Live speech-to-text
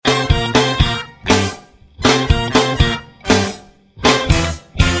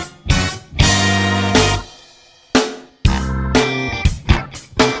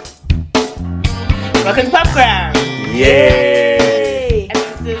Welcome to Popgram. Yay!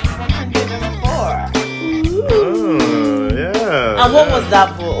 Episode 104. Oh, yeah. And what was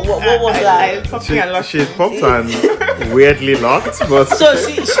that for? What was that? She popped and weirdly locked, but So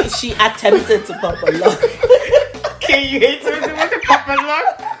she attempted to pop a lock. Okay, you hate to do with the pop and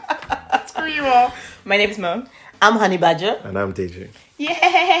lock. Screw you all. My name is Mo. I'm Honey Badger. and I'm DJ.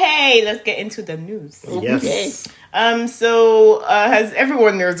 Yay! Let's get into the news. Yes. So as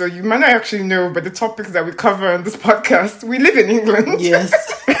everyone knows, or you might not actually know, but the topics that we cover on this podcast, we live in England. Yes.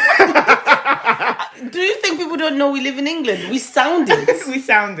 Do you think people don't know we live in England? We sound it. We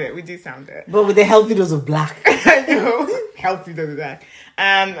sound it. We do sound it. But with a healthy dose of black. I know. Healthy does that.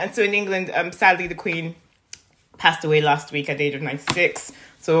 And so in England, sadly, the Queen passed away last week at the age of 96.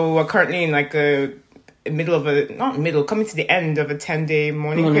 So we're currently in like coming to the end of a 10-day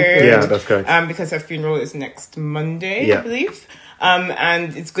mourning period. Yeah, that's correct. Because her funeral is next Monday, Yeah. I believe.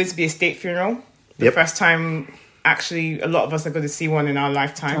 And it's going to be a state funeral. The Yep. first time, actually, a lot of us are going to see one in our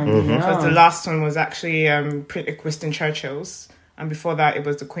lifetime. Mm-hmm. Because the last one was actually Winston Churchill's. And before that, it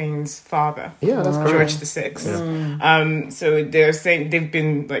was the Queen's father. Yeah, that's correct. George VI. So they're saying they've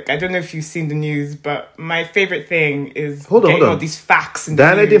been like, I don't know if you've seen the news, but my favorite thing is Hold on. all these facts. In the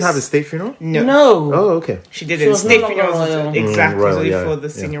Diana news. didn't have a state funeral? No. Oh, okay. She didn't. She was State no longer funerals royal. exactly Royal, only yeah, for the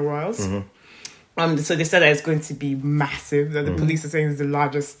yeah. senior royals. So they said that it's going to be massive. That the police are saying it's the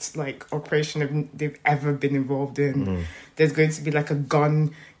largest like operation they've ever been involved in. There's going to be like a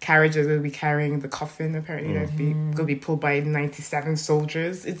gun carriage that will be carrying the coffin. Apparently, that's going to be pulled by 97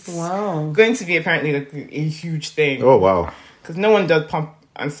 soldiers. It's going to be apparently like a huge thing. Oh, wow. Because no one does pomp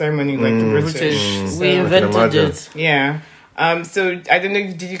and ceremony like the British. So, We invented imagine. it. yeah. So I don't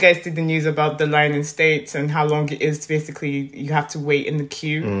know. Did you guys see the news about the line in States and how long it is? Basically, you have to wait in the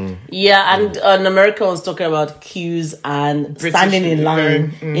queue. Yeah, and America was talking about queues and British standing in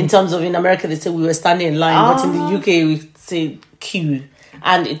line. line. In terms of, in America, they say we were standing in line, but in the UK, we say queue.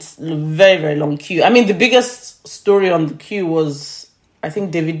 And it's a very, very long queue. I mean, the biggest story on the queue was, I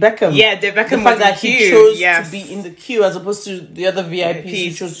think, David Beckham. Yeah, David Beckham The was fact in that the he queue, chose yes. to be in the queue as opposed to the other VIPs who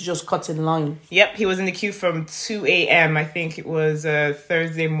VIPs. chose to just cut in line. Yep, he was in the queue from 2 a.m. I think it was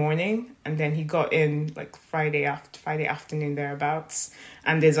Thursday morning, and then he got in like Friday afternoon thereabouts.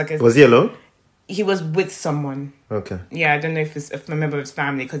 And there's like Was he alone? he was with someone. Okay. Yeah, I don't know if a member of his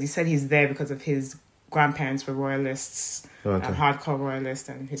family, because he said he's there because of his grandparents were royalists, Okay. hardcore royalists,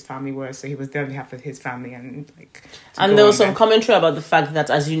 and his family were. So he was there on behalf of his family and like. to And go there was on some commentary about the fact that,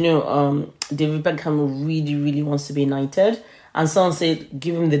 as you know, David Beckham really, really wants to be knighted. And someone said,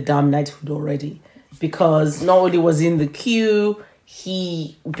 give him the damn knighthood already. Because not only was he in the queue,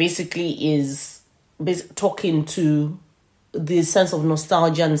 he basically is talking to the sense of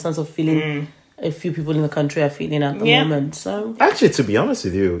nostalgia and the sense of feeling a few people in the country are feeling at the moment. So Actually, to be honest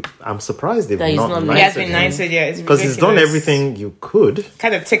with you, I'm surprised they've That he's not not knighted He has been him. knighted, yeah. Because he's done everything you could.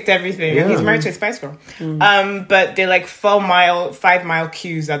 Kind of ticked everything. Yeah. He's married to a Spice Girl. But they're like 5-mile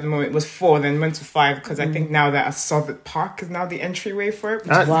queues at the moment. It was 4, then went to 5 because I think now that Southwark Park is now the entryway for it,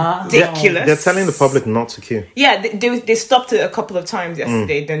 which is wow. ridiculous. They're telling the public not to queue. Yeah, they stopped it a couple of times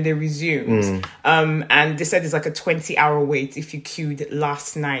yesterday, then they resumed. And they said there's like a 20-hour wait if you queued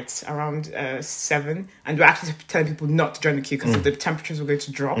last night around 7. And we're actually telling people not to join the queue because the temperatures were going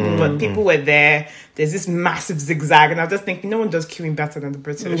to drop. But people were there. There's this massive zigzag. And I was just thinking, no one does queuing better than the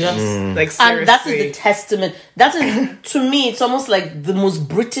British. Yes. Like, seriously. And that is the testament. That is, to me, it's almost like the most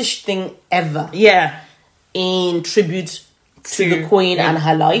British thing ever Yeah. in tribute to To- the Queen and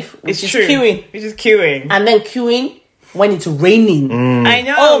her life, which It's is true. queuing. Which is queuing. And then queuing when it's raining. I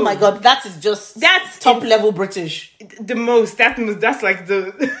know. Oh my God, that is just That's top level British. the most. That's like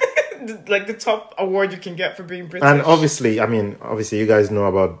the like the top award you can get for being British. And obviously, you guys know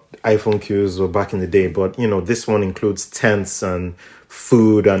about iPhone queues or back in the day, but this one includes tents and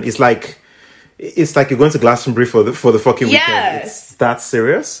food, and it's like you're going to Glastonbury for the fucking weekend. Yes. It's that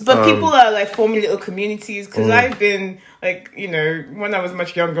serious. But people are like forming little communities because I've been like, when I was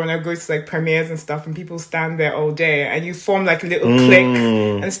much younger, when I go to like premieres and stuff, and people stand there all day, and you form like a little clique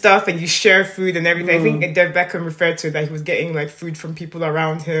and stuff, and you share food and everything. I think David Beckham referred to that he was getting like food from people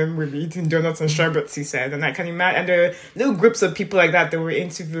around him, with eating donuts and sherbets. He said, and I can imagine, and there are little groups of people like that that were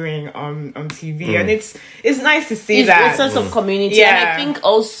interviewing on TV, and it's nice to see It's that a sense of community. Yeah. And I think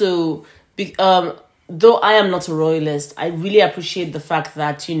also, though I am not a royalist, I really appreciate the fact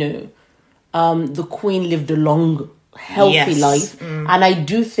that, the Queen lived a long, healthy Yes. life. And I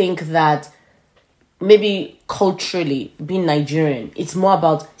do think that maybe culturally, being Nigerian, it's more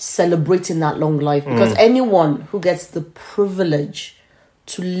about celebrating that long life. Because anyone who gets the privilege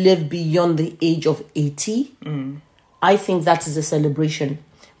to live beyond the age of 80, I think that is a celebration.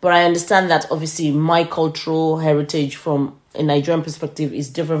 But I understand that obviously my cultural heritage from a Nigerian perspective is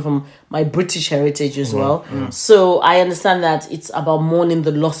different from my British heritage as well. So I understand that it's about mourning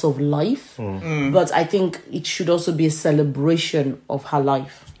the loss of life, but I think it should also be a celebration of her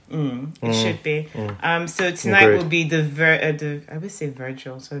life. It should be. So tonight will be the I would say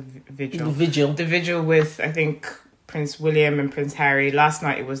vigil. The vigil with, I think, Prince William and Prince Harry. Last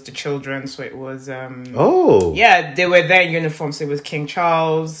night it was the children, so it was yeah, they were there in uniform. So it was King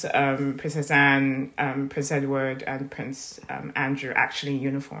Charles, Princess Anne, Prince Edward, and Prince Andrew actually in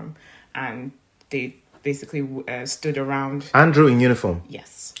uniform, and they basically stood around. Andrew in uniform.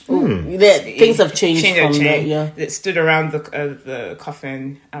 Yes. Things have changed from that. Yeah, it stood around the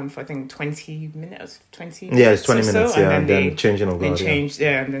coffin for I think 20 minutes. 20. Yeah, it's 20 or minutes. So, And then changing of guard. Changed.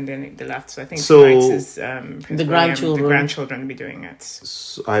 Yeah, and then they left. So I think So, tonight is the grandchildren. The grandchildren will be doing it.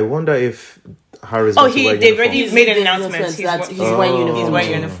 So I wonder if Harry's. They've already made an announcement. He's wearing uniform. He's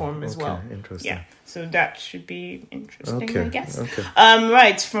wearing uniform as well. Interesting. Yeah. So that should be interesting, Okay, I guess. okay.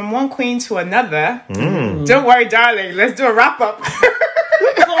 Right, from one queen to another. Don't worry, darling. Let's do a wrap up.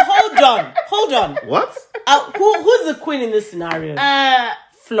 Hold on. What? Who's the queen in this scenario?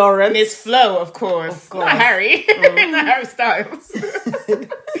 Florence. Miss Flo, of course. Not Harry. Not Harry Styles.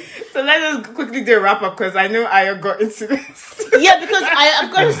 So let us quickly do a wrap up because I know I got into this. Yeah, because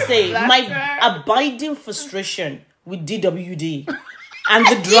I've got to say, my abiding frustration with DWD and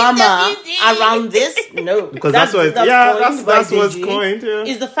the drama around this, Because that's what's coined. Yeah.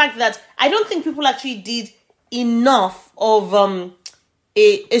 Is the fact that I don't think people actually did enough of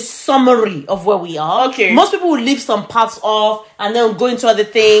a summary of where we are. Okay. Most people will leave some parts off and then go into other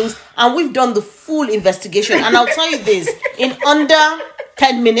things, and we've done the full investigation. And I'll tell you this, in under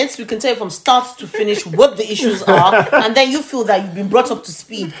 10 minutes, we can tell you from start to finish what the issues are, and then you feel that you've been brought up to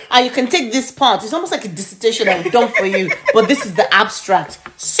speed. And you can take this part. It's almost like a dissertation that we've done for you, but this is the abstract.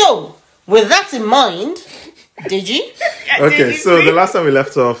 So, with that in mind, Deji? Okay, so the last time we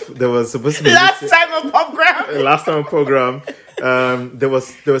left off, there was supposed to be last time on program. They were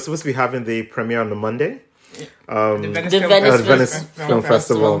supposed to be having the premiere on the Monday. The Venice Film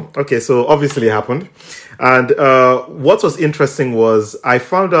Festival. Okay, so obviously it happened. And what was interesting was I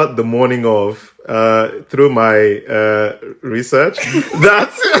found out the morning of, through my research,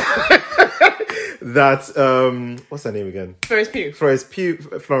 that what's her name again? Florence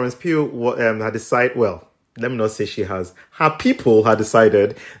Pugh had decided, well, let me not say she has. Her people had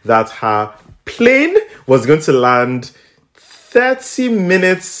decided that her plane was going to land 30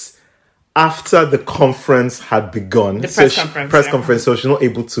 minutes after the conference had begun. The press conference. So she's not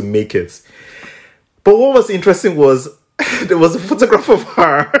able to make it. But what was interesting was there was a photograph of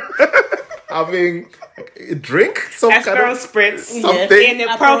her having a drink, some Aperol kind of spritz, something in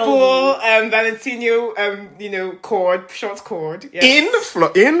a purple Valentino, short cord. Yes.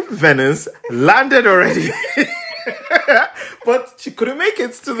 in Venice, landed already. But she couldn't make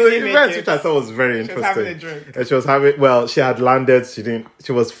it to the event, which I thought was very interesting. She was having a drink. And she was she had landed. She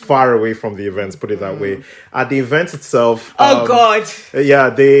was far away from the event, put it that way. At the event itself, oh God, yeah,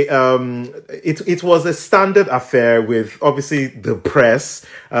 they it was a standard affair with obviously the press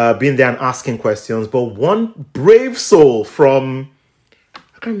being there and asking questions, but one brave soul from, I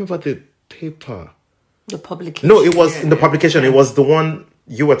can't remember the paper. The publication. No, it was in the publication. It was the one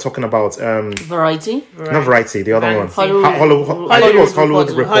you were talking about. Variety? Not Variety, the other one.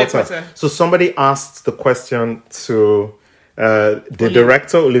 Hollywood Reporter. So somebody asked the question to the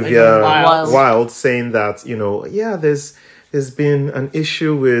director, Olivia Wilde, saying that, there's been an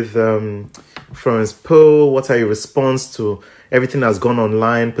issue with Florence Poe. What are your response to everything that's gone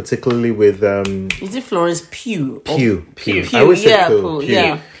online, particularly with... Is it Florence Pugh? Pugh. I always say Pugh.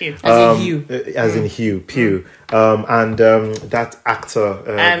 Yeah. As in Hugh. As in Hugh. Pugh. And that actor...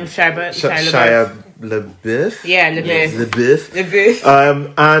 Shia LaBeouf. Yeah,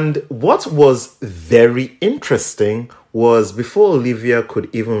 LaBeouf. And what was very interesting was before Olivia could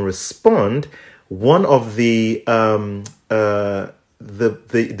even respond, one of the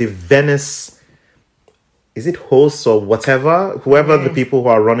Venice... Is it hosts or whatever? Whoever the people who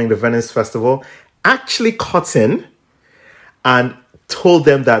are running the Venice Festival actually cut in and told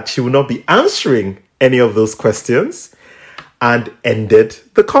them that she would not be answering any of those questions and ended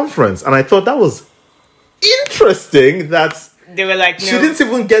the conference. And I thought that was interesting that they were like, no. She didn't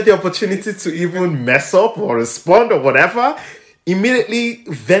even get the opportunity to even mess up or respond or whatever. Immediately,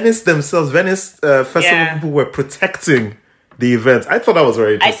 Venice Festival people were protecting the event. I thought that was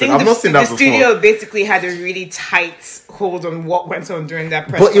very interesting. I've not seen that before. The studio basically had a really tight hold on what went on during that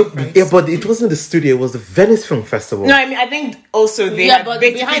press conference. But it wasn't the studio, it was the Venice Film Festival. No, I think also they had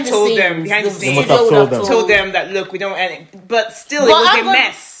basically told them behind the scenes, told them that, look, we don't, but still it was a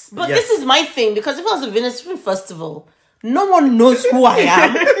mess. But Yes. this is my thing, because if it was a Venice Film Festival, no one knows who I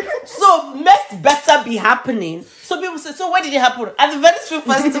am. So must better be happening. So people say, so where did it happen? At the Venice Film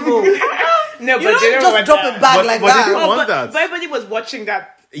Festival. No, You but they don't don't just want drop that. a bag But- like but they that. didn't Oh, want but that. everybody was watching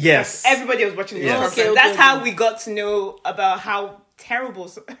that. Yes. Everybody was watching this Yes. conference. Okay, That's okay, how okay. we got to know about how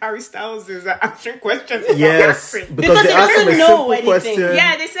terrible Harry Styles is at answering questions. about Yes, rapping. because Because they he asked him a doesn't know simple anything. question.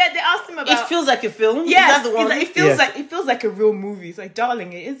 Yeah, they said they asked him about. It feels like a film. Yes, Is that the one? it feels Yes. like it feels like a real movie. It's like,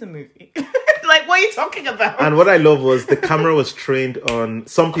 darling, it is a movie. Like, what are you talking about? And what I love was the camera was trained on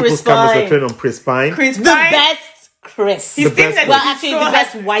some people's Chris cameras Pine. were trained on Chris Pine. Chris The Pine. best Chris. He The thinks best that Chris. Well, he's actually, so the high-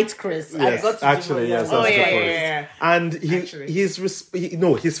 best white Chris. I've Yes, got to actually, give yes, him Oh, that's yeah, the yeah, point. yeah. And Actually.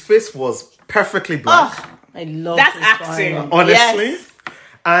 his face was perfectly black. Oh, I love That's Chris acting. Pine. Honestly. Yes.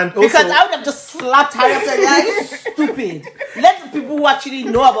 And also, Because I would have just slapped Harry and said, "Yeah, you stupid. Let the people who actually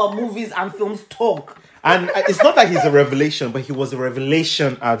know about movies and films talk." and it's not that he's a revelation, but he was a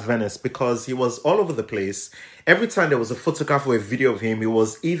revelation at Venice because he was all over the place. Every time there was a photograph or a video of him, he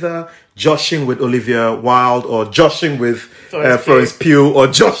was either joshing with Olivia Wilde or joshing with Florence Pugh or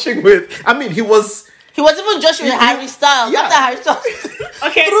joshing with. I mean, he was. He was even joshing with Harry Styles. Yeah. After Harry Styles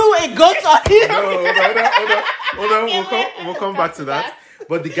Okay. threw a goat on him. Hold on. We'll come back to that.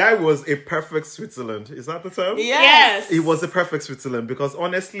 But the guy was a perfect Switzerland. Is that the term? Yes. He was a perfect Switzerland because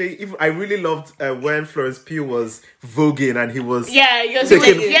honestly, I really loved when Florence Pugh was voguing and he was Yeah, he was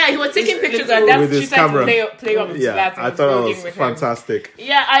Taking- he was taking pictures with and that's his she tried to camera. play up to that. And I thought it vlogging was with him. fantastic.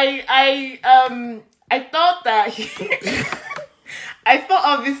 Yeah, I thought that I thought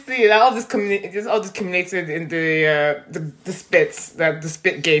obviously that all this accumulated in the spits, the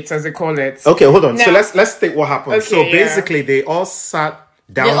spit gates as they call it. Okay, hold on. So Now- let's take what happened. Okay, so yeah. basically, they all sat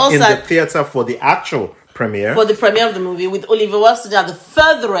down They all in sat- the theater for the actual premiere. For the premiere of the movie with Olivia Wilde at the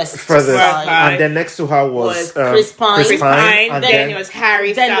furthest Further, side. Right. and then next to her was Chris Pine. Chris Pine, and then it was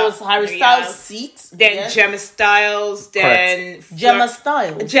Harry Then there Styles. was Harry Styles' seat. Then Yeah. Gemma Styles, then Gemma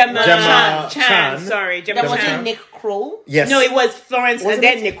Styles. Gemma Gemma Chan. Chan. Sorry, Gemma That was Chan. it Nick Kroll. Yes. No, it was Florence Wasn't and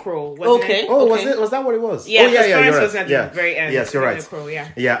then it? Nick Kroll. wasn't Okay. it? Oh, was Okay. it? Was that what it was? Yeah, oh, because you're Florence right. was at the very end. Yes, you're and right. Nick Kroll, yeah.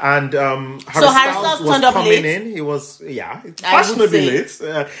 Yeah, and Harry Styles was turned up coming late. in. He was, I would fashionably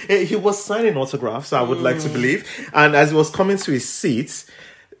say. late. He was signing autographs, I would like to believe. And as he was coming to his seat,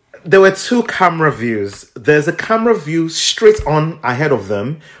 there were two camera views. There's a camera view straight on ahead of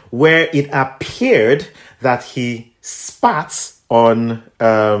them where it appeared that he spat on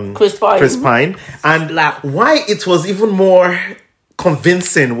Chris Pine. And Slap. why it was even more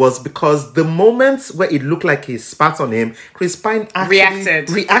convincing was because the moment where it looked like he spat on him, Chris Pine actually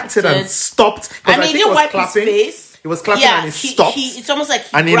reacted and Did. stopped. 'Cause I mean, think he didn't was wipe clapping. his face. He was clapping Yeah, and he stopped. It's almost like he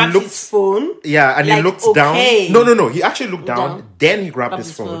And he grabbed looked- his phone. Yeah, and Like, he looked okay. down. No. He actually looked down. Down. Then he grabbed his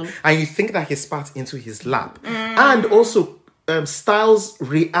his phone. phone. And you think that he spat into his lap. And also, Styles'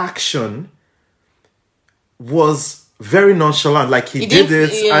 reaction was very nonchalant. Like he did didn't-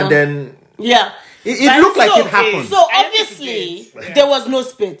 it yeah. and then Yeah. it looked like So- it happened. So I don't think obviously, it did. Yeah. there was no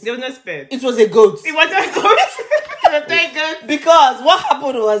spit. There was no spit. It was a goat. It wasn't a goat. It was a goat. Because what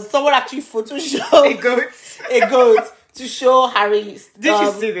happened was someone actually photoshopped A goat. a goat to show Harry. Did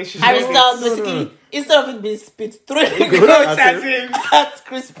you see this? Harry No. Styles No. basically, instead of it being spit through the goat goat at That's him. at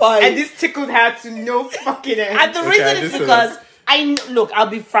Chris Pine. And this tickled her to no fucking end. And the Okay, reason I is did say because look, I'll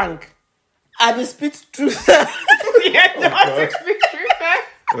be frank. I've been spit through. yeah, no, God. it's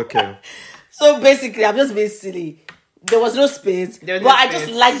true. Okay. So basically, I'm just being silly. There was no spit, There was but no I spit.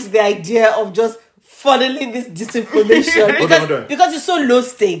 just liked the idea of just funneling this disinformation Hold on. because it's so low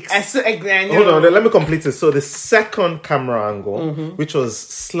stakes. I so again. Hold on, let me complete it. So the second camera angle, Mm-hmm. which was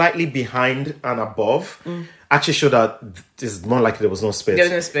slightly behind and above, actually showed that it's more likely there was no spit. There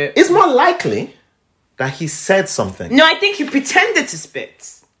was no spit. It's more likely that he said something. No, I think he pretended to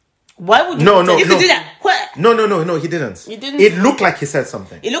spit. Why would you? No, pretend- You could do that. No, he didn't. He didn't? It looked like he said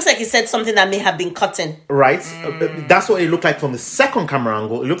something, It looks like he said something that may have been cut in. right? That's what it looked like from the second camera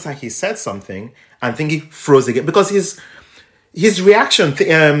angle. It looks like he said something and then he froze again because his reaction,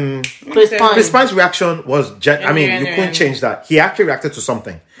 Chris Pine. Chris Pine's reaction was, you Genuine. couldn't change that. He actually reacted to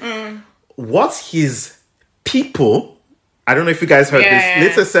something. What his people, I don't know if you guys heard Yeah. this,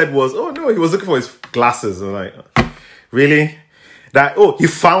 later said was, oh no, he was looking for his glasses. I'm like, really? He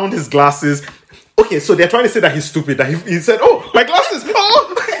found his glasses. Okay, so they're trying to say that he's stupid. That he said, oh, my glasses.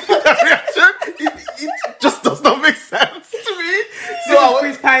 Oh, that reaction, it just does not make sense to me. So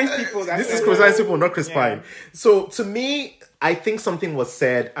Chris Pine's people. This is Chris Pine's people, not Chris Pine. So to me, I think something was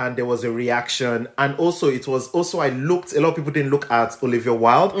said and there was a reaction, and also a lot of people didn't look at Olivia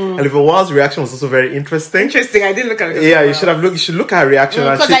Wilde. Olivia Wilde's reaction was also very interesting. I didn't look at it. Yeah, you should look at her reaction.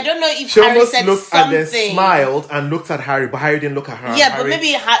 Because I don't know if she Harry almost said looked something. and then smiled and looked at Harry, but Harry didn't look at her. Yeah, but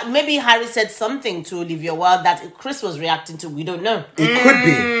maybe Harry said something to Olivia Wilde that Chris was reacting to. We don't know. It could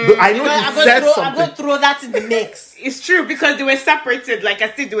be. But I know he said something. I'm going to throw that in the mix. It's true because they were separated. Like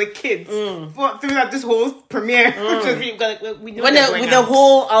I said, they were kids throughout this whole premiere. Which was really, we know with the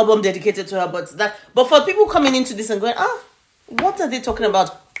whole album dedicated to her, but for people coming into this and going, what are they talking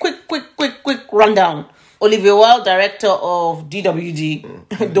about? Quick rundown. Olivia Wilde, director of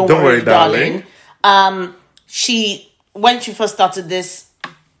DWD. Don't worry, darling. When she first started this,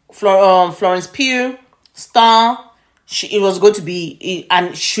 Florence Pugh, star. It was going to be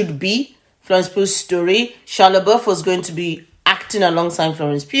and should be Florence Pugh's story. Shia LaBeouf was going to be acting alongside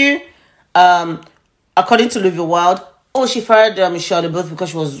Florence Pugh. According to Olivia Wilde, she fired Shia LaBeouf because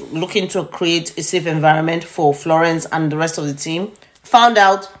she was looking to create a safe environment for Florence and the rest of the team. Found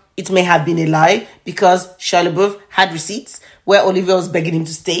out it may have been a lie because Shia LaBeouf had receipts where Olivia was begging him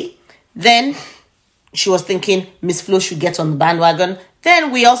to stay. Then she was thinking Miss Flo should get on the bandwagon.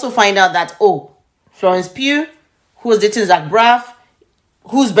 Then we also find out that, Florence Pugh, who was dating Zach Braff,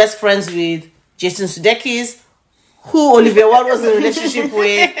 who's best friends with Jason Sudeikis, who Olivia Wilde was in a relationship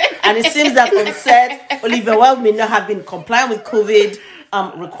with, and it seems that on set, Olivia Wilde may not have been compliant with COVID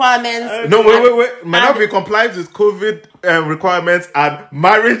requirements. No, wait. Might not be compliant with COVID requirements and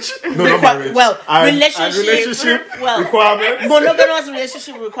marriage. No, not marriage. Well, relationship requirements. Monogamous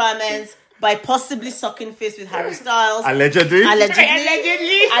relationship requirements by possibly sucking face with Harry Styles. Allegedly. And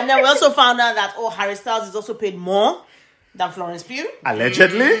then we also found out that, Harry Styles is also paid more than Florence Pugh.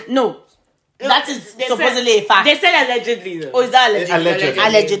 Allegedly? No. That is supposedly a fact. They said allegedly though. Is that allegedly?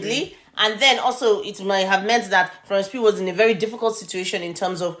 Allegedly. And then also it might have meant that Florence Pugh was in a very difficult situation in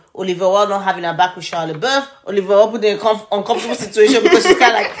terms of Olivia Wilde not having her back with Shia LaBeouf. Olivia Wilde put in an uncomfortable situation because she's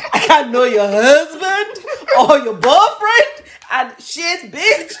kind of like, I can't know your husband or your boyfriend. And shit,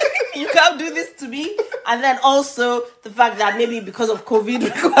 bitch, you can't do this to me. And then also the fact that maybe because of COVID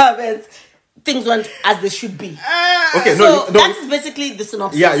requirements, things went as they should be. That is basically the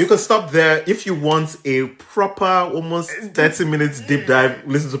synopsis. Yeah, you can stop there. If you want a proper, almost 30 minutes deep dive,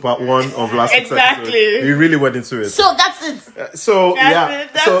 listen to part 1 of last week's episode. We really went into it. So that's it. That's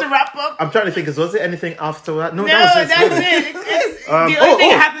the wrap up. I'm trying to think, was there anything after that? No, that's it. The only thing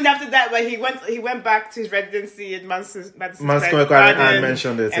that happened after that, when he went back to his residency in Madison Square Garden and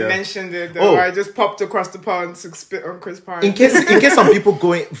mentioned it. I just popped across the pond to spit on Chris Pine. In case some people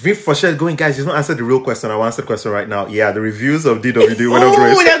going, guys, he's not answered the real question. I will answer the question right now. Yeah, the reviews of DWD were not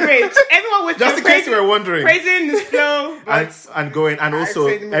great. They're great. Everyone was just in case you were wondering, praising this flow, and going, and also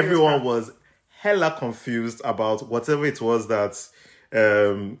everyone was hella confused about whatever it was that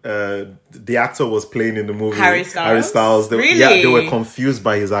the actor was playing in the movie. Harry Styles. They were confused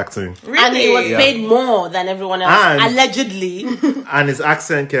by his acting. Really? And he was paid more than everyone else, allegedly. And his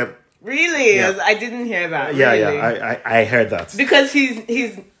accent kept. Really? Yeah. I didn't hear that. I heard that because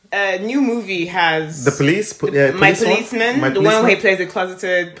his new movie has the police. My Policeman, the one where he plays a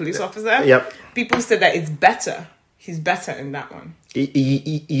closeted police officer. Yep. People said that it's better. He's better in that one.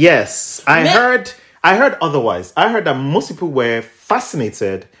 Yes, I heard otherwise. I heard that most people were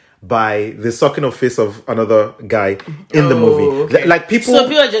fascinated by the sucking of face of another guy in the movie. Okay. Like people. So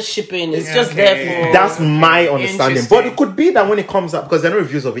people are just shipping. It's just there for. That's my understanding. But it could be that when it comes up, because there are no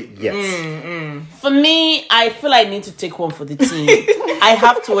reviews of it yet. For me, I feel I need to take one for the team. I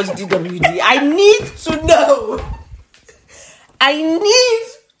have to watch DWD. I need to know.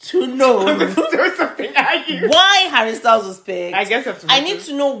 Why Harry Styles was picked. I guess I need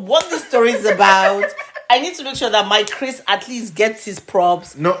to know what the story is about. I need to make sure that my Chris at least gets his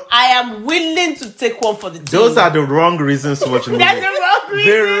props. No, I am willing to take one for the team. Those are the wrong reasons to watch the movie. That's the wrong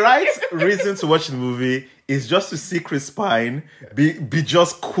reason. The right reason to watch the movie is just to see Chris Pine be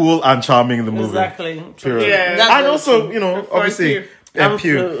just cool and charming in the movie. Exactly. Period. Yeah. And also, obviously.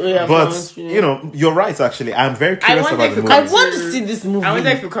 Pugh. But you're right. Actually, I'm very curious about the movie. I want to see this movie. I wonder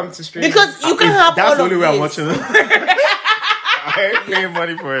if you come to stream because you can have. That's all the only of way this. I'm watching it. I ain't paying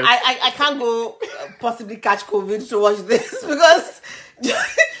money for it. I can't go possibly catch COVID to watch this because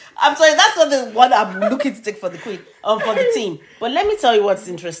I'm sorry. That's not the one I'm looking to take for the queen for the team. But let me tell you what's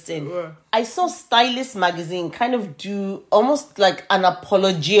interesting. I saw Stylist magazine kind of do almost like an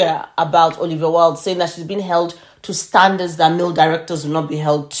apologia about Olivia Wilde, saying that she's been held to standards that male directors will not be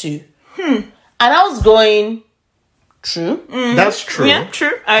held to. And I was going, true. That's true. Yeah,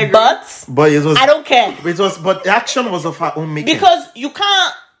 true. I agree. But it was. I don't care. But the action was of her own making. Because you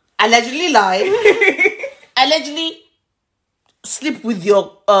can't allegedly lie. Allegedly, sleep with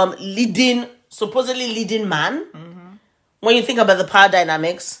your supposedly leading man, when you think about the power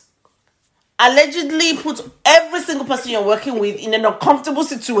dynamics, allegedly put every single person you're working with in an uncomfortable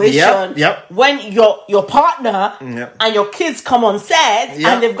situation when your partner and your kids come on set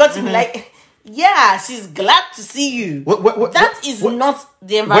and they've got to be like, yeah, she's glad to see you. That is not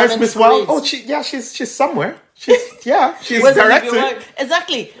the environment. Where's Miss Wild? Oh, she's somewhere. She's directing.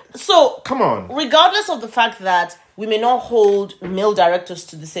 Exactly. So come on. Regardless of the fact that we may not hold male directors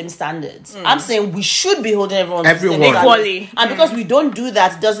to the same standards, I'm saying we should be holding everyone to the same standards. Equally. And because we don't do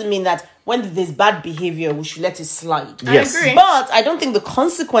that, doesn't mean that when there's bad behavior, we should let it slide. Yes. I agree. But I don't think the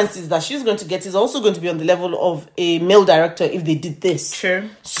consequences that she's going to get is also going to be on the level of a male director if they did this. True.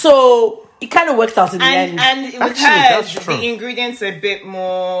 So it kind of worked out in the end. And with that's her, true. the ingredients are a bit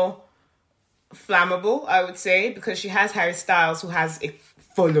more flammable, I would say, because she has Harry Styles, who has a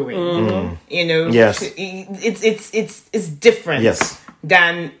following. You know, Yes. it's different. Yes.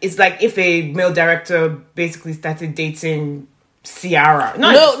 Than it's like if a male director basically started dating Ciara.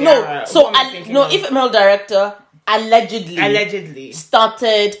 No. Ciara. So What am I thinking of? if a male director allegedly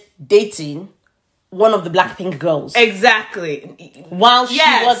started dating one of the Blackpink girls exactly while she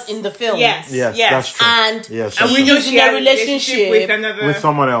was in the film, yes, that's true. and Yes, he know is she in a has relationship with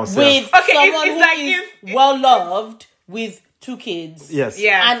someone else. with Okay, someone it's who like is well loved with 2 kids. Yes.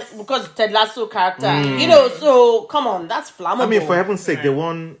 Yeah. And because Ted Lasso character, you know, so come on, that's flammable. I mean, for heaven's sake, they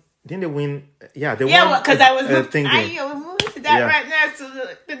won. Didn't they win? Yeah, they won. Yeah, because I was thinking. moving to that Yeah. right now. So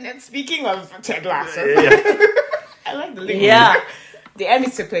the next, speaking of Ted Lasso, I like the link. Yeah. The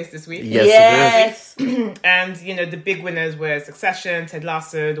Emmys took place this week. Yes. And you know the big winners were Succession, Ted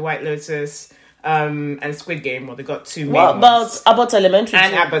Lasso, The White Lotus, and Squid Game. Well, they got 2 main What ones. about Abbott Elementary?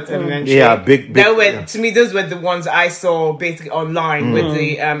 And too? Abbott Elementary. Yeah, big. They were, yeah. to me, those were the ones I saw basically online with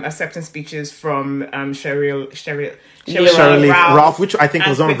the acceptance speeches from Cheryl Ralph, which I think and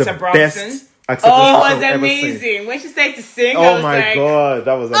was one of the Quinta Brunson. best acceptance Oh, it speeches was I've ever seen. amazing. When she started to sing, I Oh was my like, god,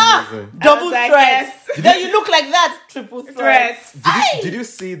 that was amazing. Double I was like, threat. yes. Then you look like that. Triple threat. Threats. Did you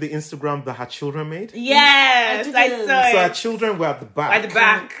see the Instagram that her children made? Yes, I didn't. saw So her it. children were at the back. At the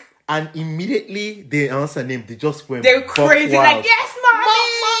back. And immediately they announced her name. They just went. They were buck crazy, wild. like, yes, mommy!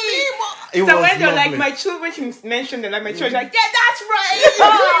 It So was when they're like, lovely. my children, when she mentioned it, like, my children, like, yeah, that's right! It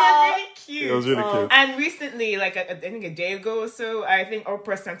was really cute. It was really cute. And recently, like, I think a day ago or so, I think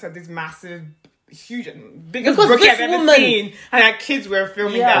Oprah sent out this massive, huge, biggest Because bouquet this I've ever woman- seen. And our kids were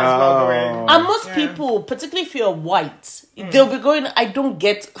filming Yeah. that as well. Going, And most people, particularly if you're white, they'll be going, I don't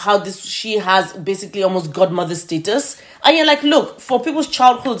get how she has basically almost godmother status. And you're like, look, for people's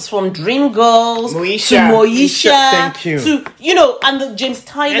childhoods, from Dreamgirls Moesha. to Moesha, Thank you. to, you know, and the James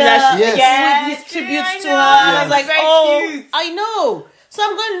Tyler, And that's- Yes. yes, with his tributes I to know. her. I was like, Very oh, cute. I know. So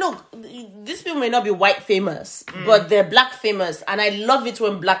I'm going, look, these people may not be white famous, but they're black famous. And I love it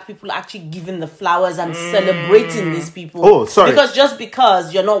when black people are actually giving the flowers and celebrating these people. Oh, sorry. Because just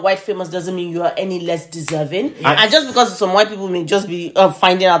because you're not white famous doesn't mean you are any less deserving. And just because some white people may just be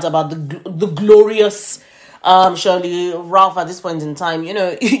finding out about the glorious Shirley Ralph at this point in time, you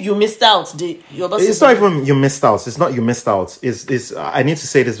know, you missed out. It's not even you missed out. It's not you missed out. It's I need to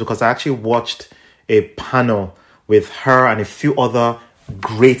say this because I actually watched a panel with her and a few other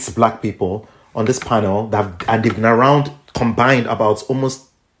great black people on this panel and they've been around combined about almost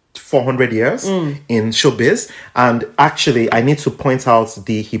 400 years in showbiz. And actually, I need to point out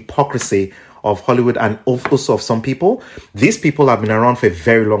the hypocrisy of Hollywood and also of some people. These people have been around for a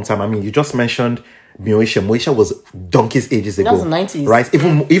very long time. I mean, you just mentioned Moesha. Moesha was donkey's ages ago. That was the 90s.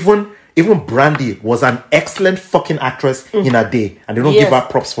 Right? Even Brandy was an excellent fucking actress in her day, and they don't give her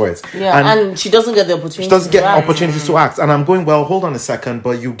props for it. Yeah, and she doesn't get the opportunity. She doesn't get to act. opportunities to act. And I'm going, well, hold on a second,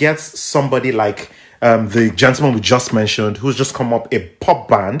 but you get somebody like the gentleman we just mentioned, who's just come up a pop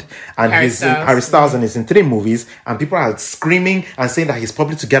band, and he's in Harry Styles, and he's in 3 movies, and people are screaming and saying that he's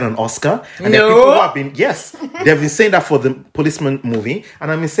probably to get an Oscar. And there are people who have been, they've been saying that for the Policeman movie, and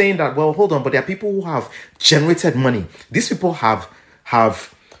I've been saying that, well, hold on, but there are people who have generated money. These people have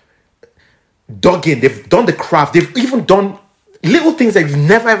dug in, they've done the craft, they've even done little things that you've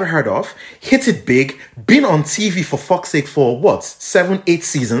never ever heard of, hit it big, been on TV for fuck's sake for what, 7-8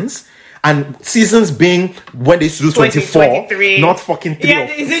 seasons, and seasons being when they used to do 24, 23. not fucking 3 or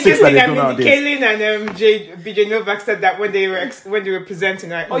 6 it's that interesting. they I do mean, nowadays. Kaylin and BJ Novak said that when they were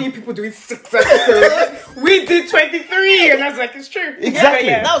presenting, like, oh, you people doing 6 episodes, we did 23, and I was like, it's true. Exactly.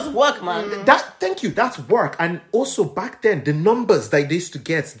 Yeah. That was work, man. Thank you, that's work. And also back then, the numbers that they used to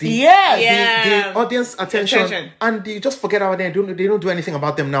get, the audience attention, and they just forget about them. They don't do anything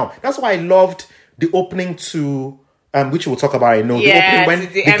about them now. That's why I loved the opening to which we'll talk about. I know Yeah, the opening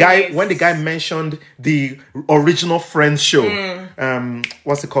to the when Emmys. the guy mentioned the original Friends show.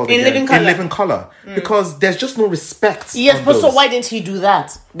 What's it called? In again? Living Colour. In Living Color, because there's just no respect. Yes, on but so those. why didn't he do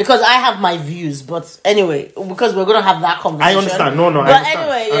that? Because I have my views, but anyway, because we're gonna have that conversation. I understand. No, But I understand.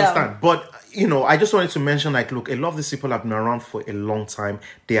 anyway, I yeah. understand. But I just wanted to mention, like, look, a lot of these people have been around for a long time.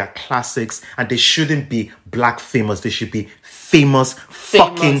 They are classics, and they shouldn't be black famous. They should be famous.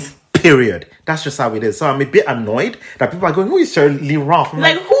 Fucking period. That's just how it is. So I'm a bit annoyed that people are going, "Who is Shirley Ralph?" I'm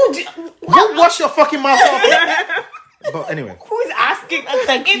Like, who? Do, you wash your fucking mouth off. But anyway, who is asking?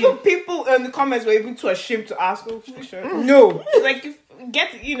 Thank even you. people in the comments were even too ashamed to ask. Oh, who is Shirley? No, like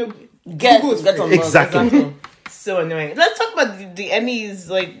get Get Google's on free. board, Exactly. So annoying. Let's talk about the Emmys,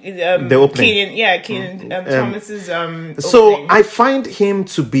 like The opening. Keenan Thomas's so opening. I find him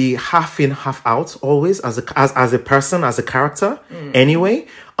to be half in, half out always as a person, as a character. Anyway,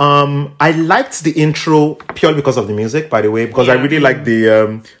 I liked the intro purely because of the music, by the way, because I really like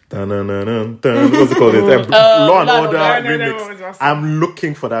the what's it called? Law and Order remix. was awesome. I'm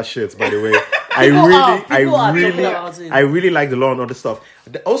looking for that shit, by the way. People are talking about it. I really like the Law and Order stuff.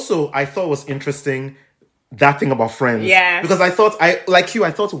 Also, I thought was interesting that thing about Friends. Yes. Because I thought, I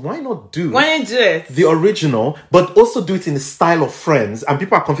thought, why not do Why did you do it? the original, but also do it in the style of Friends? And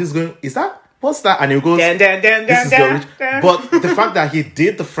people are confused, going, "Is that what's that?" And he goes, Dun, dun, dun, "This dun, is the dun, original." dun. But the fact that he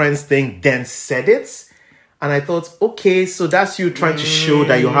did the Friends thing, then said it, and I thought, okay, so that's you trying to show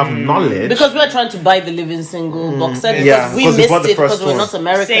that you have knowledge. Because we are trying to buy the Living Single box set because Yeah, we because we missed bought the it because first we're one. not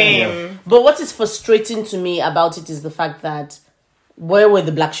American. Same. But what is frustrating to me about it is the fact that where were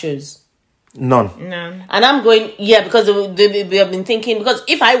the black shows? None. No. And I'm going, yeah, because they have been thinking, because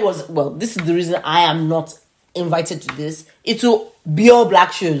if I was, well, this is the reason I am not invited to this, it will be all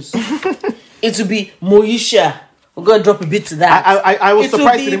black shows. It will be Moesha. We're going to drop a bit to that. I was It will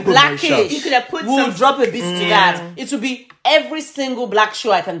surprised be he didn't put Blackish. Moesha. You could have put We'll some- drop a bit to that. It will be every single black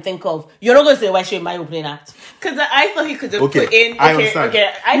show I can think of. You're not going to say, why show in my opening act? Because I thought he could have Okay, put in. I Okay, understand.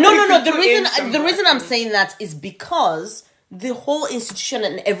 okay. I No, thought he no. could The put in reason, some- the reason I'm saying that is because the whole institution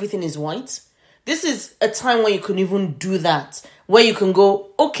and everything is white. This is a time where you can even do that, where you can go,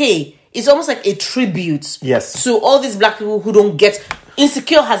 okay, it's almost like a tribute, Yes. to all these black people who don't get.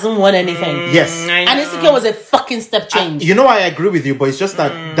 Insecure hasn't won anything, Yes. I know. and Insecure was a fucking step change. You know, I agree with you, but it's just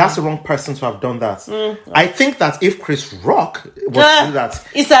that that's the wrong person to have done that. I think that if Chris Rock was to do that,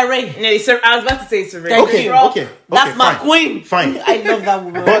 It's a Ray. No, I was about to say it's a Thank Okay, you. okay, That's my fine. queen. Fine. I love that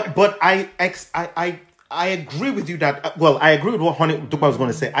woman. but I agree with you that I agree with what Honey Dukwa was going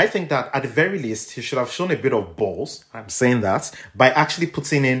to say. I think that at the very least he should have shown a bit of balls. I'm saying that by actually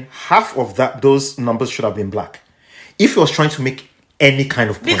putting in half of those numbers should have been black. If he was trying to make any kind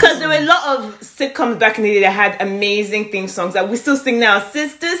of point. Because there were a lot of sitcoms back in the day that had amazing theme songs that we still sing now.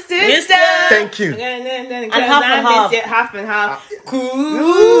 Sister, sister. Thank you. And half and half. Half and half.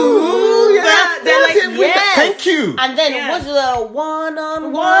 Cool. yeah, They're like, yes. Thank you. And then Yeah. what's the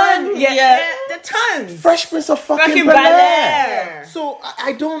one-on-one? one. Yeah. The tons. Fresh Prince of fucking Fucking Bel-Air. Bel-Air. So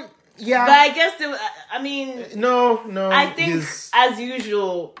I don't. Yeah. But I guess, I mean, No. I think, as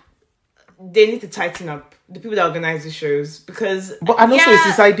usual, they need to tighten up the people that organize the shows because. But and also it's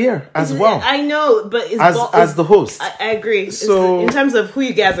his idea as well. I know, but it's as the host. I agree. So- in terms of who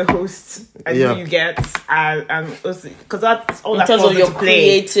you get as a host and Yeah. who you get, because that's all In that terms falls of your into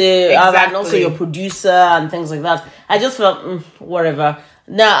play. creative and also Exactly. your producer and things like that. I just felt, whatever.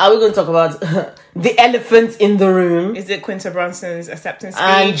 Now, are we going to talk about the elephant in the room? Is it Quinta Bronson's acceptance speech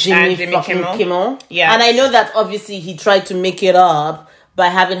And Jimmy fucking Kimmel. Yeah, And I know that obviously he tried to make it up by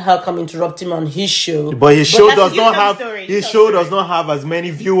having her come interrupt him on his show. But his show that's- does you not tell have the story, his tell show the does story. not have as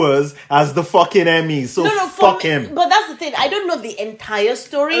many viewers as the fucking Emmys. So for fuck me- him. But that's the thing. I don't know the entire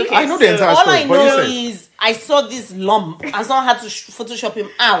story. Okay, I know the so entire All story. I but know you said- is I saw this lump and someone had to Photoshop him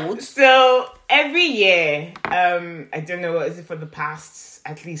out. So every year, I don't know, is it for the past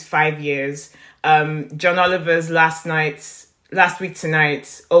at least 5 years? John Oliver's Last Week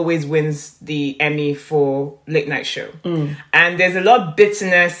Tonight always wins the Emmy for late night show, and there's a lot of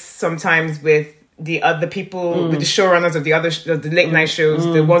bitterness sometimes with the other people, with the showrunners of the late night shows,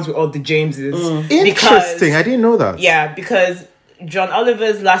 the ones with all the Jameses. Interesting. I didn't know that. Yeah, because John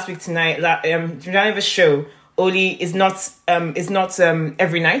Oliver's Last Week Tonight, John Oliver's show only is not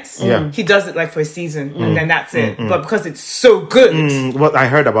every night. Yeah. He does it like for a season and then that's it. But because it's so good, Well, I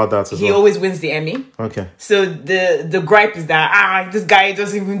heard about that as he well. always wins the Emmy. Okay. So the gripe is that this guy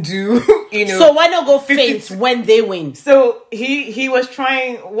doesn't even do So why not go faint when they win? So he was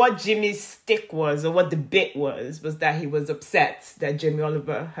trying. What Jimmy's stick was, or what the bit was that he was upset that Jamie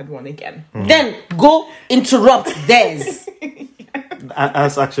Oliver had won again. Then go interrupt theirs.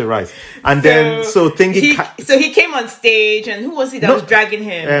 That's actually right. And then so thinking. He came on stage, and who was he that was dragging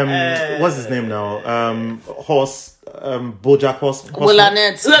him? What's his name now? Horse. BoJack Horse. Will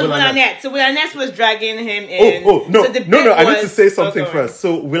Arnett. So Will Arnett was dragging him in. No. So I need to say something first.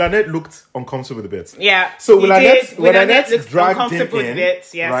 So Will Arnett looked uncomfortable with the bit. Yeah. So Will Arnett dragged him in,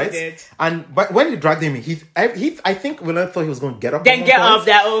 yes, right? He did. But when he dragged him in, I think Will Arnett thought he was going to get up. Then get off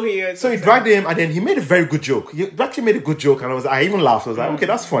that. So he dragged him, and then he made a very good joke. He actually made a good joke, and I even laughed. I was like, okay,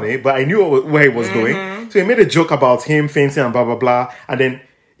 that's funny, but I knew where he was going. So he made a joke about him fainting and blah blah blah, and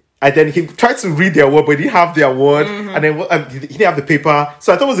then he tried to read the award, but he didn't have the award, and then he didn't have the paper.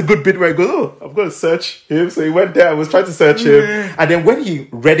 So I thought it was a good bit where he goes, "Oh, I'm going to search him." So he went there and was trying to search him, and then when he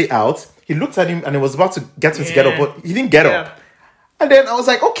read it out, he looked at him and he was about to get him to get up, but he didn't get up. And then I was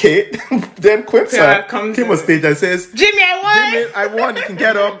like, okay. Then Quinta came on stage and says, "Jimmy, I won. You can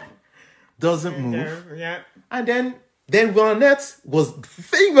get up." Doesn't move. Yeah. And then Will Arnett was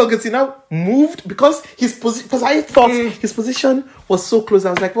very well getting now moved because because I thought his position was so close.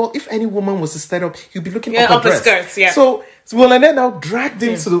 I was like, well, if any woman was to stand up, he'd be looking up her dress. Skirts, yeah. So Will Arnett now dragged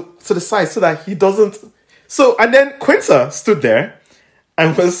him to the side so that he doesn't. So and then Quinta stood there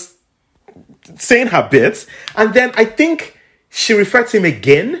and was saying her bits, and then I think she referred to him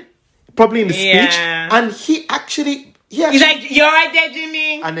again, probably in the speech, and he actually. He's like, "You're right there,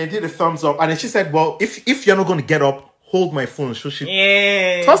 Jimmy." And then did a thumbs up, and then she said, "Well, if you're not going to get up, hold my phone." So she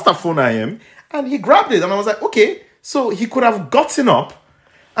tossed her phone at him, and he grabbed it, and I was like, okay, so he could have gotten up,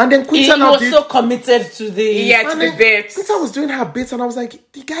 and then Quinta was so committed to the bit. Quinta was doing her bits, and I was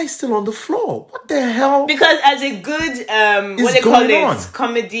like, the guy's still on the floor. What the hell? Because as a good what they call it,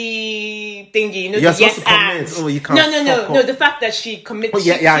 comedy thingy, the yes and. Oh, you can't. No. The fact that she committed. Oh,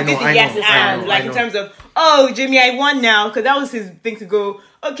 I know. And like in terms of, oh, Jimmy, I won now, because that was his thing to go.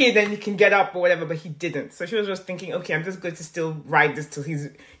 Okay, then you can get up or whatever, but he didn't. So she was just thinking, okay, I'm just going to still ride this till he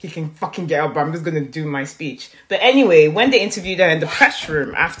can fucking get up, but I'm just going to do my speech. But anyway, when they interviewed her in the press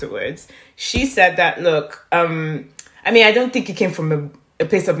room afterwards, she said that, look, I don't think it came from a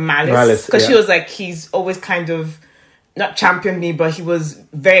place of malice. Because she was like, he's always kind of not championed me, but he was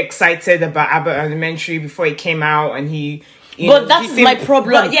very excited about Abbott Elementary before he came out, and but that's my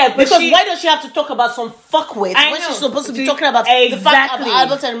problem. Because why does she have to talk about some fuckwit when she's supposed to be talking about the fact that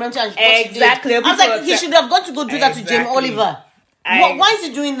Albert Elementary and exactly. I was like, he should have gone to go do that to Jamie Oliver. Why is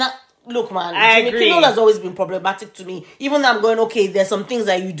he doing that? Look, man, Jimmy Kimmel has always been problematic to me. Even though I'm going, okay, there's some things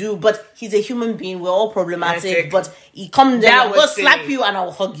that you do, but he's a human being. We're all problematic. But he comes down, I'll go slap you and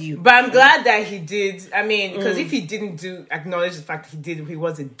I'll hug you. But I'm glad that he did. I mean, because if he didn't acknowledge the fact that he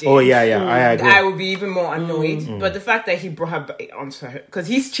was a dick. Oh, yeah, I agree. I would be even more annoyed. But the fact that he brought her onto her, because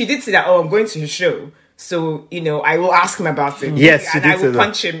she did say that, I'm going to his show. So, I will ask him about it. Yes, and I will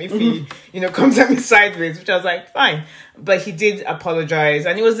punch him if he, comes at me sideways, which I was like, fine. But he did apologize,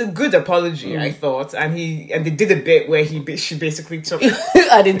 and it was a good apology, I thought. And they did a bit where she basically took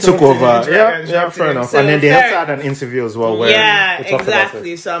over. Yeah, fair enough. So and then they also had an interview as well. Where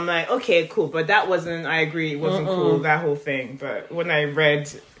exactly. So I'm like, okay, cool. But that wasn't. I agree, it wasn't cool, that whole thing. But when I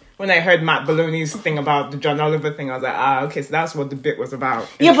heard Matt Baloney's thing about the John Oliver thing, I was like, okay, so that's what the bit was about.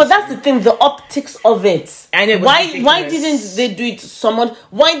 Yeah, but that's the thing, the optics of it. And it was why didn't they do it to someone?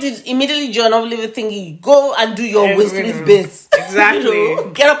 Why did immediately John Oliver thingy go and do your Will Smith bits?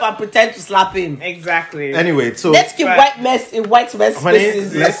 Exactly. Get up and pretend to slap him. Exactly. Anyway, so let's keep white mess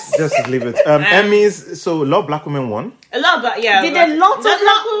spaces. Let's just leave it. Emmys. So, A Lot of Black Women won. A lot of black, yeah. Did a lot of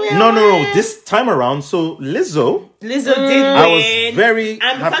black women? No. This time around, so Lizzo did win. I was very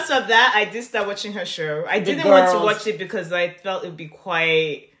and because of that, I did start watching her show. I didn't want to watch it because I felt it would be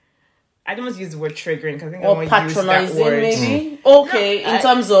quite. I don't want to use the word triggering because I think I want to use that word. Maybe. Okay, in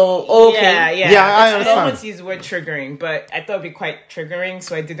terms of okay, yeah, I understand. I don't want to use the word triggering, but I thought it'd be quite triggering,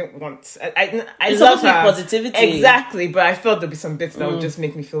 so I didn't want. I it's love her positivity, exactly, but I felt there'd be some bits that would just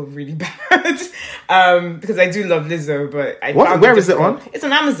make me feel really bad. Because I do love Lizzo, but where is it on? It's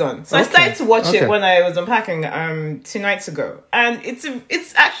on Amazon. So I started to watch it when I was unpacking 2 nights ago, and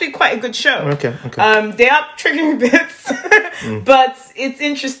it's actually quite a good show. Okay. They are triggering bits, but it's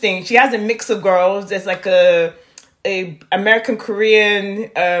interesting. She has a mix of girls. There's like a American Korean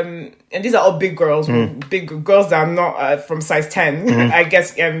and these are all big girls, big girls that are not from size 10. I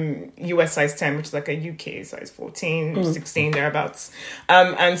guess US size 10, which is like a UK size 14, 16 thereabouts.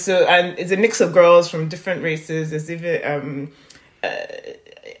 And it's a mix of girls from different races. There's even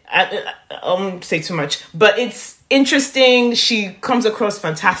I won't say too much, but it's interesting. She comes across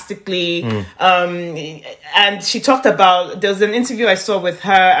fantastically. And she talked about, there was an interview I saw with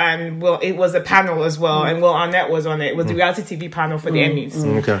her, and it was a panel as well, and Will Arnett was on it. It was the reality TV panel for the Emmys.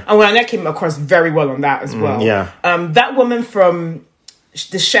 Okay. And Will Arnett came across very well on that as well. That woman from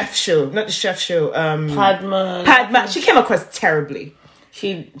the Chef Show, not the Chef Show, Padma, she came across terribly.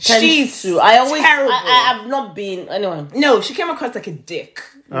 She's to. I always. Terrible. I have not been. Anyway. No, she came across like a dick.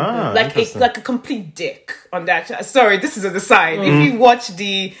 Like a complete dick on that. Sorry, this is on the side. If you watch I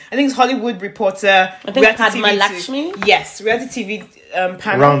think it's Hollywood Reporter. I think Padma Lakshmi. Yes, reality TV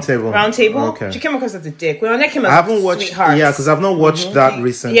panel. Roundtable. Okay. She came across as a dick. Well, I came across. I haven't watched. Sweetheart. Yeah, because I've not watched that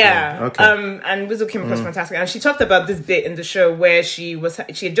recently. Yeah. Okay. And Wizzo came across fantastic, and she talked about this bit in the show where she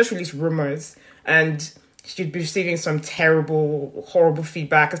had just released Rumors, and she'd be receiving some terrible, horrible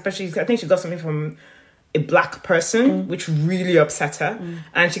feedback, especially, I think she got something from a black person, which really upset her.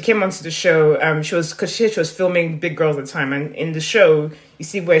 And she came onto the show, she was filming Big Girls at the time, and in the show, you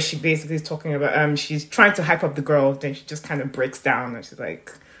see where she basically is talking about, she's trying to hype up the girl, then she just kind of breaks down, and she's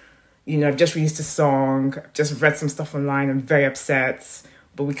like, I've just released a song, I've just read some stuff online, I'm very upset,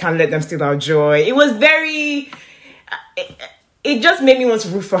 but we can't let them steal our joy. It was very... It just made me want to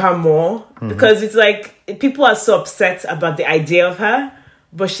root for her more, because it's like people are so upset about the idea of her,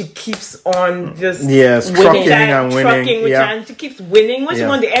 but she keeps on just trucking and winning. And she keeps winning. When she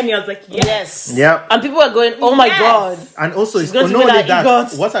won the Emmy, I was like, yes. Yeah. And people are going, oh my God. And also, it's not only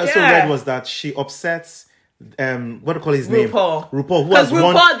that. What I also read was that she upsets what do you call his name? RuPaul, who has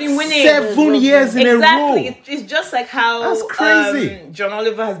won been winning 7 years in a row. It's just like how that's crazy. John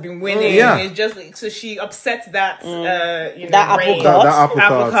Oliver has been winning. It's just like, so she upsets that that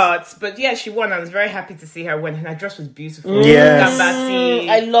apple cart. But yeah, she won. I was very happy to see her win, and her dress was beautiful.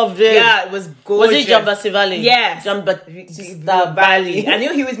 I loved it. Yeah, it was gorgeous. Was it Jambasi Valley? Yes, Jambasi Valley. I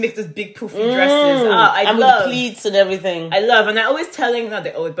knew he always makes those big poofy dresses. I love with pleats and everything. I love, and I always telling not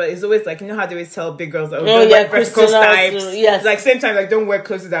the old, but it's always like, how they always tell big girls, vertical stripes. Yes. Like same time, like don't wear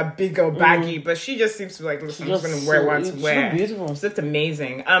clothes that are big or baggy. But she just seems to like, listen, I'm just gonna wear one to wear. Beautiful. It's just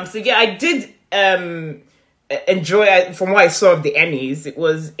amazing. So yeah, I did enjoy from what I saw of the Emmys. It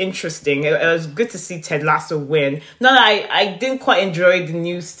was interesting. It was good to see Ted Lasso win. Not that I didn't quite enjoy the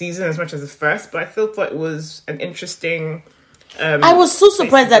new season as much as the first, but I still thought it was an interesting. I was so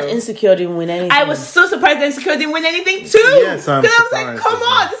surprised that Insecure didn't win anything. I was so surprised that Insecure didn't win anything too. Yes, because I was like, come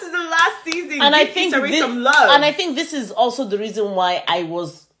on, this is the last season. And I think some love. And I think this is also the reason why I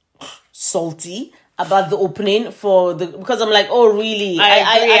was salty about the opening because I'm like, oh really?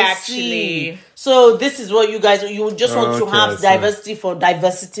 I see. So this is what you just want to have diversity for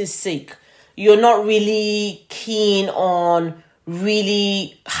diversity's sake. You're not really keen on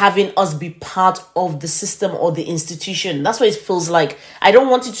really having us be part of the system or the institution. That's what it feels like. I don't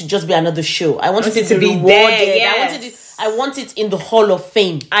want it to just be another show. I want it to be rewarded. Yes. I want it in the Hall of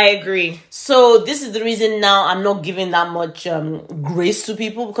Fame. I agree. So this is the reason now I'm not giving that much grace to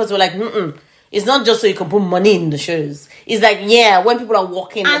people, because we're like, it's not just so you can put money in the shows. It's like, when people are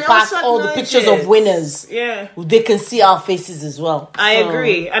walking past all the pictures of winners, they can see our faces as well. I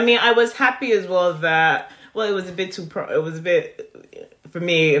agree. I mean, I was happy as well that, it was a bit for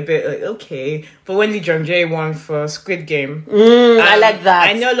me, a bit like, okay. But when Lee Jung-jae won for Squid Game, I like that.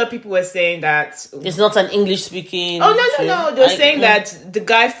 I know a lot of people were saying that it's not an English speaking. Oh no! They were saying that the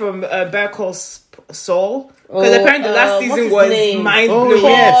guy from Better Call Saul, because apparently the last season was mind blowing.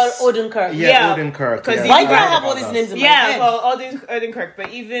 Paul Odenkirk. Odenkirk. Why do I have all these names in my head? Well, Odenkirk.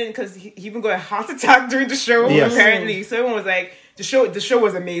 But even because he even got a heart attack during the show, apparently. So everyone was like, the show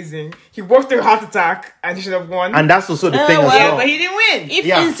was amazing. He worked through a heart attack and he should have won. And that's also the thing as well. Yeah, but he didn't win. If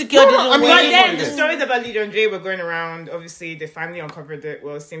Insecure didn't win. But then the stories about Lee Jung-jae were going around. Obviously, they finally uncovered it.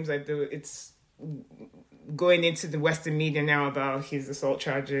 Well, it seems like it's going into the Western media now about his assault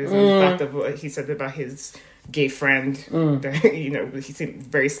charges and the fact of what he said about his gay friend. That, he seemed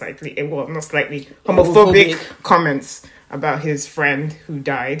very not slightly homophobic comments about his friend who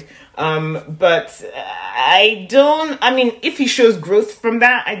died. But if he shows growth from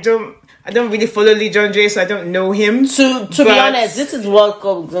that, I don't really follow Lee Jung-jae, so I don't know him. To be honest, this is what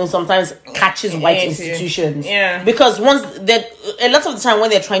sometimes catches white institutions. Yeah. Because a lot of the time when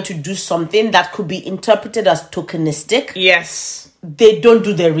they're trying to do something that could be interpreted as tokenistic. Yes. They don't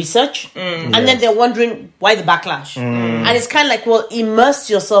do their research. And then they're wondering why the backlash. And it's kind of like, well, immerse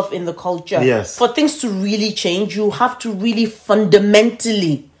yourself in the culture. Yes. For things to really change, you have to really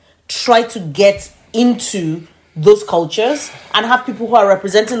fundamentally try to get into those cultures and have people who are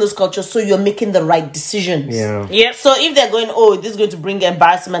representing those cultures, so you're making the right decisions. Yeah. Yep. So if they're going, oh, this is going to bring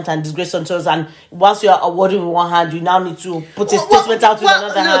embarrassment and disgrace onto us, and whilst you are awarding with one hand, you now need to put a statement out with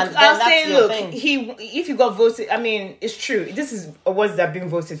another hand. I'll then say, that's your thing. if you got voted, I mean, it's true. This is awards that are being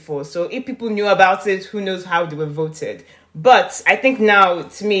voted for. So if people knew about it, who knows how they were voted. But I think now,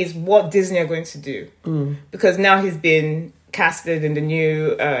 to me, is what Disney are going to do. Because now he's been casted in the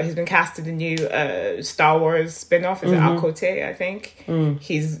new Star Wars spin-off. Is it Akote, I think?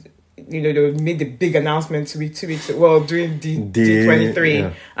 He's, they made the big announcement 2 weeks ago, during D23.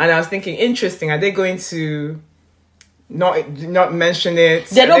 Yeah. And I was thinking, interesting, are they going to not mention it?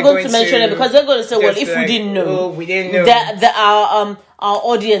 They're not going to mention it because they're going to say, well, if we didn't know, we didn't know. Our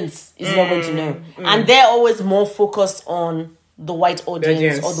audience is not going to know. And they're always more focused on the white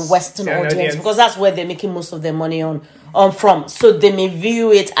audience or the Western audience, because that's where they're making most of their money from. So they may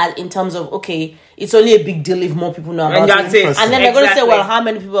view it as in terms of, okay, it's only a big deal if more people know about it. And then they're going to say, well, how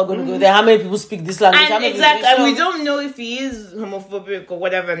many people are going to go there? How many people speak this language? And we don't know if he is homophobic or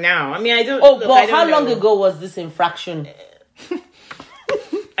whatever now. I mean, I don't. How long ago was this infraction?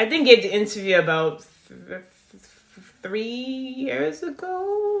 I think he gave the interview about 3 years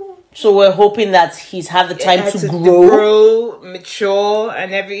ago. So we're hoping that he's had the time to grow, mature,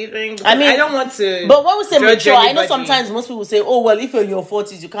 and everything. I mean, I don't want to. But when we say mature, anybody. I know sometimes most people say, "Oh, well, if you're in your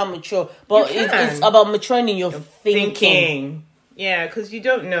 40s, you can't mature." But it's about maturing in your thinking. Yeah, because you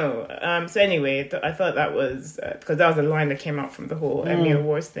don't know. So anyway, I thought that was because that was a line that came out from the whole Emmy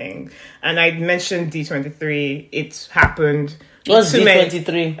Awards thing, and I mentioned D23. It happened. What's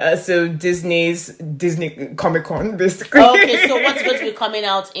D23? So Disney Comic Con, basically. Okay, so what's going to be coming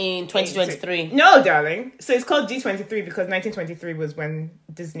out in 2023? No, darling. So it's called D23 because 1923 was when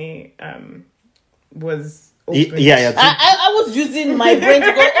Disney was opened. Yeah. I was using my brain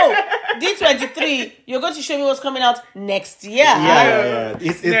to go, oh, D23, you're going to show me what's coming out next year. Yeah.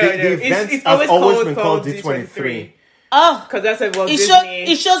 The events have always been called D23. Oh, because that's like, well,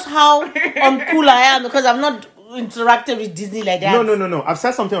 it shows how uncool I am, because I'm not interacting with Disney like that. No. I've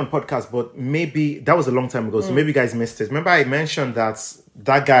said something on podcast, but maybe that was a long time ago, so maybe you guys missed it. Remember I mentioned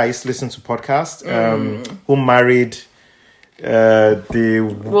that guy used to listen to podcast who married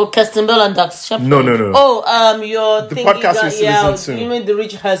Kirsten Bell and Dax Shepard. No. Oh, your the podcast we listen to. You mean the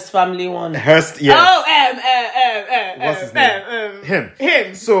Rich Hearst family one? Hearst, yes. Oh, what's his name?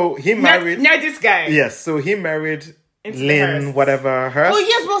 Him. So he married. Not this guy. Yes. So he married Lynn, Hearst. whatever Hearst. Oh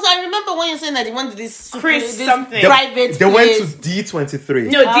yes, but I remember when you saying that they went to this something private. They went to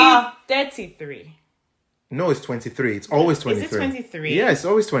D23. No, D33. No, it's 23. It's always 23. Is it 23? Yeah, it's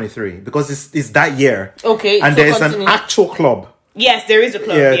always 23 because it's that year. Okay, and so there's continue. an actual club. Yes, there is a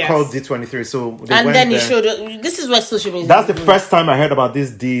club. Yeah, yes. called D23. So and then he showed. This is where social media. That's the first time I heard about this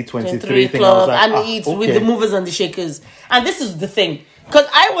D23 thing. Club, I was like, and it's with the movers and the shakers. And this is the thing, because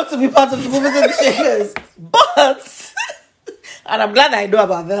I want to be part of the movers and the shakers, but and I'm glad I know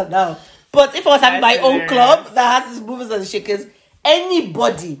about that now. But if I was having my own club that has these movers and the shakers,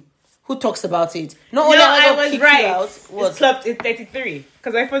 anybody who talks about it, I was right. It's Club 33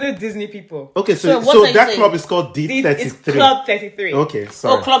 because I follow Disney people. Okay, so that club is called D33. It's Club 33. Okay,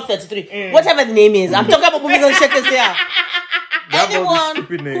 sorry. Oh, Club 33. Whatever the name is, I'm talking about movers and shakers here. Anyone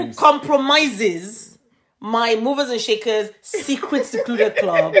who compromises my movers and shakers secluded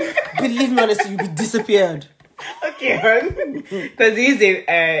club, believe me honestly, you'll be disappeared. Okay, because he's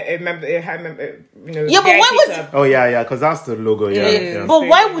a member, Yeah, but why was club. Oh yeah, because that's the logo. Yeah. But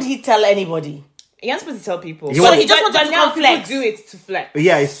why would he tell anybody? You're not supposed to tell people. He just wants to now flex. People do it to flex.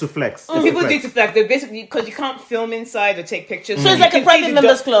 Yeah, it's to flex. People do it to flex. They basically, because you can't film inside or take pictures. So it's like a private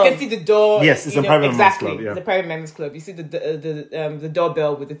members club. You can see the door. Yes, it's a private members club. Yeah, it's a private members club. You see the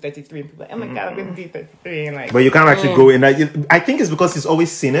doorbell with the 33, and people are like, oh my god, I'm going to do 33, and like. But you can't actually go in. I think it's because he's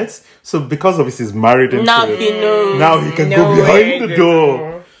always seen it. So because of he's married into now it. He knows. Now he can go behind the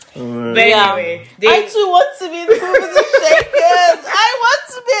door. But anyway, I too want to be in the movers and shakers. I want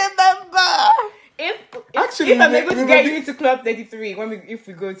to be a member. If I'm able to get you into Club 33 if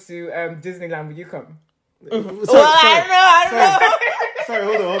we go to Disneyland, will you come? I don't know. Sorry,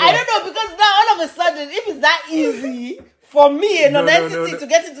 hold on. I don't know, because now all of a sudden, if it's that easy for me, an entity to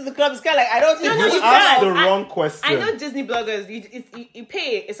get into the club, it's kind of like I don't think you asked the wrong question. I know Disney bloggers. You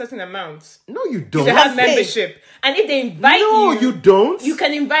pay a certain amount. No, you don't. To have membership, and if they invite you don't. You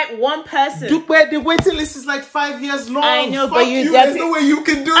can invite one person. The waiting list is like 5 years long. I know, Fuck but there's no way you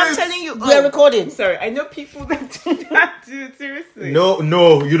can do it. I'm telling you, we're recording. Sorry, I know people that do that too. Seriously.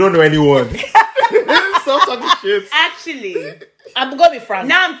 No, you don't know anyone. Stop talking shit. Actually, I'm gonna be frank.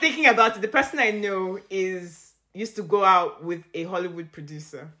 Now I'm thinking about it. The person I know is used to go out with a Hollywood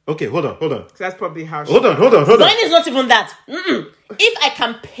producer. Okay, hold on. So that's probably how. Hold on. Mine is not even that. If I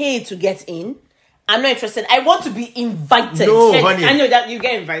can pay to get in, I'm not interested. I want to be invited. No, Yes, honey. I know that you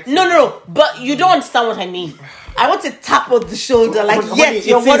get invited. No. But you don't understand what I mean. I want to tap on the shoulder, like, Honey, yes,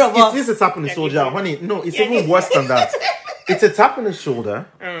 you're one of us. It is a tap on the shoulder. Honey, no, it's even worse than that. It's a tap on the shoulder.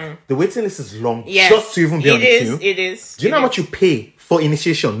 The waiting list is long just to even be on the queue. It is. Do you know how much you pay for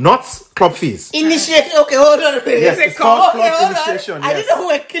initiation, not club fees? Initiation. Okay, hold on a minute. Yes, it's called club hold on. initiation. I Yes. didn't know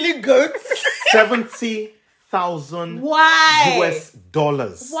we were killing goats. $70,000 Why? US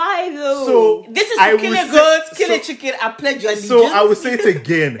dollars. Why though? So this is I to kill will a say- goat, kill so- a chicken, and pledge your allegiance. So I will say it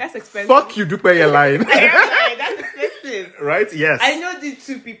again. That's expensive. Fuck you, Dupe, your line. That's expensive. Right? Yes. I know these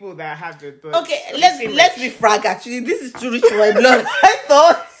two people that have it, but Okay, let's be frank. Actually, this is too rich for my blood. I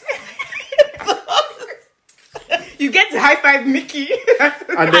thought you get to high five Mickey. And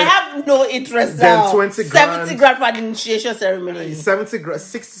I then have no interest then now. 20 70 grand for an initiation ceremony. 70 grand,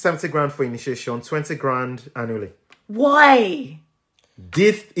 60, 70 grand for initiation, 20 grand annually. Why?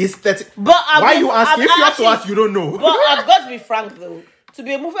 This is 30. But Why you ask? I'm If you have to asking- ask, you don't know. But I've got to be frank though. To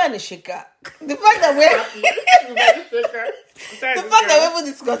be a mover and a shaker, the fact that we're even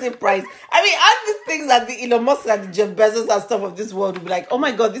discussing price. I mean, all these things that the Elon Musk and the Jeff Bezos and stuff of this world will be like, oh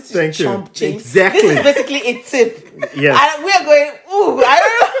my god, this is Thank you. chump change. Exactly. This is basically a tip. Yes. And we are going, ooh, I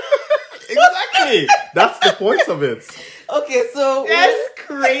don't know. Exactly. That's the point of it. Okay, so That's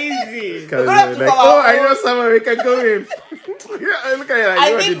crazy. Because gonna have to like, come oh, out. I know somewhere we can go in. Yeah, look at you. I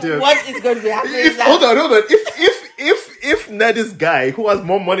know what think you do. what is going to be happening is that Hold on. If Neddy's guy who has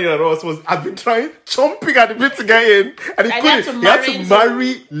more money than us had been chomping at the bit to get in, and he And couldn't, he had to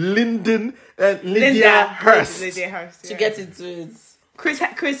marry Lydia Hurst. Lydia Hurst. to get into it. Chris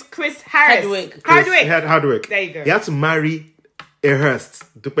Harris. Hardwick. Hardwick. There you go. He had to marry a Hurst.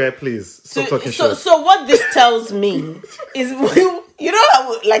 Dupe, please stop talking shit. So what this tells me is you know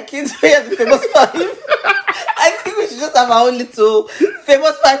how like kids we have the famous five. I think we should just have our own little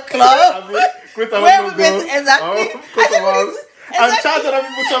famous five club. Where we get exactly. And charge other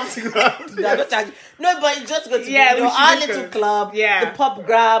people something. No, don't charge. No, but it's just going to Yeah, be we our should do little so. club. Yeah. The Pop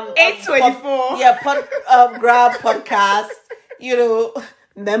Gram. 824. Gram podcast. You know,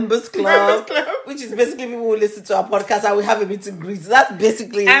 members club, Members club. which is basically people who listen to our podcast and we have a meet and greet. That's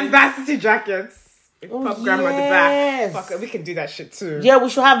basically And varsity jackets. With Oh, Pop Grandma at the back. yes. Fuck it, we can do that shit too. Yeah, we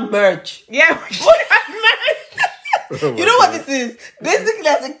should have merch. Yeah, we should have merch. You know what this is? Basically,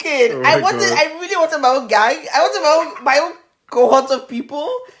 as a kid, Oh my God. I really wanted my own gang. I wanted my own cohort of people.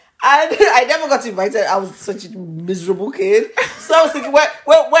 And I never got invited. I was such a miserable kid. So I was thinking, when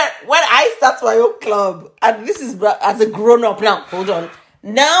I start my own club, and this is as a grown up now. Hold on.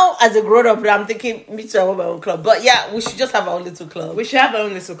 Now, as a grown up, I'm thinking, me too, I want my own club. But yeah, we should just have our own little club. We should have our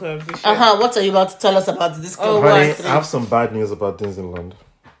own little club. We should. What are you about to tell us about this club? Honey, I have some bad news about Disneyland.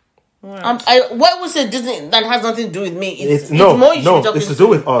 What was it Disney that has nothing to do with me? It's No, more you should be talking it's to do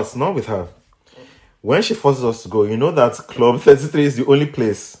with us, not with her. When she forces us to go, you know that Club 33 is the only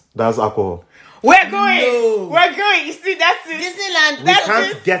place that has alcohol. We're going. No. We're going. You see, that's it. Disneyland. We That's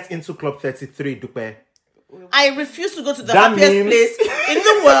can't it. get into Club 33, Dupe. I refuse to go to the That happiest means- place in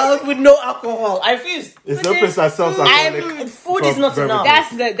the world with no alcohol. I refuse. It's no place that sells alcoholic. Food is not enough.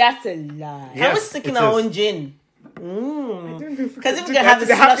 That's a lie. Yeah. Can we Yes, stick it in our is. own gin? Because if we Do can that have to the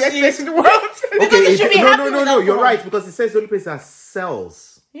the happiest slushy. place in the world. Because it should be happy with no. You're alcohol. right, because it says the only place that sells.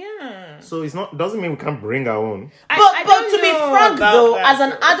 Yeah. So it's not doesn't mean we can't bring our own. But don't to be know frank about though, that. as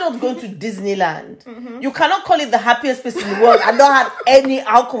an adult going to Disneyland, you cannot call it the happiest place in the world and not have any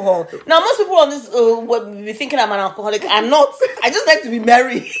alcohol. Now most people on this will be thinking I'm an alcoholic. I'm not. I just like to be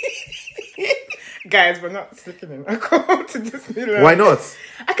merry. Guys, we're not sticking in alcohol to Disneyland. Why not?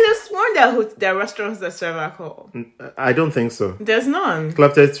 I could have sworn there are restaurants that serve alcohol. I don't think so. There's none.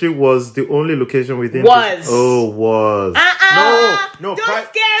 Club 33 was the only location within. Was. Was. No, Don't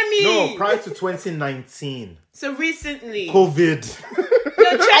scare me. No, prior to 2019. So recently. COVID.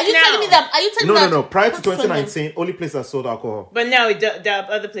 No, check Are you now. telling me that? Are you telling me that? No. Prior to 2019, only place that sold alcohol. But now there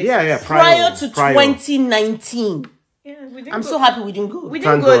are other places. Yeah. Prior to 2019. Yeah, we didn't I'm go. so happy we didn't go. We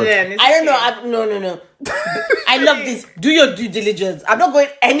didn't Thank go God. then. It's I don't know. okay. No. I love this. Do your due diligence. I'm not going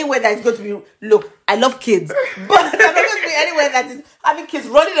anywhere that is going to be. Look, I love kids, but I'm not going to be anywhere that is having kids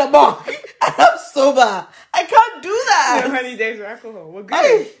running amok and I'm sober. I can't do No that. honey days with alcohol. We're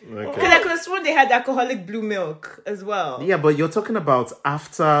Hey. good. Okay. Because I could have sworn they had alcoholic blue milk as well. Yeah, but you're talking about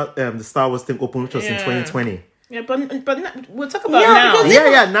after the Star Wars thing opened, which was in Yeah. 2020. Yeah, but we'll talk about Yeah, now. because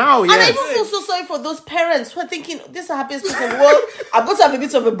Yeah, now, And I yes. even feel so sorry for those parents who are thinking, this is the happiest place in the world. I'm going to have a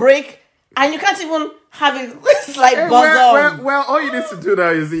bit of a break. and you can't even have a slight buzz well, all you need to do now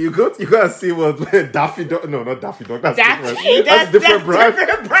is you go and see what Daffy Duck. No, not Daffy Duck. That's different. That's different brand.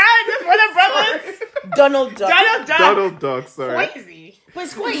 Different brand. That's one of brothers. Donald Duck. Donald Duck. Sorry. Crazy. But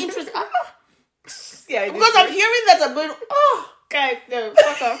it's quite interesting. Yeah, Because I'm hearing that I'm going, guys, no,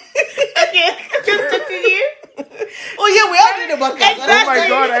 fuck off. Okay, just continue. oh yeah, we are doing a podcast. Exactly. Oh my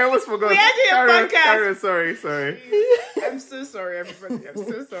god, I almost forgot. We are doing a podcast. Karen, sorry. I'm so sorry, everybody. I'm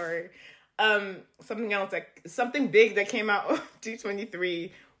so sorry. Something else, like something big that came out of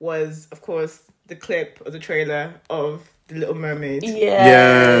D23 was, of course, the clip or the trailer of The Little Mermaid.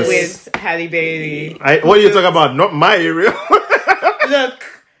 Yes. With Halle Bailey. What are you talking about? Not my area. Look,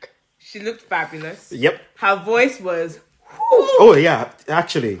 she looked fabulous. Yep. Her voice was. Oh yeah,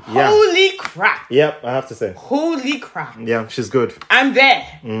 actually, yeah. Holy crap! Yep, I have to say. Holy crap! Yeah, she's good. I'm there,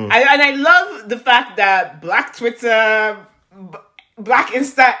 and I love the fact that Black Twitter, Black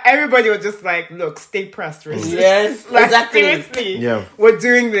Insta, everybody was just like, "Look, stay pressed, racist." Yes, like, exactly. Seriously, Yeah. we're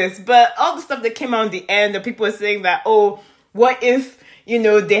doing this. But all the stuff that came out in the end, that people were saying that, oh, what if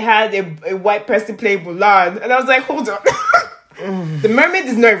they had a white person play Mulan? And I was like, hold on, the mermaid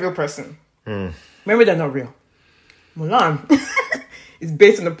is not a real person. Mermaids are not real. Mulan is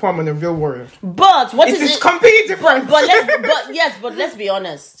based on the poem on a real warrior. But what is It's it? completely different. But let's be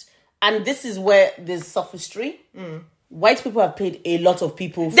honest. And this is where there's sophistry. White people have paid a lot of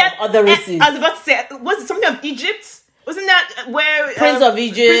people from other races. I was about to say, was it something of Egypt? Wasn't that where Prince of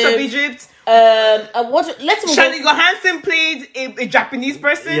Egypt. Charlie Johansson played a Japanese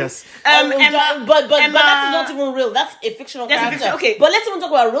person. Yes. But that's not even real. That's a fictional character. Okay. But let's even talk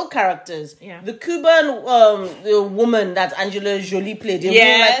about real characters. Yeah. The Cuban the woman that Angela Jolie played, a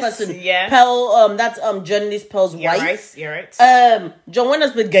real life person. Yes. Pearl, that's journalist Pearl's wife. You're right. John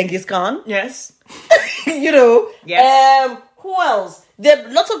Wayne played Genghis Khan. Yes. Yes. Who else? There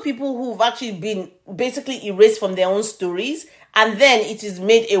are lots of people who've actually been basically erased from their own stories, and then it is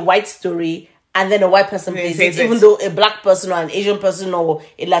made a white story, and then a white person plays it, even though a black person or an Asian person or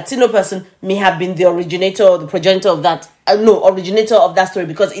a Latino person may have been the originator or the progenitor of that. Originator of that story,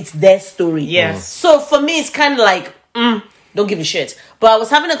 because it's their story. Yes. So for me, it's kind of like, don't give a shit. But I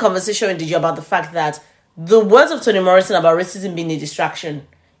was having a conversation with DJ about the fact that the words of Toni Morrison about racism being a distraction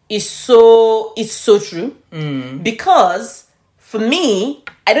is so true. Because for me,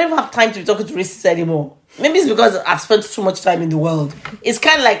 I don't even have time to be talking to racists anymore. Maybe it's because I've spent too much time in the world. It's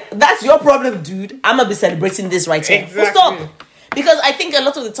kind of like, that's your problem, dude. I'm going to be celebrating this right here. Exactly. Stop. Because I think a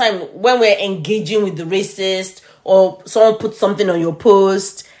lot of the time when we're engaging with the racist, or someone puts something on your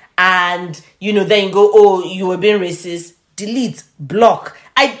post and, then you go, oh, you were being racist, delete, block.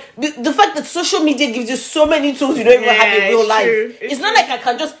 The fact that social media gives you so many tools you don't even have in real life. It's not like I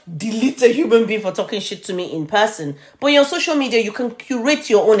can just delete a human being for talking shit to me in person. But on social media, you can curate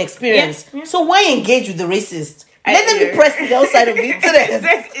your own experience. Yeah. So why engage with the racist? Let them be pressed to the outside of the internet.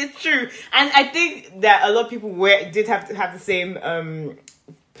 It's true. And I think that a lot of people did have to have the same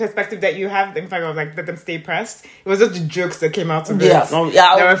perspective that you have. In fact, I was like, let them stay pressed. It was just the jokes that came out of it. Yeah,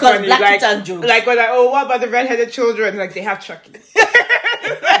 that were funny. Black kids jokes. Like, what about the redheaded children? Like, they have Chucky.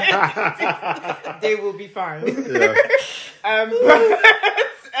 They will be fine. Yeah.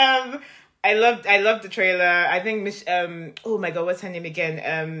 I loved the trailer. I think oh my god, what's her name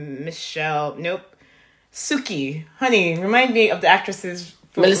again? Michelle. Nope. Suki. Honey, remind me of the actresses.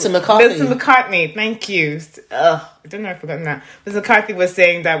 Melissa McCarthy. Thank you. I don't know if I've forgotten that. Melissa McCarthy was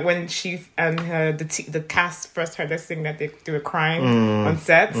saying that when she and the cast first heard her sing that they were crying on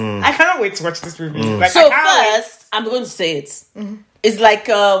set. I cannot wait to watch this movie. I'm going to say it. Mm-hmm. It's like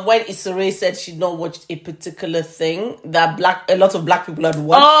when Issa Rae said she'd not watched a particular thing that a lot of black people had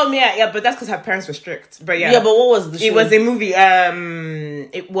watched. Oh yeah, but that's because her parents were strict. But yeah, but what was the show? It was a movie.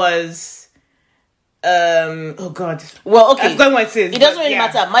 It was. Oh god. Well, okay. I've forgotten what it is. It doesn't really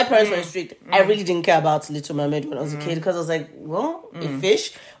matter. My parents were strict. I really didn't care about Little Mermaid when I was a kid, because I was like, well, a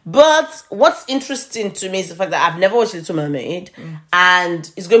fish. But what's interesting to me is the fact that I've never watched Little Mermaid,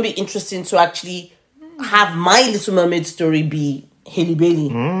 and it's going to be interesting to actually have my Little Mermaid story be Halle Bailey.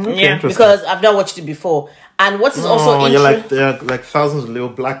 Yeah, because I've not watched it before. And what is also interesting, you're like thousands of little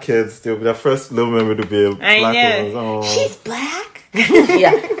black kids. Their first Little Mermaid to be a black woman. Oh. She's black.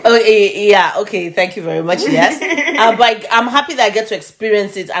 Yeah. Yeah. Okay. Thank you very much. Yes. But I'm happy that I get to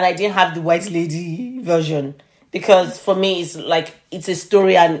experience it, and I didn't have the white lady version, because for me it's a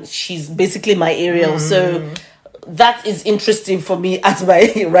story, and she's basically my Ariel. So that is interesting for me at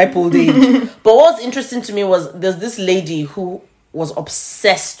my ripe old age. But what's interesting to me was there's this lady who was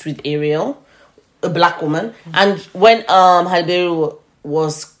obsessed with Ariel, a black woman, and when Halle Berry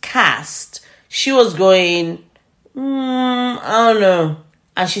was cast, she was going, I don't know.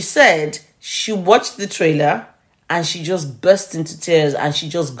 And she said she watched the trailer and she just burst into tears and she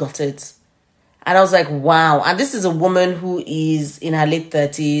just got it. And I was like, wow. And this is a woman who is in her late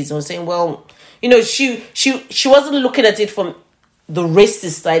 30s. I was saying, well, you know, she wasn't looking at it from the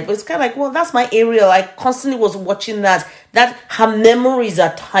racist side, but it's kind of like, well, that's my Ariel. I constantly was watching that her memories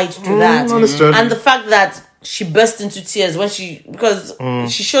are tied to that. Understood. And the fact that she burst into tears when she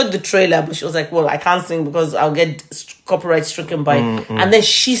showed the trailer, but she was like, well, I can't sing because I'll get copyright stricken by and then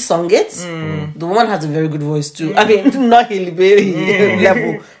she sung it. The woman has a very good voice too. I mean, not Hailey Bailey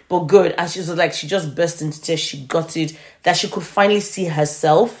level, but good. And she was like, she just burst into tears. She got it, that she could finally see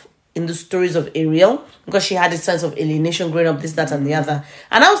herself in the stories of Ariel, because she had a sense of alienation growing up, this, that, and the other.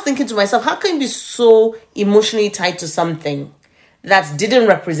 And I was thinking to myself, how can you be so emotionally tied to something that didn't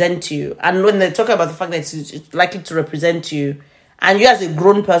represent you? And when they talk about the fact that it's likely to represent you, and you as a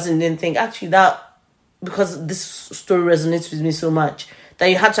grown person didn't think, actually, that, because this story resonates with me so much, that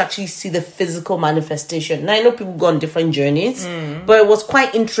you had to actually see the physical manifestation. Now, I know people go on different journeys, but it was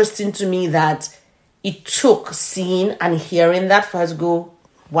quite interesting to me that it took seeing and hearing that for her to go,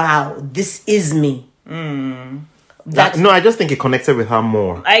 wow, this is me. No, I just think it connected with her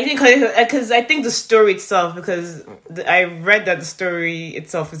more. I think because I think the story itself, because I read that the story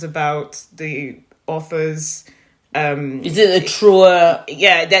itself is about the author's. Is it a truer?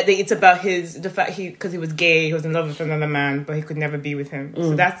 Yeah, it's about the fact because he was gay, he was in love with another man, but he could never be with him.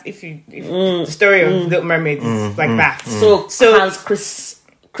 So that's if the story of Little Mermaid is like that. So Hans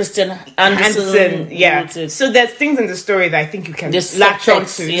Christian Andersen, yeah. So there's things in the story that I think you can Just latch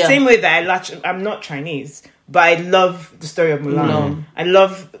subtext, onto. yeah. The same way that I'm not Chinese, but I love the story of Mulan. I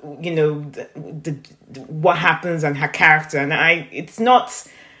love, you know, the what happens and her character, and I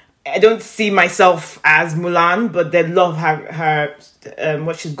don't see myself as Mulan, but they love her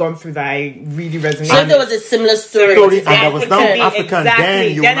what she's gone through that I really resonate. So if there was a similar story and there was now African,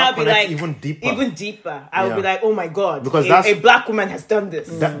 then you I'll be connect like even deeper. I would be like, oh my god, because a black woman has done this.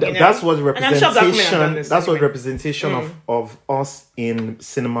 That's what representation. And I'm sure black women have done this that's anyway. what representation of us in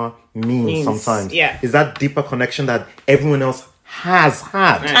cinema means sometimes. Yeah. Is that deeper connection that everyone else has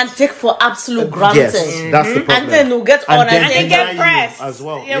had. And take for absolute granted. Yes, that's the problem. And then we'll get on and they get pressed as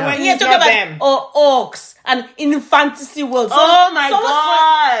well. Yeah, when yeah, you talk got about them. orcs and in fantasy world. Oh my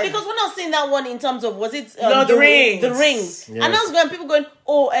God. Because when I was seeing that one in terms of, was it No, the rings. The rings. Yes. And I was going, people going,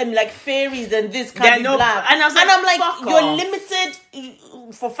 like fairies and this can't be black. And I'm like, fuck you're off.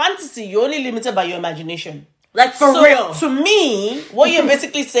 limited for fantasy. You're only limited by your imagination. Like for real. To me, what you're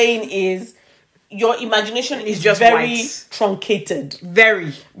basically saying is your imagination is just very white. truncated.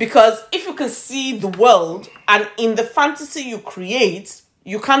 Very. Because if you can see the world and in the fantasy you create,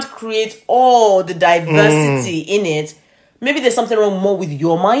 you can't create all the diversity in it. Maybe there's something wrong more with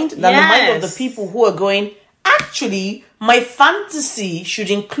your mind than the mind of the people who are going, actually, my fantasy should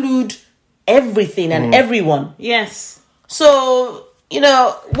include everything and everyone. Yes. So, you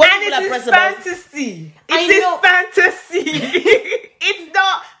know, what And people are it is pressed about. fantasy. I It know. is fantasy. It's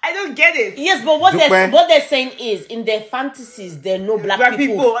not. I don't get it. Yes, but what they're saying is in their fantasies there are no black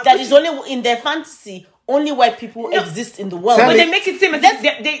people. That is only in their fantasy. Only white people exist in the world. But they make it seem as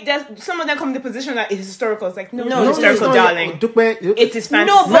if some of them come in the position that it's historical. It's like, no, historical, darling. It is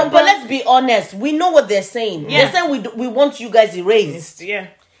fantasy. No, but let's be honest. We know what they're saying. Yeah. They're saying we want you guys erased. Yeah.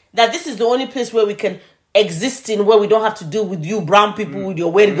 That this is the only place where we can exist in, where we don't have to deal with you brown people with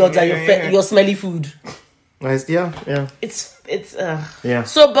your weird gods and your smelly food. Yeah. It's Yeah.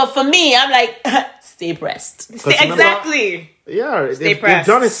 So, but for me, I'm like, stay pressed. exactly. Yeah, they've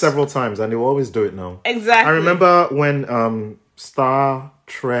done it several times and they will always do it now. Exactly. I remember when Star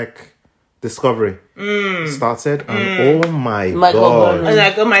Trek Discovery started and oh my Michael god. Burnham. I was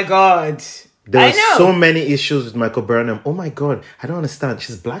like, oh my god. There I were know. so many issues with Michael Burnham. Oh my god, I don't understand.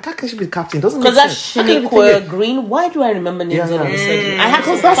 She's black. How can she be captain? Doesn't make Because sense. that's Shaniqua Green. Why do I remember names all of a sudden? I have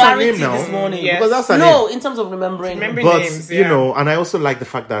some Because that's her clarity name now. this morning. Yes. Because that's her No, name. in terms of remembering. But names, you know, and I also like the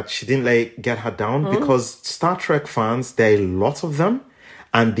fact that she didn't get her down because Star Trek fans, there are a lot of them,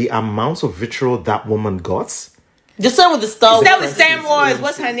 and the amount of vitriol that woman got. The same with the Star That Wars. was Star Wars.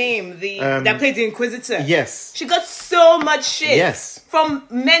 What's her name? That played the Inquisitor. Yes. She got so much shit. Yes. From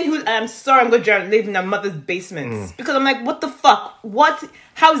men who, I'm sorry, I'm going to live in their mother's basements. Because I'm like, what the fuck?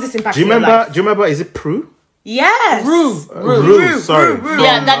 How is this impacting Do you your remember? life? Do you remember? Is it Prue? Yes. Rue. Sorry.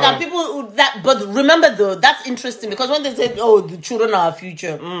 Yeah, that people that. But remember though, that's interesting because when they said, "Oh, the children are our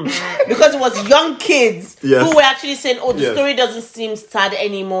future," because it was young kids Yes. who were actually saying, "Oh, the Yes. story doesn't seem sad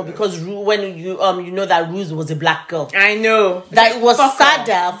anymore because when you know that Ruse was a black girl, I know. that it was Fuck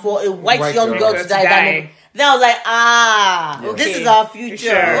sadder for a white young girl to die. Then I was like, this is our future.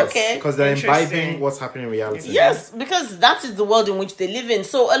 Sure. Okay. Because they're Interesting. imbibing what's happening in reality. Yes, because that is the world in which they live in.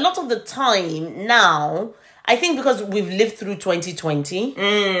 So a lot of the time now, I think because we've lived through 2020,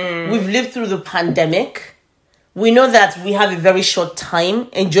 we've lived through the pandemic, we know that we have a very short time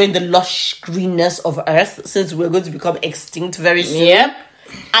enjoying the lush greenness of Earth since we're going to become extinct very soon. Yep.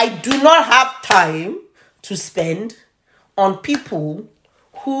 I do not have time to spend on people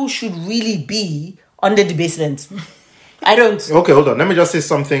who should really be under the basement. I don't. Okay, hold on. Let me just say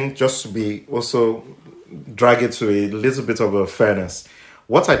something just to be also drag it to a little bit of a fairness.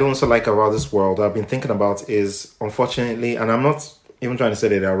 What I don't also like about this world, I've been thinking about is, unfortunately, and I'm not even trying to say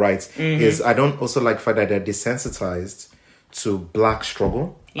that they're right, is I don't also like the fact that they're desensitized to black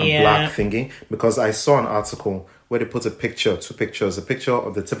struggle and black thinking. Because I saw an article where they put two pictures, a picture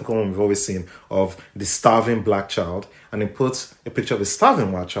of the typical one we've always seen of the starving black child, and they put a picture of a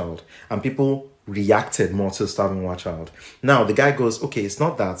starving white child, and people reacted more to the starving white child. Now, the guy goes, okay, it's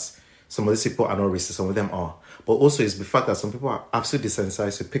not that some of these people are not racist, some of them are, but also it's the fact that some people are absolutely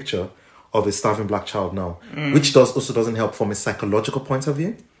desensitized to a picture of a starving black child now, which also doesn't help from a psychological point of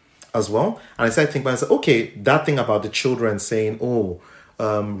view as well. And I started thinking about it, I said, okay, that thing about the children saying,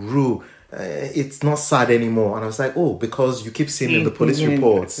 Rue, it's not sad anymore. And I was like, because you keep seeing in the police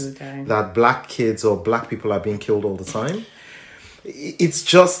reports that black kids or black people are being killed all the time. It's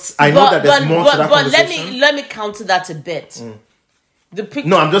just, I know that there's more to that conversation. But let me counter that a bit.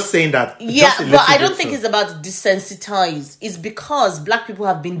 No, I'm just saying that. Yeah, but I don't think it's about desensitized. It's because black people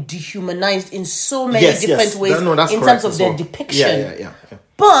have been dehumanized in so many different ways in terms of their depiction. Yeah.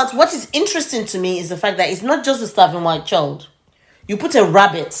 But what is interesting to me is the fact that it's not just a starving white child. You put a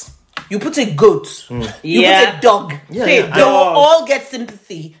rabbit, you put a goat, you put a dog. They will all get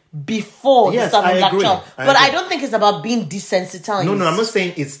sympathy before the starving black child. But I don't think it's about being desensitized. No, I'm not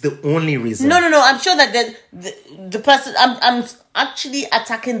saying it's the only reason. No. I'm sure that the person, I'm actually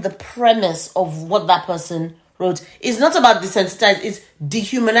attacking the premise of what that person wrote. It's not about desensitized, it's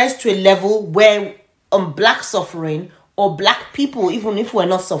dehumanized to a level where black suffering or black people, even if we're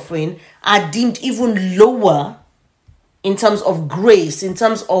not suffering, are deemed even lower in terms of grace, in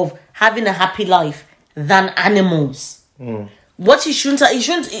terms of having a happy life than animals. What he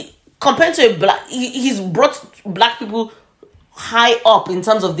shouldn't compared to a black, he's brought black people high up in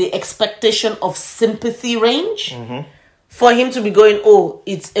terms of the expectation of sympathy range. For him to be going,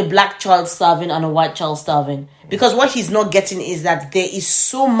 it's a black child starving and a white child starving. Because what he's not getting is that there is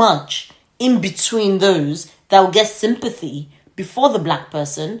so much in between those that will get sympathy before the black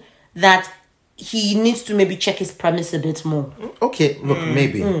person that he needs to maybe check his premise a bit more. Okay, look,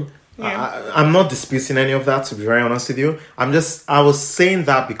 maybe. Yeah. I'm not disputing any of that, to be very honest with you. I was saying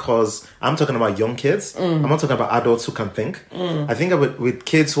that because I'm talking about young kids. I'm not talking about adults who can think. I think with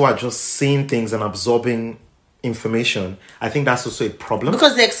kids who are just seeing things and absorbing information, I think that's also a problem.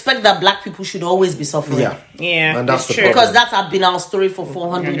 Because they expect that black people should always be suffering. Yeah, and that's the true. problem. Because that's been our story for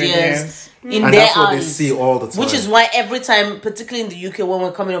 400 years. In and their that's what eyes, they see all the time. Which is why every time, particularly in the UK, when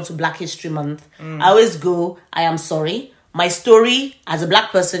we're coming up to Black History Month, I always go, I am sorry. My story as a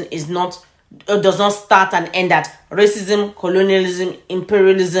black person does not start and end at racism, colonialism,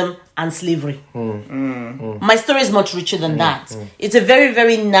 imperialism, and slavery. My story is much richer than that. It's a very,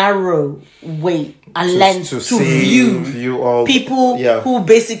 very narrow way and lens to view all people who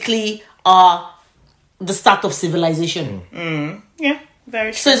basically are the start of civilization. Yeah,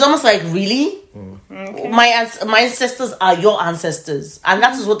 very true. So it's almost like, really? Okay. My ancestors are your ancestors. And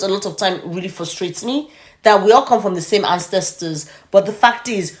that is what a lot of time really frustrates me. That we all come from the same ancestors, but the fact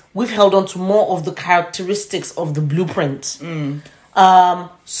is we've held on to more of the characteristics of the blueprint.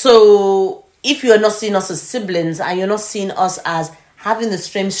 So if you're not seeing us as siblings and you're not seeing us as having the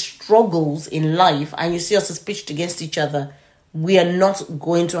same struggles in life and you see us as pitched against each other, we're not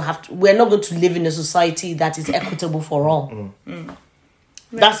going to live in a society that is equitable for all.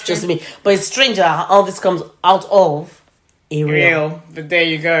 That's just me. But it's strange how all this comes out of Ariel. But there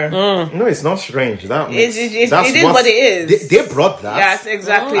you go. No, it's not strange. It is what it is. They brought that. Yes,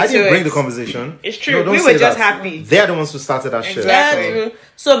 exactly. I didn't bring the conversation. It's true. No, we were just happy. They're the ones who started that shit. Exactly.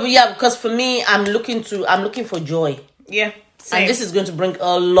 So because for me, I'm looking for joy. Yeah. Same. And this is going to bring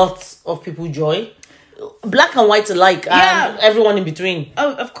a lot of people joy. Black and white alike, and everyone in between.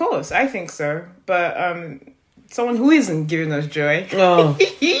 Oh, of course. I think so. But someone who isn't giving us joy.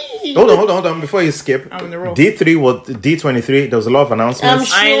 Hold on. Before you skip, I'm on the roll. D3 was D23. There was a lot of announcements. I'm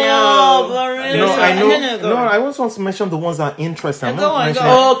sure. I know. I know. No, I also want to mention the ones that are interesting. Go on.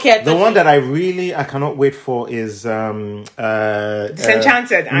 Okay. The one that I cannot wait for is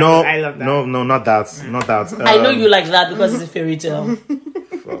Disenchanted. No, I love that. No, not that. Not that. I know you like that because it's a fairy tale.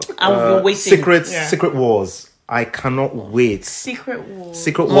 And we've been waiting. Secret Wars. I cannot wait. Secret Wars.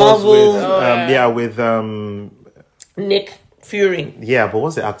 Secret Marvel. Wars with Nick Fury. Yeah, but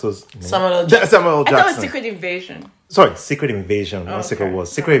what's the actor's name? Samuel L. Jackson. Samuel L. I thought it was Jackson. Secret Invasion. Sorry, Secret Invasion, not Okay. Secret Wars.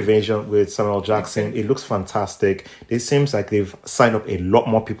 Secret Invasion with Samuel L. Jackson. It looks fantastic. It seems like they've signed up a lot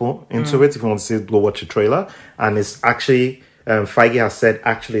more people into it. If you want to see, go watch the trailer. And it's actually, Feige has said,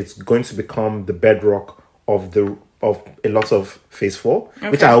 actually, it's going to become the bedrock of a lot of Phase 4,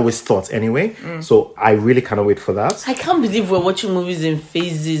 which I always thought anyway. So I really cannot wait for that. I can't believe we're watching movies in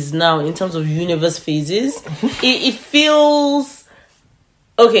phases now, in terms of universe phases. It feels...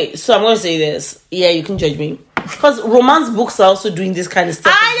 Okay, so I'm going to say this. Yeah, you can judge me. Because romance books are also doing this kind of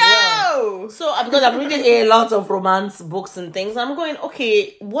stuff as well. So, because I'm reading a lot of romance books and things, I'm going,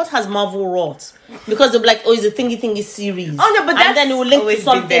 okay, what has Marvel wrought? Because they're like, oh, it's a thingy series. Oh, no, but that's and then it will link to always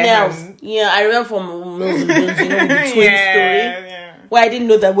something been there. else. Yeah, I remember from Mills and Boons, with the twin story. Yeah. Where I didn't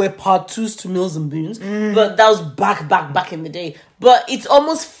know that we're part 2s to Mills and Boons. But that was back in the day. But it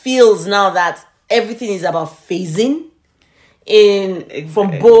almost feels now that everything is about phasing.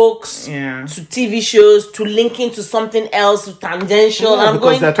 From books to TV shows to linking to something else to tangential. Yeah,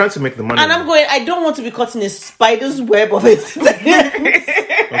 because they're trying to make the money. And I'm going, I don't want to be caught in a spider's web of it. Okay.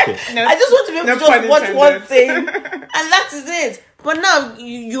 I just want to be able to just watch one thing, and that is it. But now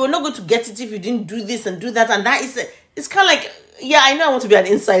you are not going to get it if you didn't do this and do that, and that is it. It's kind of like, yeah, I know I want to be an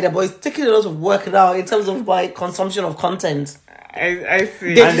insider, but it's taking a lot of work now in terms of my consumption of content. I see.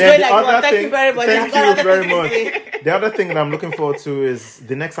 And then the like, other thank thing, you very much. thank you very much. The other thing that I'm looking forward to is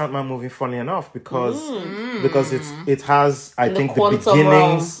the next Ant-Man movie. Funny enough, because it has, I think, the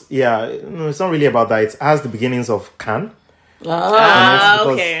beginnings. Yeah, no, it's not really about that. It has the beginnings of Khan.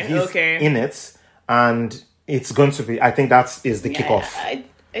 Okay, he's in it, and it's going to be. I think that is the kickoff. I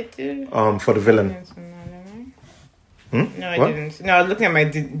do. For the villain. No, I didn't. No, I was looking at my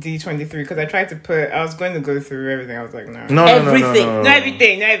D23 because I tried to I was going to go through everything. I was like, no. No, everything. Not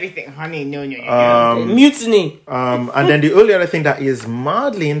everything. Honey, no. Mutiny. And then the only other thing that is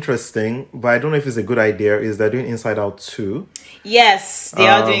mildly interesting, but I don't know if it's a good idea, is they're doing Inside Out 2. Yes, they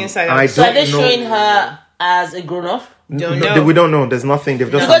are doing Inside Out. So are they showing her as a grown-up? Don't know. We don't know. There's nothing.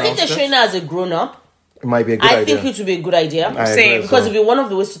 They've just Because if they're showing her as a grown-up, it might be a good idea. I think it would be a good idea. Same. Because it'd be one of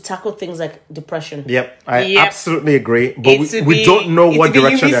the ways to tackle things like depression. Yep, I absolutely agree. But we don't know what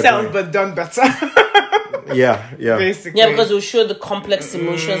direction they're going. But done better. Yeah. Basically. Yeah, because we'll show the complex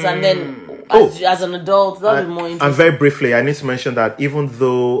emotions, and then as an adult, that'll be more interesting. And very briefly, I need to mention that even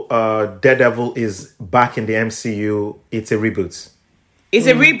though Daredevil is back in the MCU, it's a reboot. It's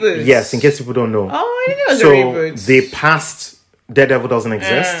a reboot? Yes, in case people don't know. Oh, I didn't know it was a reboot. So the past Daredevil doesn't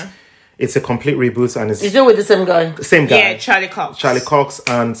exist. It's a complete reboot, and it's... Is it with the same guy? Same guy. Yeah, Charlie Cox.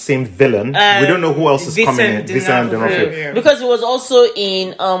 And same villain. We don't know who else is coming in. Vincent D'Onofrio. Yeah. Because he was also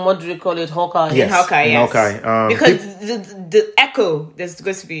in, what do they call it? Hawkeye. Yes, Hawkeye, in yes. Hawkeye. Because the Echo, there's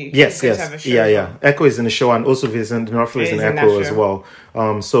going to be... Yes. Have a show. Yeah. Echo is in the show, and also Vincent D'Onofrio is in in Echo that as show.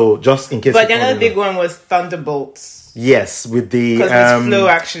 well. So just in case... But another big one was Thunderbolts. Yes, with the... Because Miss Flo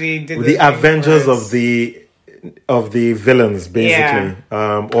actually did the Avengers of the villains, basically.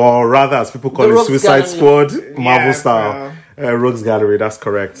 Or rather, as people call it, Suicide Squad, Marvel style. Rogues Gallery, that's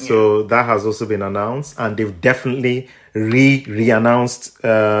correct. Yeah. So that has also been announced, and they've definitely re-announced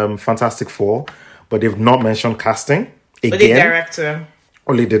Fantastic Four, but they've not mentioned casting again.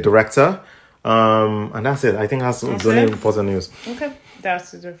 Only the director. And that's it. I think that's the only important news. Okay,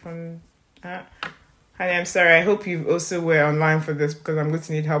 that's it from that. Honey, I'm sorry. I hope you also were online for this because I'm going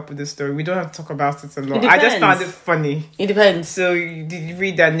to need help with this story. We don't have to talk about it a lot. I just found it funny. It depends. So, did you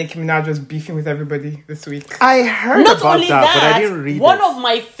read that Nicki Minaj was beefing with everybody this week? I heard about that, but I didn't read it. One of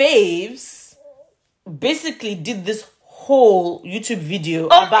my faves basically did this whole YouTube video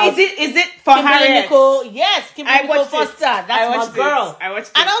about... Is it for Kimberly Nicole? Yes, Kimberly Nicole Foster. That's my girl. I watched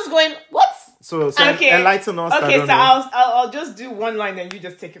it. And I was going, what? So enlighten us. Okay, so I'll just do one line and you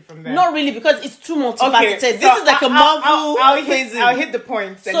just take it from there. Not really, because it's too multifaceted. This is like a Marvel. I'll hit the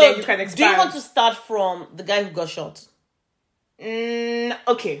points and then you can expand. Do you want to start from the guy who got shot?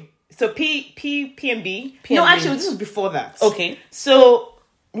 Okay. So PNB. No, actually, this was before that. Okay. So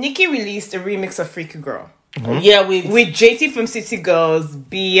Nicki released a remix of Freaky Girl. Mm-hmm. Yeah, with JT from City Girls,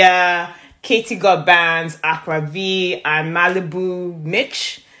 Bia, Katie Got Bands, Aqua V, and Malibu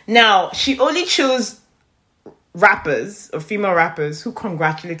Mitch. Now, she only chose rappers or female rappers who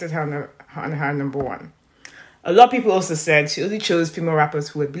congratulated her on her number one. A lot of people also said she only chose female rappers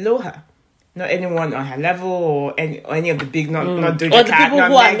who were below her. Not anyone on her level or any of the big, not Doja or the Cat, people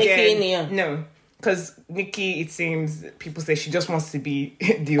not who are Megan. making, No. Because Nicki, it seems, people say she just wants to be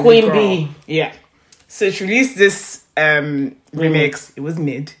the Queen only girl. Bee. Yeah. So she released this remix. It was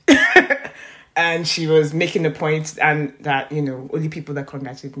mid. And she was making the point and that, only people that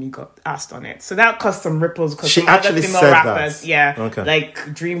congratulated me got asked on it. So that caused some ripples because She some other actually female said rappers, that. Okay.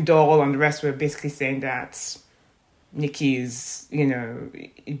 like Dream Doll and the rest were basically saying that Nicki is,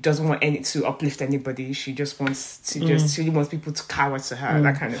 it doesn't want to uplift anybody. She just wants to she really wants people to cower to her,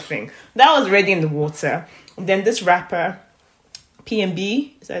 that kind of thing. That was already in the water. And then this rapper,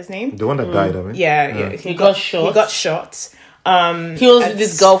 PNB, is that his name? The one that died, I mean. Yeah. He got shot. He got shot. He was with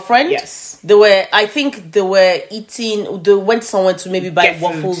his girlfriend. Yes. They were eating. They went somewhere to maybe buy Get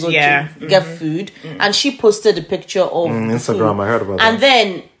waffles food, or yeah. to get food, and she posted a picture of the Instagram. food. I heard about And that.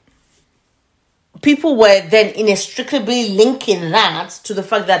 then people were then inextricably linking that to the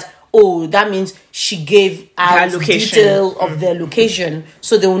fact that that means she gave out location. detail of their location,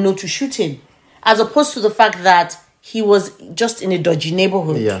 so they will know to shoot him, as opposed to the fact that he was just in a dodgy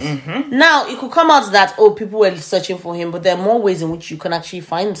neighborhood. Yes. Now, it could come out that, people were searching for him, but there are more ways in which you can actually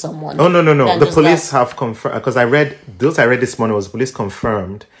find someone. Oh, no. than The just police that. have confirmed, because I read this morning was police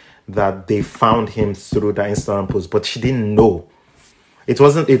confirmed that they found him through the Instagram post, but she didn't know. It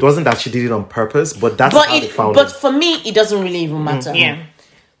wasn't that she did it on purpose, but that's how they found him. But for me, it doesn't really even matter. Yeah.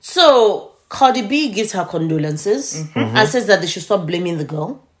 So, Cardi B gives her condolences and says that they should stop blaming the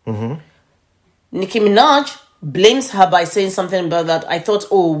girl. Nicki Minaj blames her by saying something about that. I thought,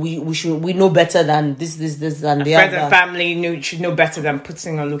 we know better than this, and the Friends other. and family should know better than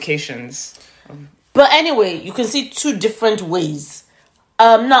putting on locations. But anyway, you can see two different ways.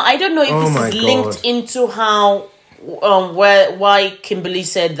 Now, I don't know if this is linked God. into how, why Kimberly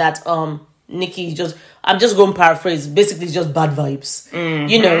said that Nicki I'm just going to paraphrase, basically just bad vibes.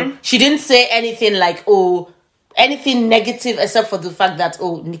 She didn't say anything like, anything negative except for the fact that,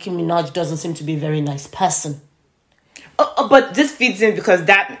 Nicki Minaj doesn't seem to be a very nice person. But this feeds in because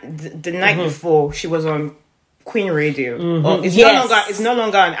the night before she was on Queen Radio. It's no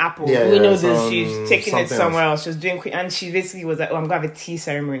longer on Apple. Yeah, We know it's this. on She's taking it something somewhere else. else. She was doing Queen, and she basically was like, "Oh, I'm gonna have a tea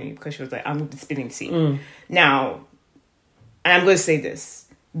ceremony," because she was like, "I'm spilling tea." Now, and I'm going to say this: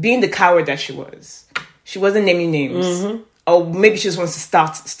 being the coward that she wasn't naming names. Or maybe she just wants to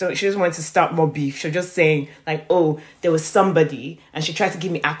start. She just wanted to start more beef. She was just saying like, there was somebody, and she tried to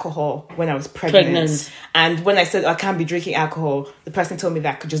give me alcohol when I was pregnant. And when I said I can't be drinking alcohol, the person told me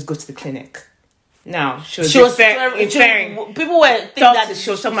that I could just go to the clinic. Now she was inferring. People were thinking that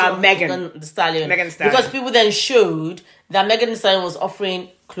she was talking about Megan Thee Stallion. Megan Thee Stallion. Because people then showed that Megan Thee Stallion was offering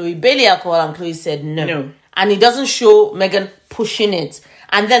Chloe Bailey alcohol, and Chloe said no. And it doesn't show Megan pushing it.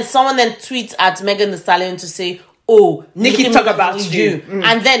 And then someone then tweets at Megan Thee Stallion to say, Nicki talk about you.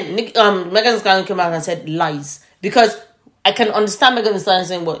 And then Megan Thee Stallion came out and said lies. Because I can understand Megan Thee Stallion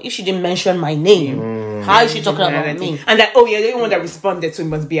saying, well, if she didn't mention my name, how is she talking about me? And that, you're the only one that responded, so it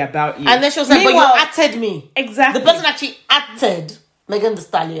must be about you. And then she was like, but you atted me. Exactly. The person actually atted Megan Thee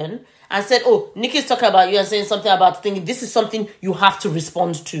Stallion and said, Nicki's talking about you and saying something about thinking this is something you have to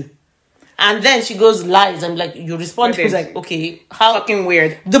respond to. And then she goes lies. I'm like, you respond to it. Like, okay, how fucking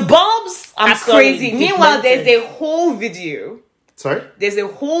weird. The bombs are crazy. Meanwhile, there's a whole video. Sorry? There's a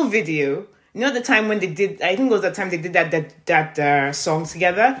whole video. You know the time when they did, I think it was the time they did that song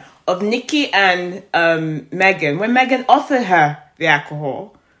together of Nicki and Megan, when Megan offered her the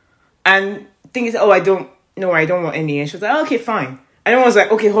alcohol, and thing is, I don't want any, and she was like, okay, fine. And everyone was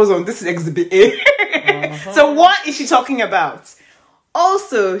like, okay, hold on, this is Exhibit A. So what is she talking about?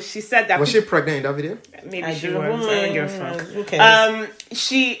 Also, she said that... Was she pregnant in that video? Maybe she was. I don't give a fuck. Who cares?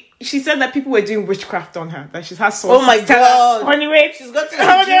 She said that people were doing witchcraft on her. That she's had sources. Oh my God. Anyway, She's got to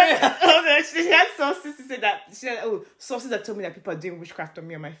hold on. She had sources to say that. She said, sources that told me that people are doing witchcraft on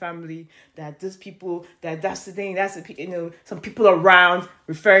me and my family. That those people, that's the thing. That's the, some people around,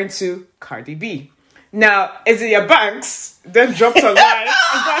 referring to Cardi B. Now, Azealia Banks then dropped her line.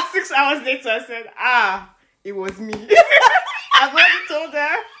 About 6 hours later, I said, it was me. I've already told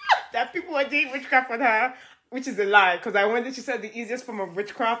her that people were doing witchcraft on her, which is a lie. Because she said the easiest form of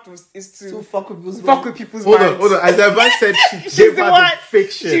witchcraft is to fuck with people's minds. Hold on. As Evan said, she gave her the fake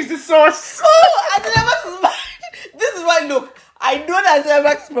shit. She's the source. This is why, look, I know that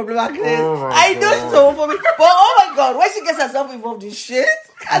Zebax is problematic. Oh my I know she's homophobic. But oh my God, when she gets herself involved in shit,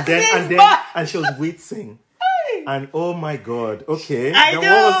 and she was waiting. And oh my God, okay. I then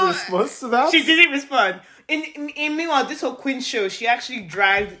know. What was the response to that? She didn't respond. In meanwhile, this whole Queen show, she actually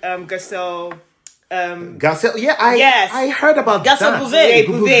dragged Garcelle. Garcelle, I heard about Garcelle that.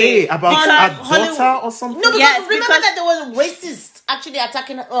 Beauvais. About her daughter or something. No, because remember that there was a racist actually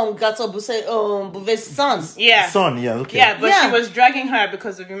attacking Garcelle Beauvais' son. Yeah. Son, yeah, okay. Yeah, but she was dragging her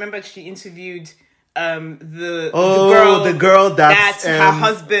because remember she interviewed the girl that's her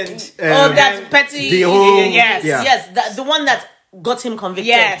husband. That's Petty. The whole, yes, the one that got him convicted.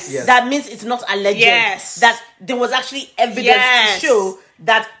 Yes. That means it's not alleged. Yes. That there was actually evidence to show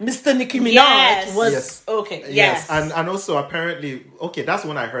that Mr. Nicki Minaj was okay. Yes. And also apparently, that's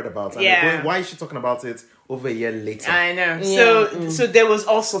one I heard about. And they're going, why is she talking about it over a year later? I know. Yeah. So there was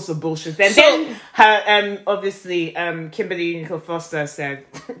all sorts of bullshit. And then her obviously Kimberly Nicole Foster said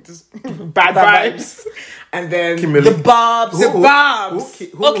just bad vibes. And then Kimberly. The Barbs.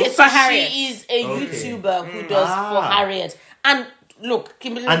 Okay, so she is a YouTuber who does for Harriet. And look,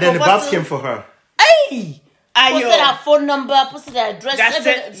 Kimberly and then the Barbs came for her. Hey! Posted her phone number, posted her address.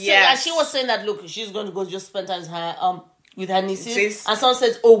 And she was saying that, look, she's going to go just spend time with her nieces. And someone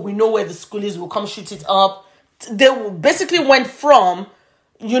says, we know where the school is, we'll come shoot it up. They basically went from,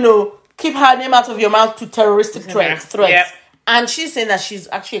 keep her name out of your mouth to terroristic threats. Yep. And she's saying that she's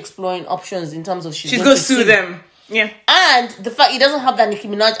actually exploring options in terms of she's going to sue them. Yeah. And the fact he doesn't have that Nicki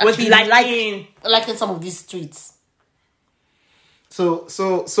Minaj actually liking some of these tweets. So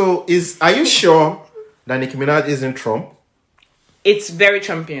are you sure that Nicki Minaj isn't Trump? It's very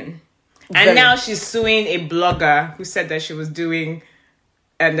Trumpian. And now she's suing a blogger who said that she was doing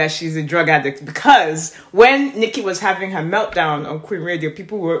and that she's a drug addict, because when Nicki was having her meltdown on Queen Radio,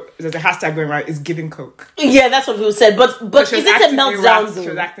 there's a hashtag going around, is giving coke. Yeah, that's what people said. But is it a meltdown though? She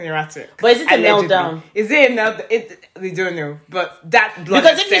was acting erratic. But is it allegedly a meltdown? Is it a meltdown? They don't know. But that blogger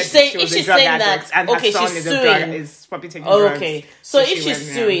because if she's saying that, and her son she's is suing. A drug, is probably taking drugs. Okay, so if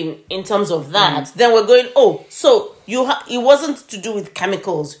she's suing in terms of that, then we're going, so it wasn't to do with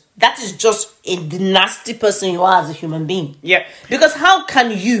chemicals. That is just the nasty person you are as a human being. Yeah. Because how can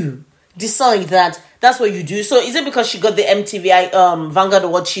you decide that that's what you do? So is it because she got the MTV Vanguard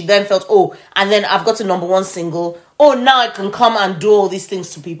Award, she then felt, and then I've got a #1 single, now I can come and do all these things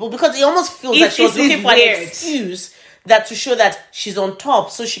to people? Because it almost feels like she was looking for an excuse that to show that she's on top,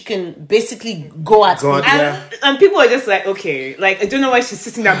 so she can basically go at people. And people are just like, okay, like, I don't know why she's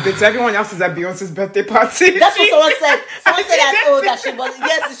sitting at bit. Everyone else is at Beyonce's birthday party. That's what someone said. Someone said that she was.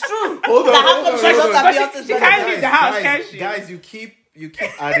 Yes, it's true. Hold on. She can't leave the house, can she? Guys, you keep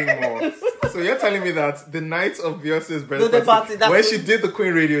adding more. So you're telling me that the night of Beyonce's birthday party, when she did the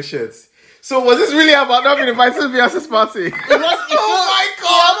Queen Radio shirts. So was this really about not being invited to Beyonce's party? My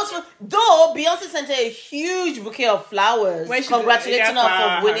God! Though Beyonce sent her a huge bouquet of flowers, congratulating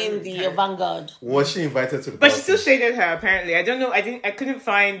her for winning the Vanguard. Was she invited to the party? But she still shaded her. Apparently, I don't know. I couldn't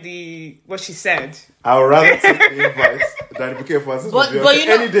find what she said. I would rather take the invite than the bouquet of flowers. But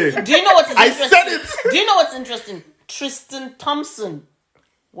any day. Do you know what's interesting? I said it. Do you know what's interesting? Tristan Thompson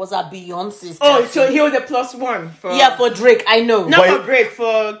was at Beyonce's. So he was a +1 for Drake. I know. Not for Drake,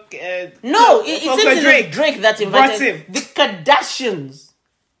 for it's Drake that invited him. The Kardashians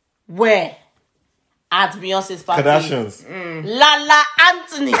were at Beyonce's party. Kardashians. Lala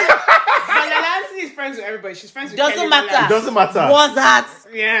Anthony. Lala Anthony is friends with everybody. She's friends with Doesn't matter. It doesn't matter. Was that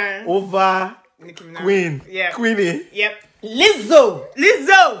over Queen? Yeah. Queenie. Yep. Lizzo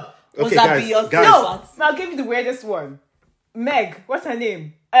was at Beyonce's. No, I'll give you the weirdest one. Meg, what's her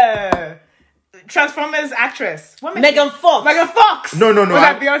name? Transformers actress. Megan Fox. No.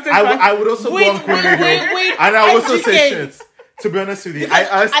 I would also go on Queen Radio. And I would also say shit. To be honest with you,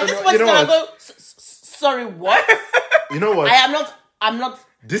 sorry, what? You know what? I'm not.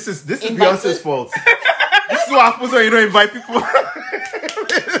 This is Beyonce's fault. This is what happens when you don't invite people.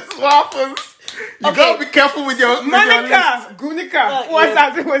 This is what happens. You gotta be careful with your Monica Gunica.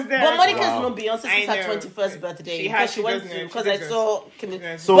 Was there? But Monica is not Beyonce since her 21st birthday. She went to because I saw.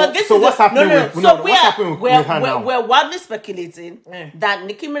 So what's happening with her now? We're wildly speculating that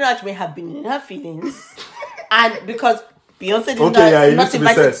Nicki Minaj may have been in her feelings, and because Beyonce did not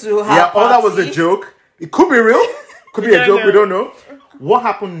invite her to her party. All that was a joke. It could be real. Could be a joke. We don't know. What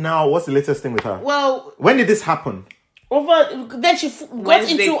happened now? What's the latest thing with her? Well, when did this happen? Then she got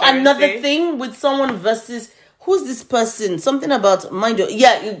into another thing with someone versus who's this person? Something about mind your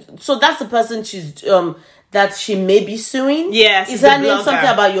so that's the person she's that she may be suing. Yes, is her name something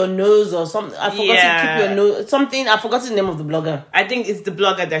about your nose or something? I forgot to keep your nose. Something I forgot the name of the blogger. I think it's the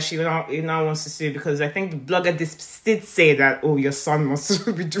blogger that she now wants to sue, because I think the blogger did say that your son must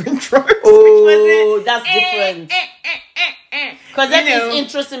be doing drugs. Oh, that's different. Because that is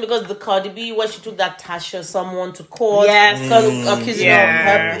interesting, because the Cardi B, where she took that Tasha someone to court, accusing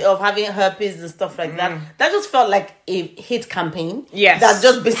her of having herpes and stuff like that. That just felt like a hate campaign. Yes, that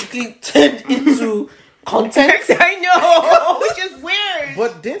just basically turned into content. I know, which is weird.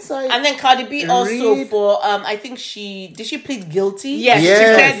 But didn't I? And then Cardi B also read- for I think she plead guilty. Yes, Yes.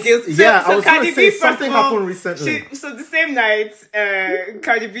 she pled guilty. Yeah, I was Cardi gonna say B, first something of all, happened recently. So the same night,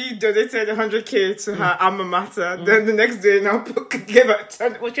 Cardi B donated 100K to her alma mater. Then the next day, now gave her, she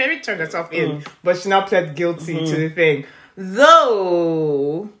already turned herself in, but she now pled guilty to the thing.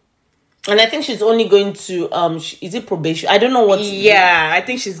 Though, And I think she's only going to is it probation? I don't know what. yeah, I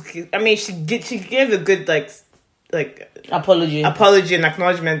think she gave a good like Apology. apology and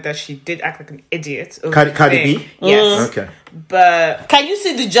acknowledgement that she did act like an idiot. over Cardi- the Cardi thing. B? Yes, Okay. but Can you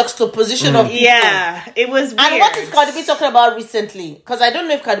see the juxtaposition of people? yeah, it was weird. And what is Cardi B talking about recently? Because I don't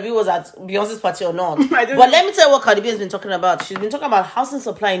know if Cardi B was at Beyonce's party or not. I don't But know. let me tell you what Cardi B has been talking about. She's been talking about housing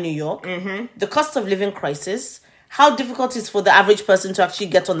supply in New York, the cost of living crisis, how difficult it is for the average person to actually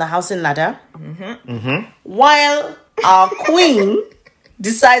get on the housing ladder, while our queen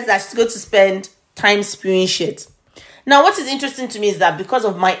decides that she's going to spend time spewing shit. Now, what is interesting to me is that because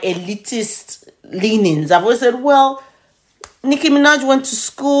of my elitist leanings, I've always said, well, Nicki Minaj went to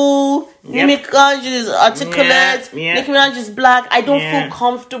school. Yep. Nicki Minaj is articulate. Yeah. Nicki Minaj is black. I don't Yeah. feel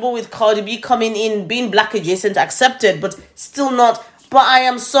comfortable with Cardi B coming in, being black adjacent, accepted, but still not. But I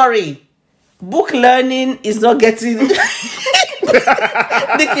am sorry. Book learning is not getting Nicki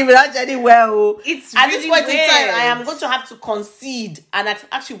Minaj anywhere. Oh. It's At this really point in time, weird. I am going to have to concede. And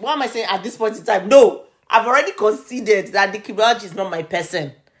actually, what am I saying at this point in time? No, I've already conceded that Nicki Minaj is not my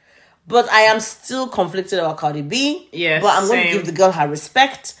person. But I am still conflicted about Cardi B. Yes, But I'm going to same. give the girl her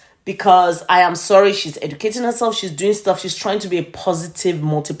respect because I am sorry she's educating herself. She's doing stuff. She's trying to be a positive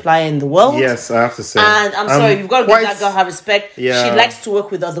multiplier in the world. Yes, I have to say. And I'm sorry, you've got to quite- give that girl her respect. Yeah. She likes to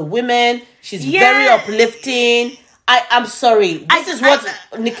work with other women. She's Yeah. very uplifting. I'm sorry. This is what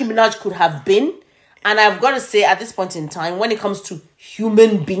I- Nicki Minaj could have been. And I've got to say, at this point in time, when it comes to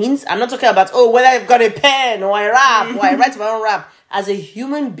human beings, I'm not talking about, whether I've got a pen or I rap or I write my own rap. As a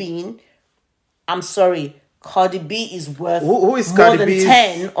human being, I'm sorry. Cardi B is worth Who is more Cardi than B's-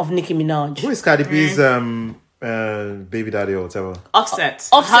 10 of Nicki Minaj. Who is Cardi B's baby daddy or whatever? Offset.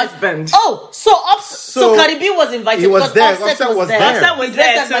 Offset. Husband. Oh, so Cardi B was invited. He was because there. Offset was there. Offset was He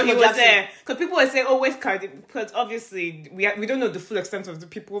dressed there, as so he Michael was Jackson. there. Because people were saying, where's Cardi? Because obviously, we don't know the full extent of the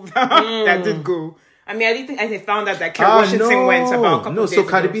people that did go. I mean, I didn't think I found out that Kerry Washington went about a couple No, of days so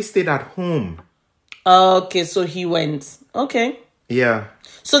Cardi ago. B stayed at home. Okay, so he went. Okay. Yeah.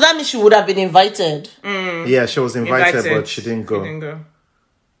 So that means she would have been invited. Yeah, she was invited, but she didn't go. She didn't go.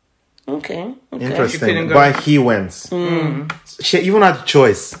 Okay. She couldn't Interesting. go. But he went. She even had a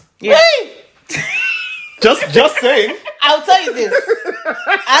choice. Yeah. Hey! Just saying. I'll tell you this.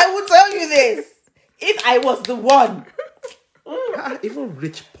 I will tell you this. If I was the one, Even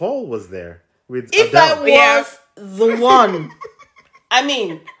Rich Paul was there with if Adele. I was Yeah. the one, I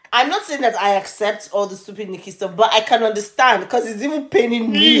mean, I'm not saying that I accept all the stupid Nicki stuff, but I can understand because it's even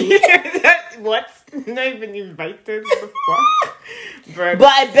paining me. What? Not even invited? What the fuck? But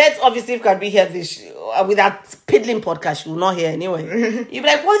I bet, obviously, if Cardi B hear this with that piddling podcast, she will not hear anyway. You'll be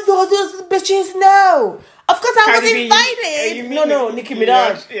like, what do all those bitches know? Of course, I was Cardi B, invited. you No, mean Nicki Minaj,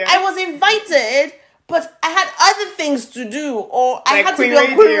 Minaj. yeah. I was invited, but I had other things to do, or I Like had to Queen be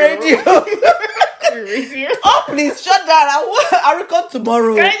on Queen Radio. Radio. Oh, please, shut down. I'll record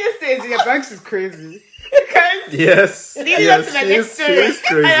tomorrow. Can I just say, Azealia Banks is crazy? Because Yes. leading Yes, up to my she next is, story, she is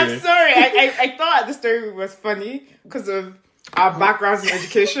crazy. I am sorry. I thought the story was funny because of our backgrounds in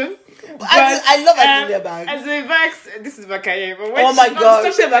education. I love Azealia Banks. Azealia Banks, this is about Kanye, but when Oh my God.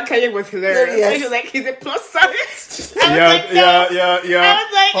 the stuff about Kanye was hilarious. Yes. When she was like, he's a plus size. I was Yeah, like, no. yeah. I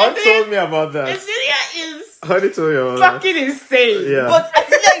was like, Hon Azealia- told me about that. Azealia is Honey told you about that. fucking insane. Yeah. But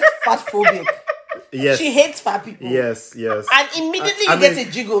Azealia is fat phobic. Yes. She hates fat people. Yes. And immediately I you get mean-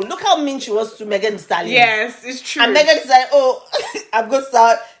 a jiggle. Look how mean she was to Megan Thee Stallion. Yes, it's true. And Megan is like, I'm going to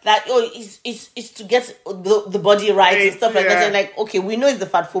start that, it's to get the body right and Right, stuff like that. yeah. And like, okay, we know it's the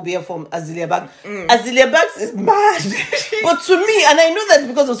fat phobia from Azealia Banks. Azealia Banks is mad. But to me, and I know that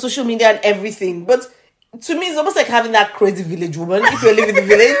because of social media and everything, but to me, it's almost like having that crazy village woman if you live in the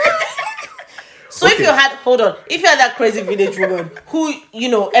village. So if Okay. you had that crazy village woman who,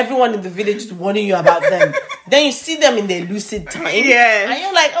 everyone in the village is warning you about them, then you see them in their lucid time. Yeah. And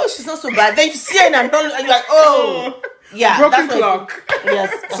you're like, she's not so bad. Then you see her in and you're like, yeah. Broken that's what- clock.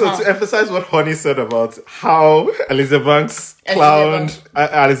 Yes. So to emphasize what Honey said about how Elizabeth Banks clowned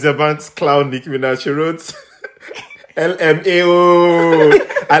Nicki Minaj, she wrote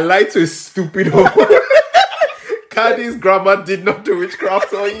LMAO. I lied to a stupid hoe. Cardi's grandma did not do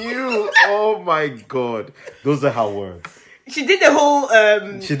witchcraft on you. Oh my god. Those are her words. She did the whole.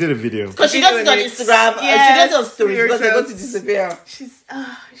 She did a video. Because she does it on Instagram. She does it on stories because they're going to disappear. She's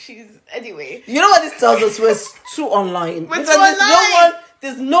anyway. You know what this tells us? We're too online. We're too online.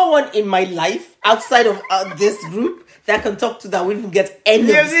 There's no one in my life outside of this group that I can talk to that will even get any of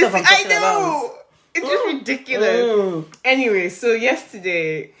the stuff I'm talking about. It's just ridiculous. Anyway, so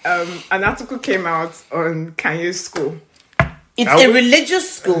yesterday, an article came out on Kanye's school. It's a religious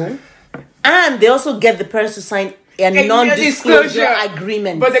school, and they also get the parents to sign a non-disclosure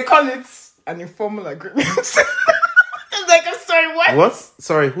agreement. But they call it an informal agreement. I'm like, I'm sorry, what? What?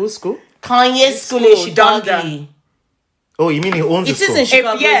 Sorry, whose school? Kanye's school in Chicago. Oh, you mean he owns a school? It is in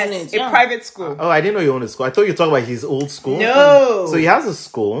Chicago, yes, isn't it? a private school. Oh, I didn't know he owned a school. I thought you were talking about his old school. No. So he has a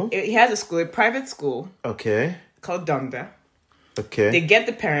school. He has a school, a private school. Okay. Called Donda. Okay. They get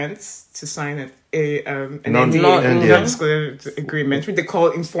the parents to sign an non-disclosure agreement, which they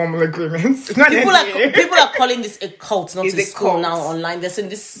call informal agreements. It's not people NDA. are calling this a cult, not It's a a school cult. now online. They're saying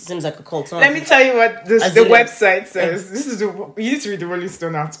this seems like a cult. Let me tell you what the As in- website says. This is you need to read the Rolling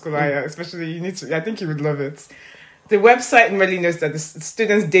Stone article, especially you need to. I think you would love it. The website merely notes that the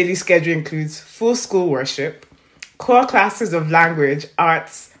students' daily schedule includes full school worship, core classes of language,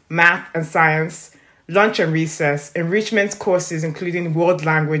 arts, math, and science, lunch and recess, enrichment courses including world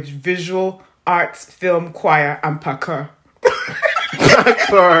language, visual arts, film, choir, and parkour.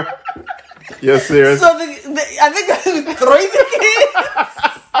 Parkour. You're serious? So I think I'm throwing the kids.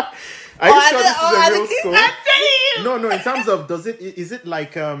 Are you sure this is a real school? I'm telling you. No. In terms of, is it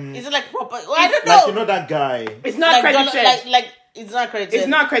like Is it like proper? Well, I don't know. like you know that guy? It's not like, accredited. like it's not accredited. It's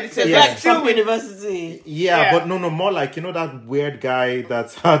not accredited. It's Yeah. like Trump University. Yeah, but no, more like you know that weird guy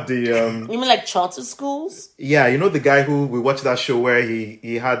that had the You mean like charter schools? yeah, you know the guy who we watched that show where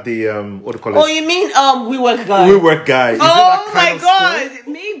he had the what do you call it? Oh, you mean we work guy? We Work guy. Is it Oh that kind my of god,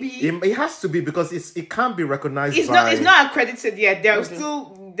 school? maybe. It has to be because it can't be recognized. It's not accredited yet. They're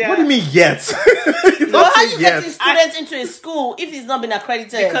still. What do you mean yet? You Well, don't how say you yet. get students into a school if it's not been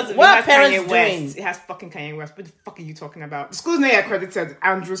accredited? Because what are it has parents Kanye doing? West. It has fucking Kanye West. What the fuck are you talking about? The school's not yet accredited.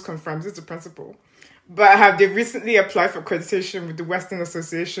 Andrews confirms it's the principal. But they recently applied for accreditation with the Western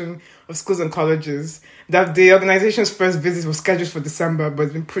Association of Schools and Colleges. That the organization's first visit was scheduled for December, but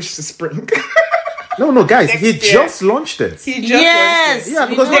it's been pushed to spring. No, guys, Next he year. just launched it. He just Yes. launched it. Yeah,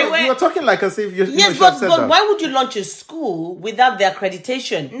 because They you were talking like as if you Yes, should have said but that. why would you launch a school without the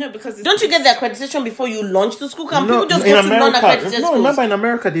accreditation? No, because it's, Don't you get the accreditation before you launch the school? Can No, people just in go to America, non-accredited no, schools? remember in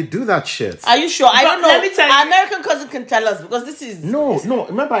America they do that shit. Are you sure? I But don't know. let me tell you- Our American cousin can tell us because this is No.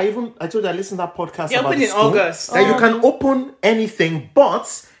 Remember, I told you I listened to that podcast They about opened the in school, August. that you can open anything,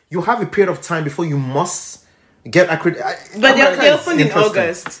 but you have a period of time before you must get accredited. But they opened in Interesting.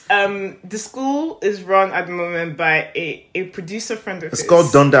 August. The school is run at the moment by a producer friend of It's his. called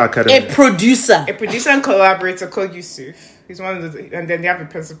Donda Academy. a producer. A producer and collaborator called Yusuf. He's one of the, and then they have a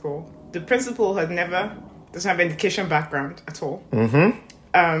principal. The principal doesn't have an education background at all.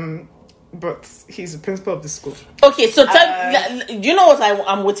 Mm-hmm. But he's the principal of the school. Okay, so do you know what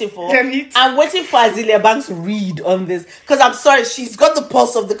I'm waiting for? Tell me. I'm waiting for Azealia Banks to read on this because I'm sorry, she's got the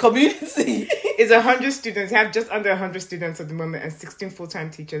pulse of the community. It's 100 students. They have just under 100 students at the moment and 16 full-time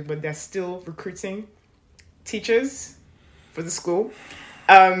teachers, but they're still recruiting teachers for the school.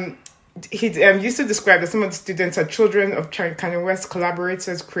 He used to describe that some of the students are children of Kanye West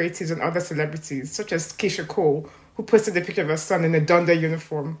collaborators, creatives, and other celebrities, such as Keisha Cole, who posted a picture of her son in a Donda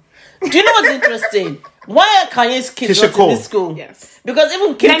uniform. Do you know what's interesting? Why are Kanye's kids Keisha not in Cole. this school? Yes. Because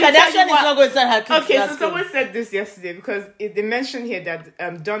even Kim Let me tell Kardashian you is what- not going to send her kids to Okay, that so school. someone said this yesterday because they mentioned here that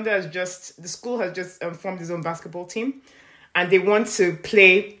the school has just formed its own basketball team, and they want to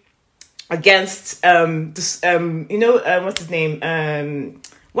play against what's his name?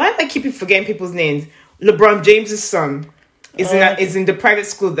 Why am I keeping forgetting people's names? LeBron James's son is in the private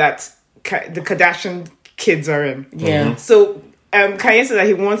school that the Kardashian kids are in. Yeah. So Kanye said that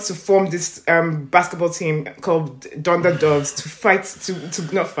he wants to form this basketball team called Donda Dogs to fight to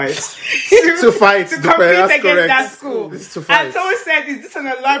not fight To fight, to the compete that's against correct. that school. It's to fight. And someone said, "Is this an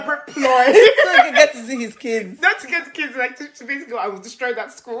elaborate ploy?" So he can get to see his kids. Not to get the kids, like to basically, I will destroy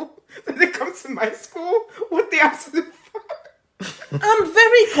that school. So they come to my school. What they absolute fuck? I'm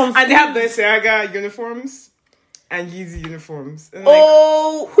very confused. And they have Balenciaga uniforms and Yeezy uniforms. And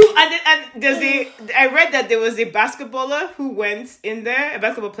I read that there was a basketballer who went in there, a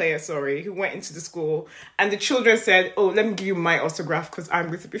basketball player, who went into the school, and the children said, "Oh, let me give you my autograph because I'm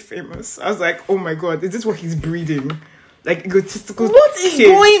going to be famous." I was like, "Oh my god, is this what he's breeding?" Like egotistical. What is kids.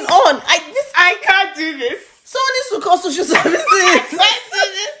 going on? I can't do this. Someone needs to call social services.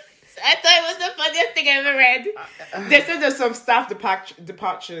 I thought it was the funniest thing I ever read. They said there's some staff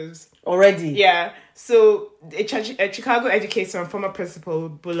departures. Already. Yeah. So a Chicago educator and former principal,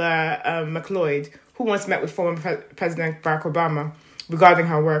 Bulla McLeod, who once met with former President Barack Obama regarding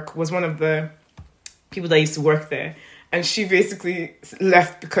her work, was one of the people that used to work there. And she basically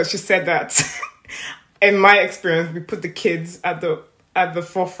left because she said that, in my experience, we put the kids at the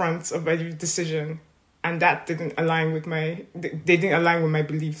forefront of every decision. And that didn't align with they didn't align with my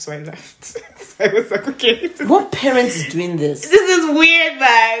beliefs, so I left. So I was like, okay. What parents is doing this? This is weird,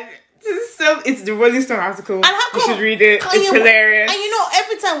 man. It's the Rolling Stone article. And how come you should read it. Kanye, it's hilarious. And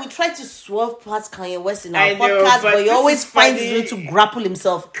every time we try to swerve past Kanye West in our I know, podcast, but he this always is finds funny. a way to grapple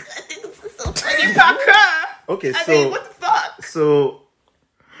himself. I think this is so funny. Okay, I mean, what the fuck? So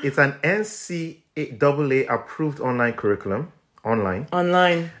it's an NCAA approved online curriculum.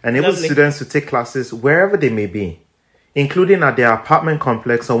 Online. Enables students to take classes wherever they may be, including at their apartment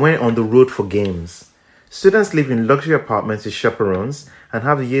complex or when on the road for games. Students live in luxury apartments with chaperones and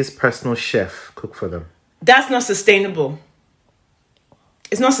have the year's personal chef cook for them. That's not sustainable.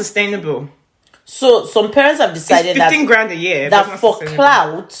 It's not sustainable. So some parents have decided it's 15 grand a year. that for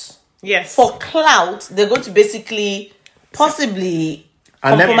clout, yes, they're going to basically possibly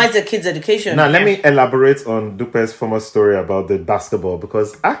compromise their kids' education. Now, let me elaborate on Dupe's former story about the basketball,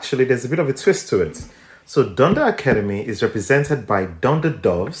 because actually there's a bit of a twist to it. So Dunder Academy is represented by Dunder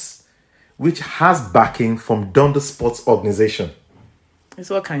Doves, which has backing from Dunder Sports Organization.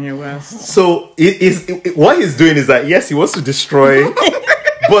 It's what Kanye West. So what he's doing is that, yes, he wants to destroy,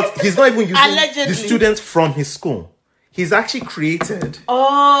 but he's not even using Allegedly. the students from his school. He's actually created.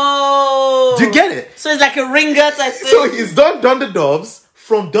 Oh. Do you get it? So it's like a ringer type thing. So he's done Dunder Doves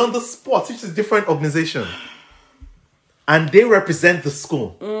from Dunder Sports, which is a different organization. And they represent the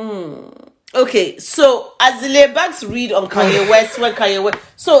school. Okay, so Azealia Banks read on Kanye West when Kanye West...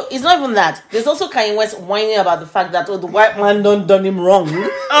 So it's not even that. There's also Kanye West whining about the fact that, the white man done him wrong.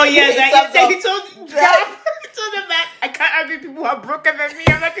 Oh, yeah. He told him that I can't argue with people who are broken than me.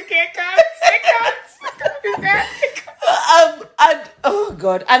 I'm like, okay, I can't. And oh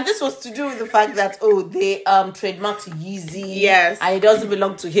god, and this was to do with the fact that they trademarked Yeezy, yes, and it doesn't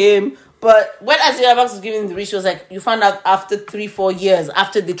belong to him. But when Azealia Banks was giving the reach, she was like, you found out after 3-4 years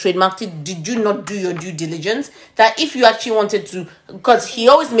after they trademarked it, did you not do your due diligence? That if you actually wanted to, because he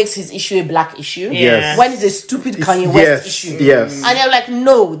always makes his issue a black issue, yes, when it's a stupid Kanye West issue, yes, and they're like,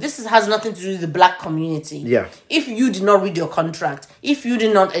 no, this has nothing to do with the black community. Yeah, if you did not read your contract, if you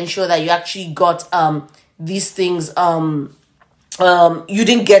did not ensure that you actually got these things, you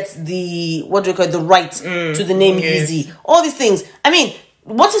didn't get the the right to the name Yeezy. All these things. I mean,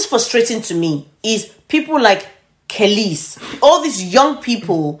 what is frustrating to me is people like Kelis, all these young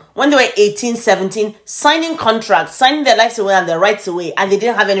people, when they were 18, 17, signing contracts, signing their lives away and their rights away, and they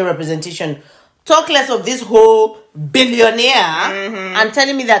didn't have any representation. Talk less of this whole billionaire and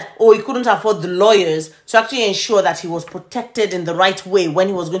telling me that, he couldn't afford the lawyers to actually ensure that he was protected in the right way when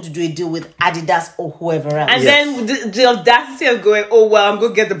he was going to do a deal with Adidas or whoever else. And then the audacity of going, I'm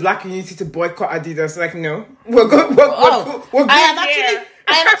going to get the black community to boycott Adidas. Like, no. We're good I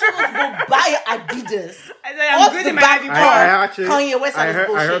am actually going to go buy Adidas. I'm good in my Kanye West I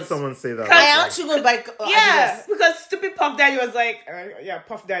heard someone say that. I am actually going to buy Adidas. Because stupid Puff Daddy was like,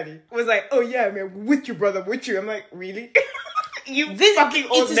 Puff Daddy was like, oh yeah, man, with you, brother, with you. I'm like, really? Fucking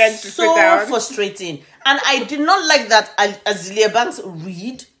old men to sit down. It is so frustrating. And I did not like that Azealia Banks'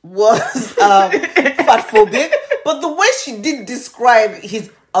 read was fatphobic, but the way she did describe his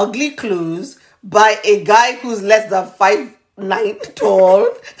ugly clothes by a guy who's less than 5'9" tall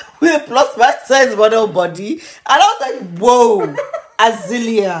with a plus size model body, and I was like, whoa,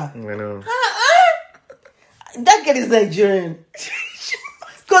 Azealia. I know. That girl is Nigerian.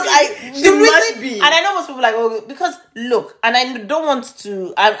 Because must be. And I know most people are like, because look, and I don't want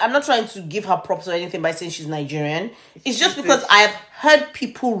to, I'm not trying to give her props or anything by saying she's Nigerian. It's just because I have heard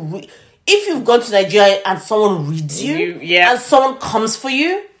people if you've gone to Nigeria and someone reads you and someone comes for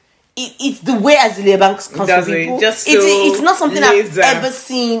you, it's the way Azealia Banks comes for people. It's not something I've ever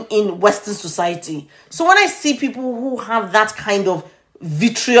seen in Western society. So when I see people who have that kind of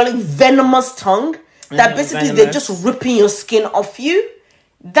vitriolic, venomous tongue, that basically they're just ripping your skin off you,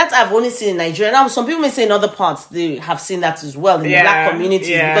 that I've only seen in Nigeria. Now, some people may say in other parts they have seen that as well in the black communities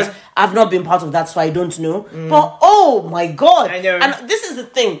because I've not been part of that, so I don't know. But oh my god, I know. And this is the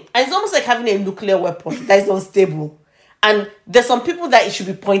thing, and it's almost like having a nuclear weapon that is unstable. And there's some people that it should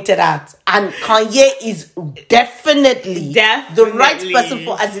be pointed at, and Kanye is definitely the right person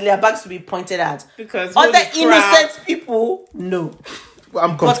for Azealia Banks to be pointed at. Because other innocent people, no.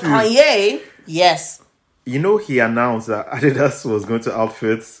 I'm confused. But Kanye, yes. You know, he announced that Adidas was going to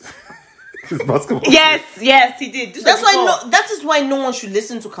outfit his basketball. Yes, he did. That's why that is why no one should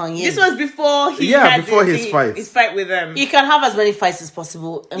listen to Kanye. This was before he before his fight. His fight with them. He can have as many fights as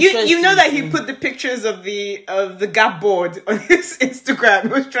possible. You know that he put the pictures of the Gap board on his Instagram. He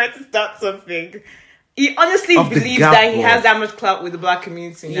was trying to start something. He honestly believes that he has that much clout with the black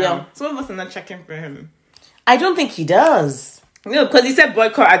community now. Yeah. Some of us are not checking for him. I don't think he does. No, because he said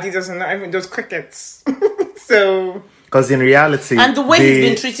boycott Adidas and not even those crickets. So... Because in reality... And the way he's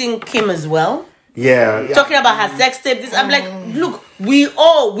been treating Kim as well. Yeah. Talking about her sex tape. I'm like, look, we were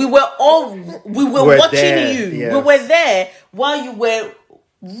watching there, you. yes. We were there while you were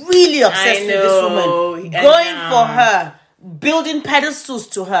really obsessed with this woman. Going for her. Building pedestals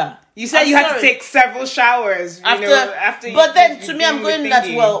to her. You said you had to take several showers after But then to me, I'm going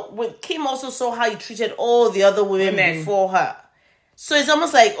that, well, when Kim also saw how he treated all the other women before her. So it's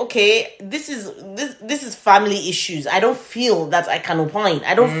almost like, okay, this is family issues. I don't feel that I can opine.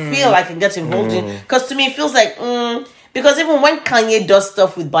 I don't feel I can get involved in. Because to me, it feels like, because even when Kanye does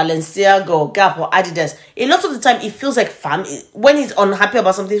stuff with Balenciaga or Gap or Adidas, a lot of the time it feels like family. When he's unhappy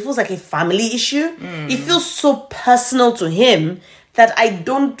about something, it feels like a family issue. It feels so personal to him that I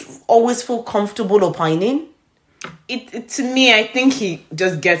don't always feel comfortable opining. To me, I think he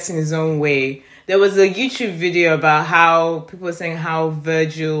just gets in his own way. There was a YouTube video about how people were saying how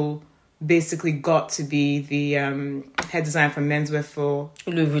Virgil basically got to be the head designer for menswear for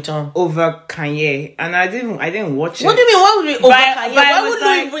Louis Vuitton over Kanye, and I didn't watch it. What do you mean? Why would we over Kanye? Why would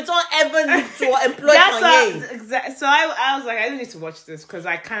Louis Vuitton ever need to employ Kanye? Exactly. So I was like, I don't need to watch this because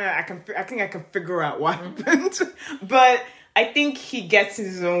I think I can figure out what happened, but I think he gets in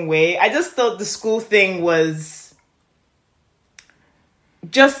his own way. I just thought the school thing was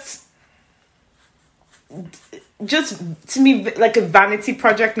just to me like a vanity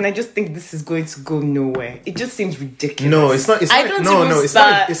project, and I just think this is going to go nowhere. It just seems ridiculous. No, it's not.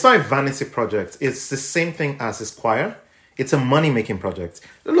 It's not a vanity project. It's the same thing as Esquire. It's a money-making project.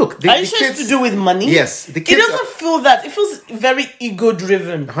 Look, are you sure it's to do with money? Yes, the kids. It doesn't feel that. It feels very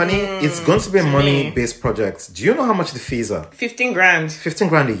ego-driven. Honey, it's going to be a money-based project. Do you know how much the fees are? 15 grand. 15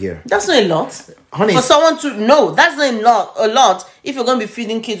 grand a year. That's not a lot. Honey, for someone to know, that's not a lot. If you're going to be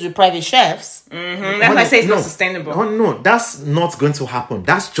feeding kids with private chefs, that's why I say it's not sustainable. No, that's not going to happen.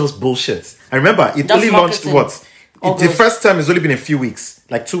 That's just bullshit. I remember it only launched the first time it's only been a few weeks,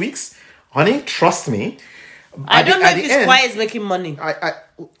 like 2 weeks. Honey, trust me. I don't know if Esquire is making money.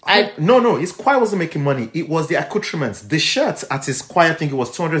 No, Esquire wasn't making money. It was the accoutrements. The shirts at Esquire, I think it was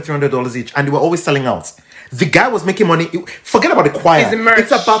 $200, $300 each, and they were always selling out. The guy was making money. Forget about the choir.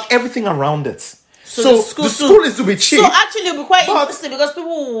 It's about everything around it. So the school is to be cheap. So actually, it'll be quite interesting because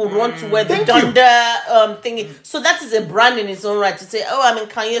people would want to wear the Dunder thingy. So that is a brand in its own right to say, "Oh, I'm in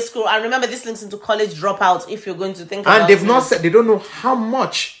Kanye's school." And remember, this links into college dropouts. If you're going to think, about and they've not said they don't know how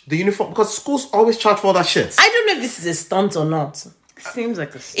much the uniform, because schools always charge for all that shit. I don't know if this is a stunt or not. Seems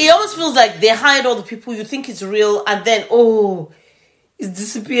like a stunt. It almost feels like they hired all the people you think it's real, and then it's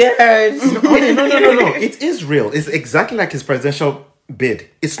disappeared. No. It is real. It's exactly like his presidential bid.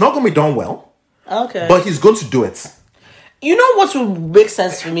 It's not going to be done well. Okay. But he's going to do it. You know what would make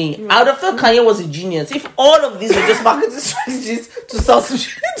sense for me? I would have thought Kanye was a genius if all of these were just marketing strategies to sell some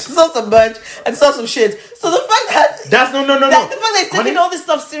shit, to sell some merch and sell some shit. So the fact that the fact that he's taking all this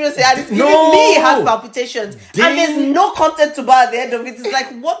stuff seriously and it's giving me heart palpitations and there's no content to buy at the end of it. It's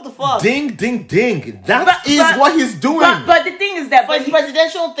like, what the fuck? Ding. That is what he's doing. But the thing is that for his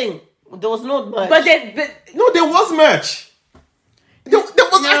presidential thing, there was no merch. No, there was merch. There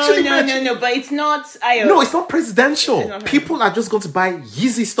was actually merch. No, but it's not. No, it's not presidential. People are just going to buy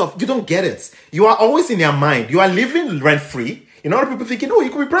Yeezy stuff. You don't get it. You are always in their mind. You are living rent free. You know, people thinking, "Oh, you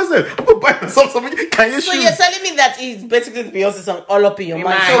could be president. I'm gonna buy myself something." Kanye so you're telling me that he's basically the Beyonce song all up in your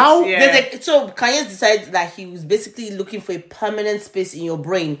mind. So how? So Kanye decided that he was basically looking for a permanent space in your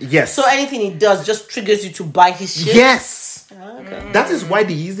brain. Yes. So anything he does just triggers you to buy his shit. Yes. Okay. That is why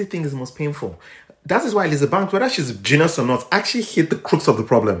the Yeezy thing is the most painful. That is why Lisa Banks, whether she's a genius or not, actually hit the crux of the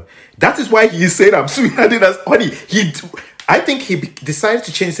problem. That is why he said, "I'm sweethearted as honey." I think he decided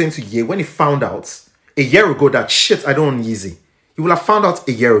to change his name to Ye when he found out a year ago that shit, I don't want Yeezy. He will have found out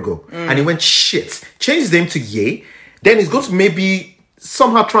a year ago, and he went shit. Changed his name to Ye. Then he's going to maybe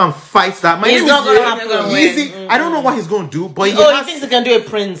somehow try and fight that. It's not going to happen. Yeezy. I don't know what he's going to do, but he thinks he can do a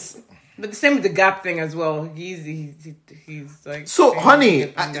Prince. But the same with the Gap thing as well. He's like... So,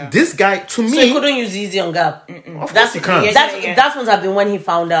 honey, this guy, to me... So he couldn't use Yeezy on Gap? Of course he can't. That must have been when he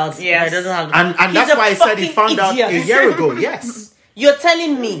found out. Yeah, it doesn't have... And that's why I said he found out a year ago, yes. You're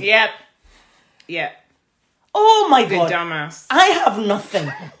telling me? Yep. Oh my God. The dumbass. I have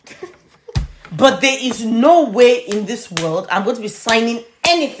nothing. But there is no way in this world I'm going to be signing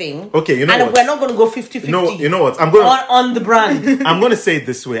anything. Okay, you know and what? we're not going to go 50-50. No, you know what? I'm going on the brand. I'm going to say it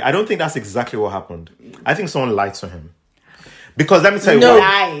this way. I don't think that's exactly what happened. I think someone lied to him. Because let me tell you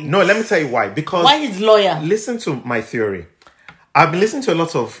why. No, let me tell you why. Because why his lawyer? Listen to my theory. I've been listening to a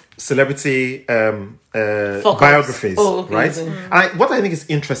lot of celebrity biographies, right? And what I think is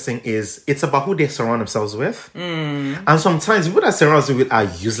interesting is it's about who they surround themselves with. And sometimes people that surround themselves with are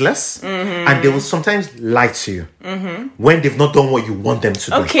useless, and they will sometimes lie to you when they've not done what you want them to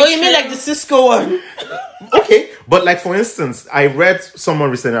do. Okay, you mean like the Cisco one? Okay, but like for instance, I read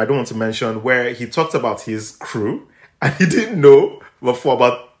someone recently, I don't want to mention, where he talked about his crew, and he didn't know, but for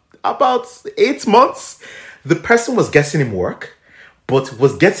about 8 months, the person was getting him work, but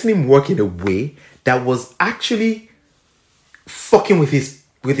was getting him work in a way that was actually fucking with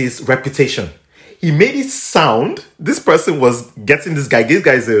his reputation. He made it sound, this person was getting this guy. This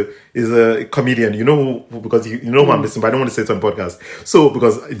guy is a comedian, you know, because you know who I'm listening, but I don't want to say it on podcast. So,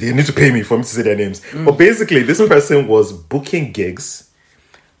 because they need to pay me for me to say their names. But basically, this person was booking gigs.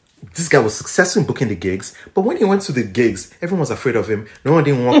 This guy was successful in booking the gigs, but when he went to the gigs, everyone was afraid of him. No one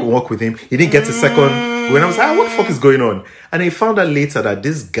didn't walk with him. He didn't get a second. When I was like, what the fuck is going on? And he found out later that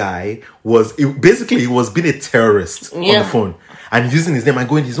this guy was being a terrorist on the phone and using his name and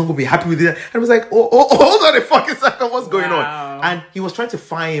going, he's not going to be happy with it. And I was like, oh, hold on a fucking second, what's going on? And he was trying to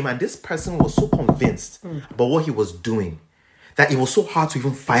find him, and this person was so convinced about what he was doing that it was so hard to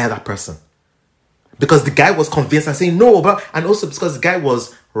even fire that person. Because the guy was convinced and saying no, and also because the guy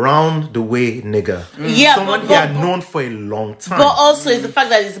was round the way nigger. Yeah, someone he had known for a long time. But also it's the fact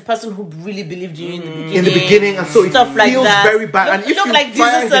that it's the person who really believed you in the beginning. In the beginning, and so stuff it like feels that. very bad. And if look you like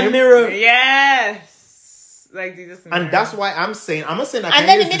fire Jesus and him, mirror. Yes. Like Jesus and and mirror. that's why I'm not saying that And Kanye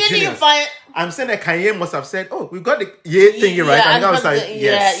then is the immediately you genius. find. I'm saying that Kanye must have said, oh, we've got the thingy right. And I was like,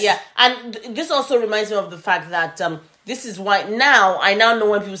 yes. Yeah. And this also reminds me of the fact that this is why I now know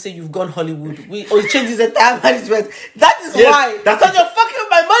when people say you've gone Hollywood, he changes the entire management. That is why. Because you're fucking with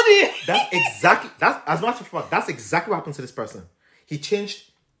my money. As a matter of fact, that's exactly what happened to this person. He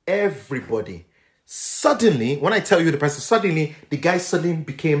changed everybody. Suddenly, when I tell you the person, suddenly the guy suddenly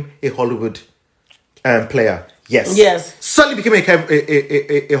became a Hollywood player. Yes. Suddenly became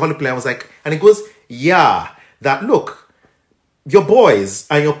a Hollywood player. I was like, and he goes, that look, your boys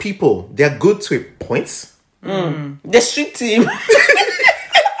and your people, they're good to a point. The street team.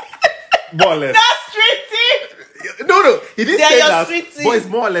 More or less. That street team. No, he didn't say that. Street team. But it's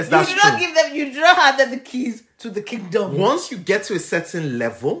more or less that's true. You do not have them the keys to the kingdom. Once you get to a certain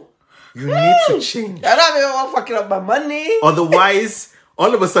level, you need to change. I don't even fucking up my money. Otherwise,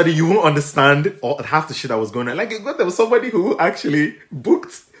 all of a sudden you won't understand or half the shit that was going on. Like there was somebody who actually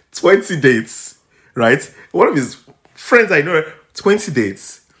booked 20 dates, right? One of his friends I know, 20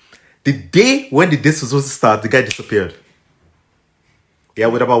 dates. The day when the dates was supposed to start, the guy disappeared. Yeah,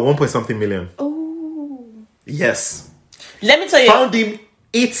 with about 1 million. Oh. Yes. Let me tell you. Found him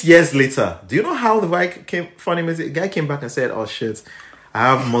 8 years later. Do you know how the guy found him? The guy came back and said, oh shit,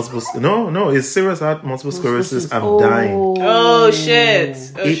 I have multiple... No, it's serious. I had multiple sclerosis. I'm dying. Oh shit.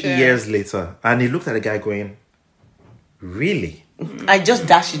 8 years later. And he looked at the guy going, really? I just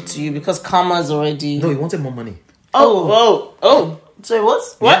dashed it to you because karma's already... No, he wanted more money. Oh. So it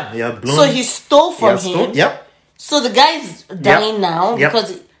was? What? Yeah, blown. So he stole from him. Yep. So the guy's dying now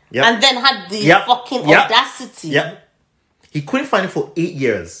because... Yep. And then had the fucking audacity. Yep. He couldn't find it for 8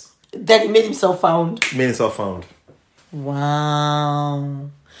 years. Then he made himself found. Wow.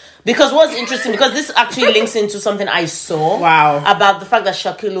 Because what's interesting, because this actually links into something I saw. Wow. About the fact that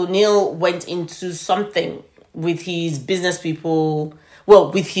Shaquille O'Neal went into something with his business people,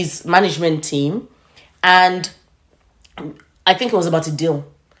 with his management team. And I think it was about a deal.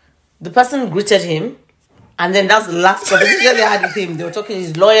 The person greeted him. And then that's the last conversation they had with him. They were talking to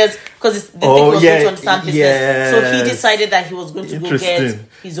his lawyers because they think he was going to understand business. So he decided that he was going to go get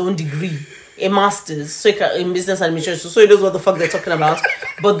his own degree, a master's, in business administration. So he knows what the fuck they're talking about.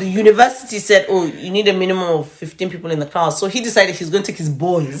 But the university said, you need a minimum of 15 people in the class. So he decided he's going to take his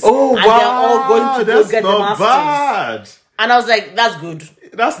boys. Oh, and they're all going to go get the master's. Bad. And I was like, that's good.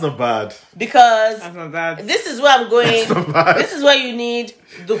 That's not bad. Because that's not bad. This is where I'm going. This is where you need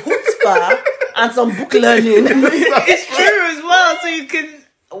the chutzpah and some book learning. It's true as well. So you can...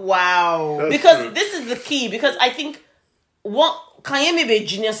 Wow. That's because true. This is the key. Because I think Kanye may be a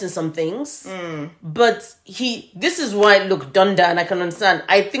genius in some things, but this is why, look, Donda, and I can understand.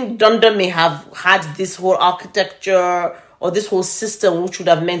 I think Donda may have had this whole architecture or this whole system, which would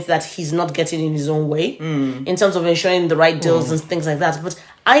have meant that he's not getting in his own way in terms of ensuring the right deals and things like that. But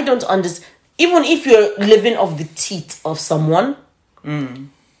I don't understand. Even if you're living off the teeth of someone,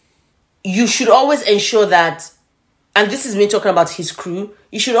 you should always ensure that and this is me talking about his crew,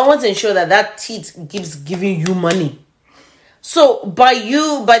 you should always ensure that teeth keeps giving you money. So by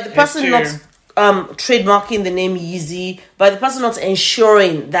the person not trademarking the name Yeezy, by the person not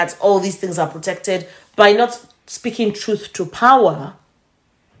ensuring that all these things are protected, by not speaking truth to power,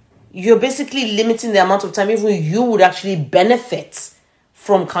 you're basically limiting the amount of time even you would actually benefit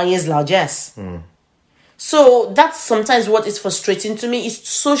from Kanye's largesse. So that's sometimes what is frustrating to me. It's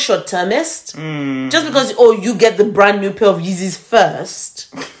so short-termist. Just because, you get the brand new pair of Yeezys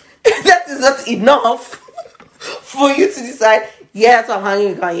first, that is not enough for you to decide, yes, I'm hanging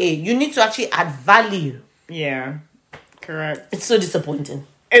with Kanye. You need to actually add value. Yeah, correct. It's so disappointing.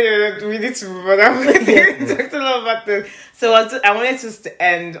 Anyway, we need to move on. We talked a lot about this. So I wanted just to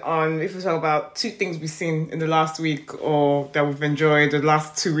end on, if we talk about 2 things we've seen in the last week or that we've enjoyed the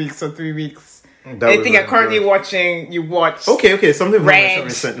last 2 weeks or 3 weeks. Anything you're currently watching, you watched. Okay, something Red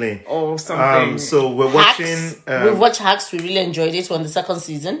recently. Or something. So we're watching... We've watched Hacks. We really enjoyed it. We're on the 2nd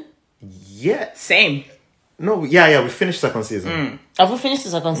season. Yeah. Same. No, we finished 2nd season. Have we finished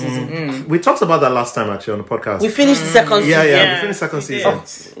the 2nd season? We talked about that last time, actually, on the podcast. We finished the 2nd season. Yeah, we finished 2nd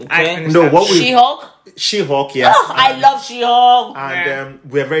season. I finished No, that. what we... She-Hulk, yes. Oh, I love She-Hulk. And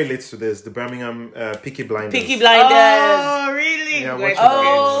we're very late to this. The Birmingham Peaky Blinders. Peaky Blinders. Oh, really? Yeah, Wait,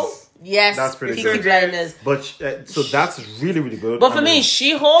 watch it. Yes, that's pretty Peaky good. Blinders. But so that's really, really good. But for me,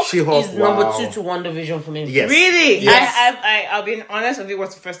 She-Hulk is number wow. 2 to WandaVision for me. Yes. Really? Yes. I'll be honest with you.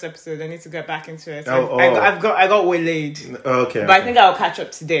 What's the first episode? I need to get back into it. Oh, I got waylaid. Okay. But I think I'll catch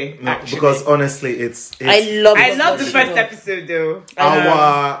up today. No, actually. because honestly, it's I love the first episode though.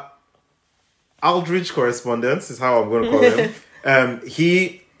 Our Aldridge correspondent is how I'm going to call him.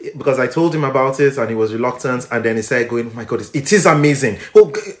 He, because I told him about it and he was reluctant, and then he said, "Oh my God, it is amazing."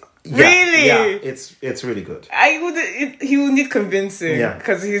 Really? Yeah, it's really good. He will need convincing. Yeah.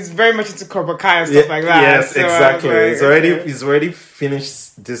 Because he's very much into Cobra Kai and stuff like that. Yes, So exactly. like, He's already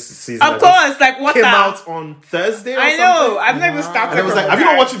finished this season. Of course, like what came the? out on Thursday. I know. I've never even started. And I was like, Cobra "Have you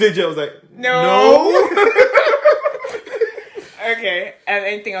not Kai. watched it, AJ?" I was like, No. Okay. And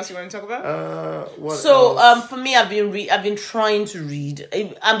anything else you want to talk about? What So, else? for me, I've been trying to read,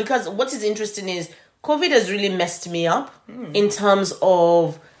 and because what is interesting is COVID has really messed me up in terms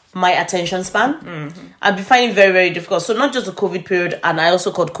of my attention span. I've been finding it very, very difficult. So not just the COVID period, and I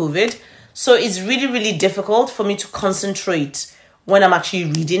also caught COVID. So it's really, really difficult for me to concentrate when I'm actually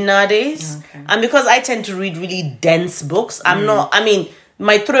reading nowadays. Okay. And because I tend to read really dense books,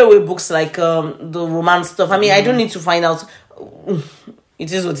 my throwaway books like the romance stuff, I don't need to find out.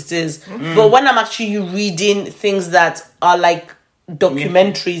 It is what it is. But when I'm actually reading things that are like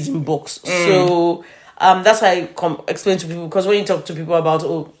documentaries in books, so that's why I explain to people, because when you talk to people about,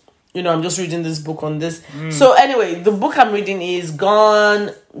 I'm just reading this book on this. So anyway, the book I'm reading is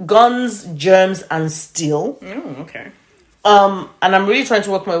Guns, Germs and Steel. Okay. And I'm really trying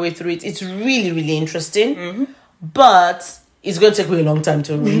to work my way through it. It's really, really interesting. But it's going to take me a long time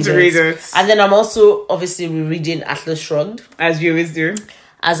to read it. And then I'm also obviously rereading Atlas Shrugged. As you always do.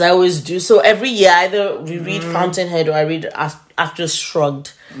 As I always do. So every year I either reread Fountainhead or I read Atlas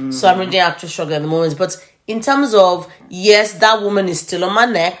Shrugged. So I'm reading Atlas Shrugged at the moment. But in terms of, yes, that woman is still on my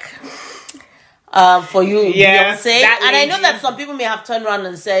neck. For you, Yes, Beyonce. that And I know lady. that some people may have turned around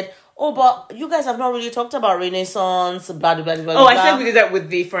and said, but you guys have not really talked about Renaissance, blah, blah, blah, blah. Oh, I think we did that with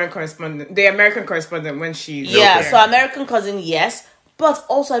the foreign correspondent, the American correspondent when she... Yeah, so American Cousin, yes. But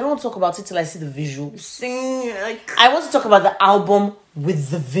also, I don't want to talk about it till I see the visuals. I want to talk about the album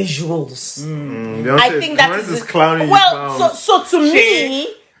with the visuals. I think that is clowning.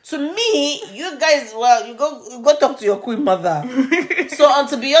 So to me, you guys, you go talk to your queen mother. So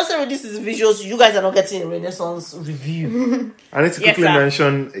until Beyonce releases visuals, you guys are not getting a Renaissance review. I need to quickly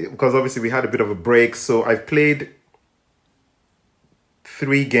mention, because obviously we had a bit of a break, so I've played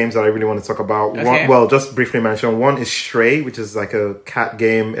 3 games that I really want to talk about. Okay. One, just briefly mention. One is Stray, which is like a cat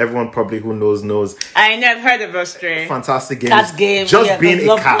game. Everyone probably who knows. I never heard of Stray. Fantastic game. Cat game. Just being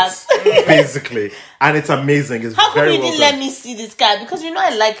a cat, cats. basically. And it's amazing. It's How come very you didn't let me see this cat? Because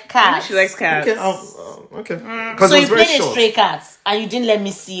I like cats. She likes cats. Okay. So you played a Stray Cats and you didn't let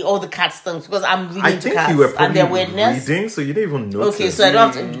me see all the cat stunts because I'm reading I to think cats you were and their probably weirdness. reading, so you didn't even notice. Okay, so I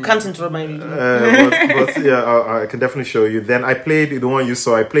don't have to, you can't interrupt my reading. but yeah, I can definitely show you. Then I played the one you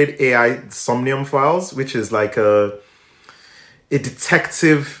saw. I played AI Somnium Files, which is like a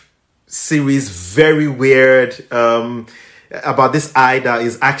detective series, very weird, about this eye that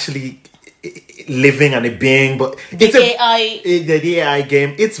is actually living and a being, but The AI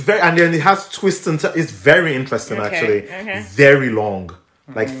game. It's very, and then it has twists and it's very interesting. Okay. Actually, very long.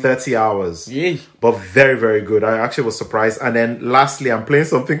 Like 30 hours. Yay. But very, very good. I actually was surprised. And then lastly, I'm playing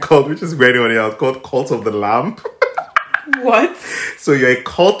something called, which is very funny, called Cult of the Lamb. What? So you're a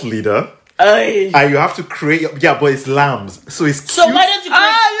cult leader, Ay. and you have to create. But it's lambs. So it's cute. So why don't you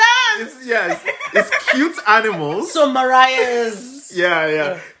create... It's cute animals. So Mariah's...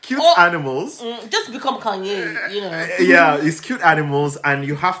 Yeah. Cute animals. Just become Kanye, you know. Yeah, it's cute animals, and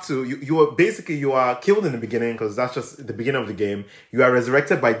you have to. You are killed in the beginning because that's just the beginning of the game. You are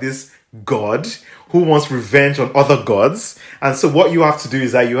resurrected by this god who wants revenge on other gods, and so what you have to do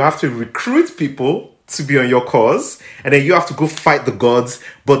is that you have to recruit people to be on your cause, and then you have to go fight the gods.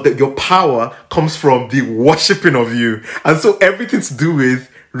 But your power comes from the worshipping of you, and so everything to do with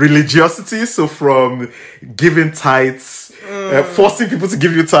religiosity. So from giving tithes, forcing people to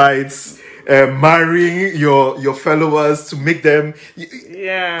give you tithes, marrying your followers to make them,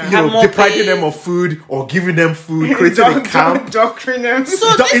 depriving them of food or giving them food, creating a camp, indoctrinations.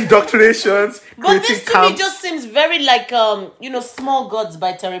 But this to camps. me just seems very like Small Gods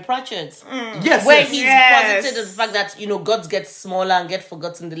by Terry Pratchett. Yes, where he's posited the fact that gods get smaller and get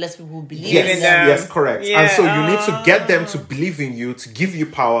forgotten the less people believe in them. Yes, correct. Yeah. And so you need to get them to believe in you, to give you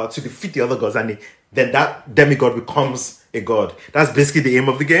power, to defeat the other gods, and then that demigod becomes a god. That's basically the aim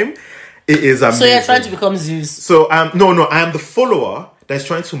of the game. It is amazing. So you're trying to become Zeus. So no, I am the follower that's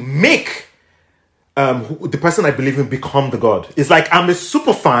trying to make the person I believe in become the god. It's like I'm a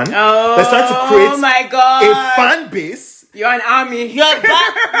super fan that's trying to create a fan base. You're an army.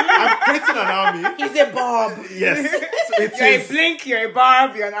 I'm creating an army. He's a Bob. Yes. So you're a Blink, you're a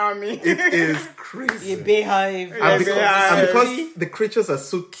Barb, you're an army. It is crazy. A Beehive. And because the creatures are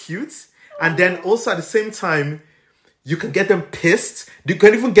so cute, and then also at the same time, you can get them pissed. You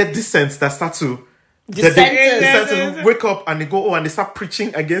can even get dissents that start to dissenters wake up and they go and they start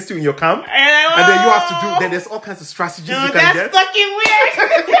preaching against you in your camp, and then you have to do. Then there's all kinds of strategies you can get. That's fucking weird.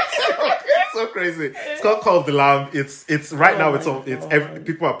 It's so crazy. It's called Call of the Lamb. It's right now.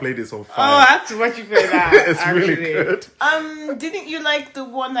 People are playing this on fire. Oh, I have to watch you play that. It's really good. Didn't you like the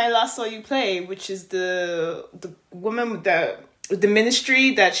one I last saw you play, which is the woman with the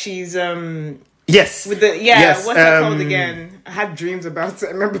ministry that she's Yes. What's that called again? I had dreams about it.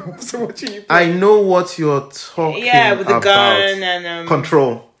 I remember watching you play. I know what you're talking about. Yeah, with the gun and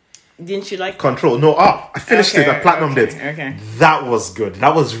Control. Didn't you like Control? No, I finished it. I platinumed it. Okay. That was good.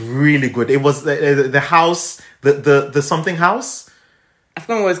 That was really good. It was the house, the something house. I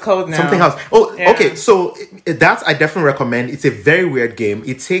forgot what it's called now. Something house. Oh, yeah. Okay. So that I definitely recommend. It's a very weird game.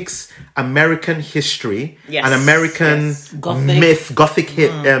 It takes American history and American Gothic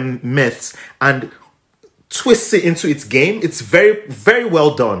myths and twists it into its game. It's very, very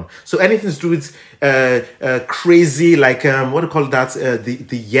well done. So anything to do with crazy, like what do you call that?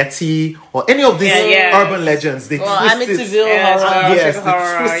 The Yeti or any of these urban legends. They twist it. Yes,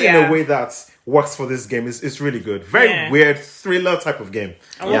 they twist it in a way that works for this game. It's really good. Very weird thriller type of game.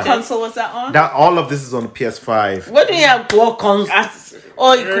 And what console was that on? All of this is on PS5. What do you have? What console?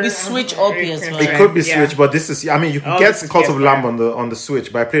 Or it could be Switch or PS5. It could be Switch, but this is. I mean, you can get Cult of the Lamb on the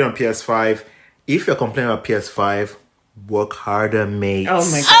Switch, but I played on PS5. If you're complaining about PS5, work harder, mate. Oh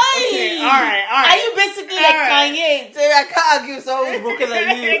my god. Okay, all right. Are you basically like Kanye? So I can't argue with someone who's broken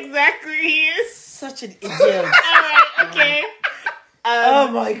like you. Exactly, he is. Such an idiot. Alright, okay. Oh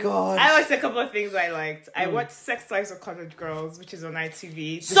my god. I watched a couple of things I liked. I watched Sex Lives of College Girls, which is on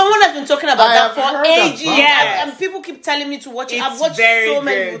ITV. Someone has been talking about that for ages. Yes. And people keep telling me to watch it. It's I've watched so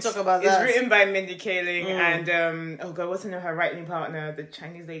many people talk about that. It's written by Mindy Kaling and what's her writing partner, the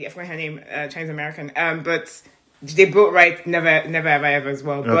Chinese lady. I forgot her name, Chinese American. But they both write Never Have I Ever as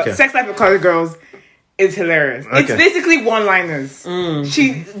well. But Sex Life of College Girls is hilarious. Okay. It's basically one-liners.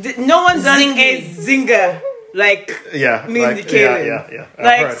 No one does a zinger like Mindy Kaling. Yeah.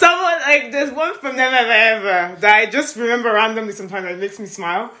 Like someone there's one from Never Have I Ever that I just remember randomly sometimes that makes me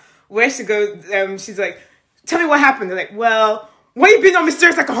smile. Where she goes, she's like, "Tell me what happened." They're like, "Well, why you being all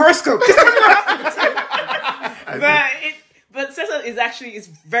mysterious like a horoscope?" Just tell me what happened. But Cecil is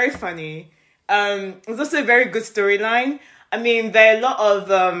very funny. It's also a very good storyline. I mean, there are a lot of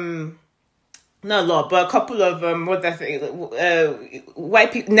not a lot, but a couple of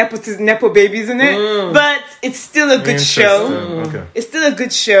white people, nepo babies in it. But it's still a good show. Okay. It's still a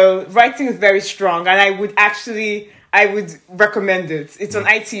good show. Writing is very strong, and I would recommend it. It's on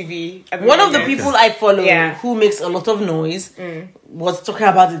ITV. One of the people I follow who makes a lot of noise was talking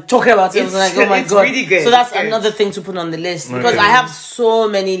about it. I was like, oh my god. Really good. So that's another thing to put on the list because I have so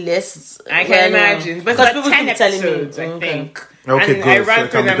many lists. I can imagine. But because people keep telling me, I think. Okay, and good. I ran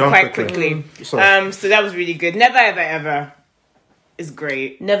through them quite quickly. So that was really good. Never Ever Ever is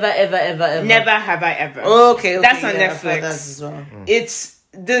great. Never Ever Ever Ever. Never Have I Ever. Okay. That's on Netflix. That as well. It's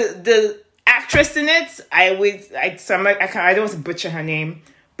the actress in it. I don't want to butcher her name,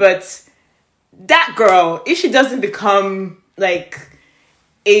 but that girl, if she doesn't become like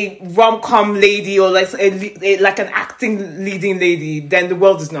a rom-com lady or like like an acting leading lady, then the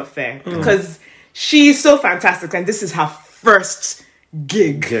world is not fair because she's so fantastic, and this is her first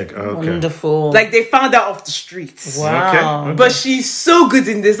gig. Okay. Wonderful. Like they found her off the streets. Wow. Okay. But she's so good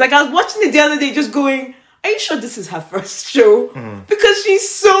in this. Like I was watching it the other day, just going, "Are you sure this is her first show?" Because she's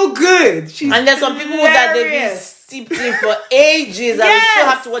so good. She's And there's some people that they've been hilarious. steeped in for ages, and we Yes. still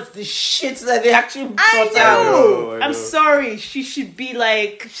have to watch the shit that they actually I brought out. know. I know. I'm sorry. She should be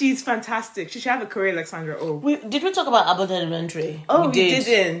like, she's fantastic. She should have a career like Sandra Oh. Did we talk about Abbott Elementary? Oh, we did.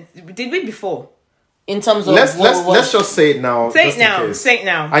 didn't. Did we before? In terms of Let's just say it now. Say just it in now. case. Say it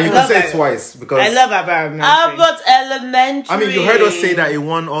now. And you I can love say it it. twice because I love Abbott. Abbott Elementary. I mean, you heard us say that it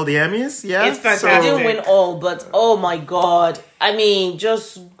won all the Emmys. Yeah, It's fantastic. It didn't win all, but oh my god. I mean,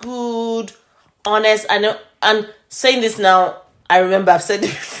 just good, honest. I know, and saying this now, I remember I've said it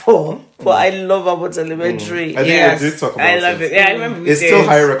before, but I love Abbott Elementary. I think Yes. we did talk about I love it. Yeah, I remember we It's did. still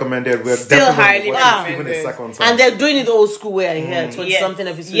highly recommended. We're Still definitely highly watching even a recommended. second time. And they're doing it old school way, I heard. 20 Yes. something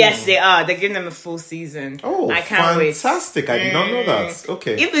episodes. Yes, they are. They're giving them a full season. Oh, I can't wait. fantastic. I did not know that.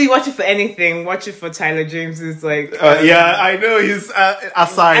 Okay. If you watch it for anything, watch it for Tyler James's like Yeah, I know he's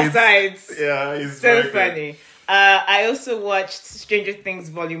aside. asides. Yeah, he's So very good. funny. I also watched Stranger Things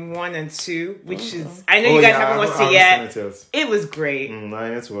Volume 1 and 2, which is I know you Oh, guys yeah, haven't I watched haven't it yet. seen it It was great. I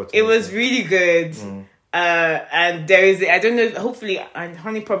need to watch It was really good. Mm. And there is, I don't know, hopefully, and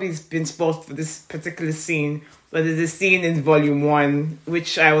Honey probably has been spoiled for this particular scene, but there's a scene in Volume 1,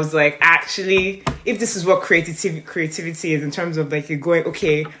 which I was like, actually, if this is what creativity is in terms of like you're going,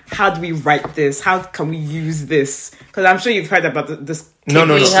 okay, how do we write this? How can we use this? Because I'm sure you've heard about this. No,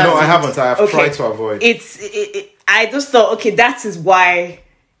 We I haven't. haven't. I have Okay. tried to avoid. I just thought, okay, that is why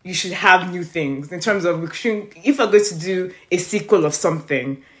you should have new things in terms of if we're going to do a sequel of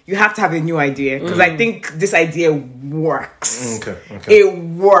something, you have to have a new idea because I think this idea works. Okay. It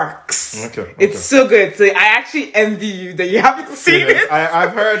works. Okay. It's so good. So I actually envy you that you haven't seen it.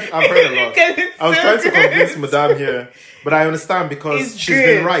 I've heard a lot. It's I was so trying to good. convince Madame here, but I understand because It's she's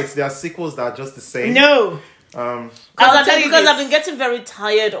good. been right. There are sequels that are just the same. No. I'll tell you Because this. I've been getting very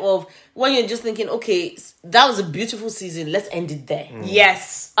tired of when you're just thinking, okay, that was a beautiful season. Let's end it there.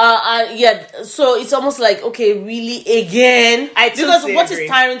 Yes. Yeah. So it's almost like, okay, really again. I because totally what is agree.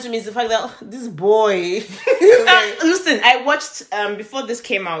 tiring to me is the fact that this boy. Listen, I watched before this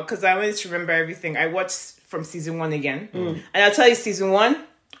came out because I wanted to remember everything. I watched from season 1 again, and I'll tell you, season 1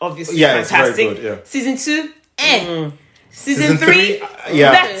 obviously Yeah, it's very fantastic. good, yeah. Season 2, Season Season 3, three,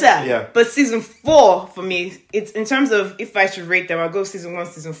 yeah. better. Yeah. But season 4 for me, it's in terms of if I should rate them, I'll go season 1,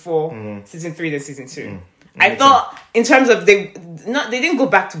 season 4, season 3, then season 2. I thought in terms of they didn't go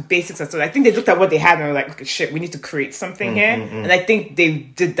back to basics at all. I think they looked at what they had and were like, okay, shit, we need to create something here, and I think they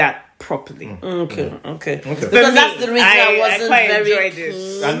did that properly. Okay. Because For that's me, the reason I wasn't quite very enjoyed keen.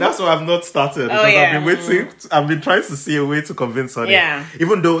 it. And that's why I've not started because yeah. I've been waiting. I've been trying to see a way to convince Honey. Yeah.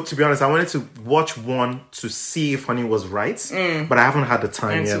 Even though, to be honest, I wanted to watch 1 to see if Honey was right, but I haven't had the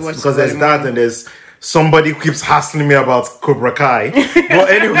time And to yet watch because there's Volume that and there's somebody who keeps hassling me about Cobra Kai. But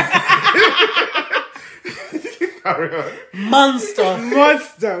anyway, carry on. Monster.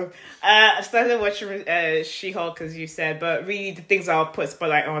 Monster. I started watching She-Hulk, as you said, but really the things I'll put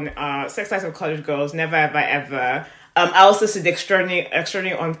spotlight on are Sex Lives of College Girls, Never Ever Ever. I also see the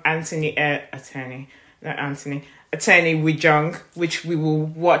extraordinary on Attorney Woo Jung, which we will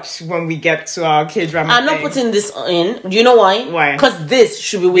watch when we get to our K-drama. I'm not thing. putting this in. Do you know why? Why? Because this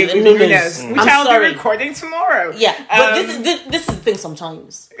should be with With Nunes. Nunes, which I'm I'll sorry. be recording tomorrow. Yeah, but Um, this is the thing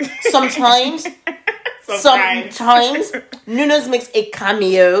sometimes. Sometimes Nunes makes a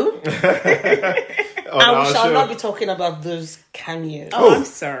cameo, and we shall not be talking about those cameos. Oh, I'm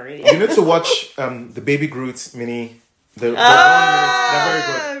sorry. You need to watch the Baby Groot mini. The 1 minute. They're very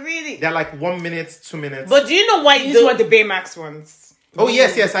good. Really? They're like 1 minute, 2 minutes. But do you know why These were the Baymax ones. Oh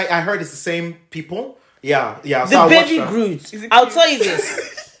yes, I heard it's the same people. Yeah. the So I'll watch baby that. Groot? it I'll cute? tell you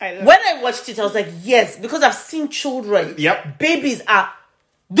this. I love When I watched it, I was like, yes, because I've seen children. Yep. Babies are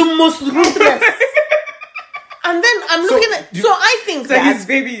the most ruthless. And then I'm So, looking at. So I think So that his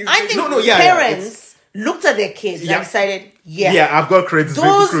baby is I baby. think No, yeah, parents looked at their kids Yeah. and decided, Yeah, I've got credits. Baby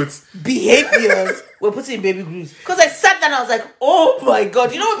those Groot. behaviors were put in baby Groot. Because I sat there and I was like, oh my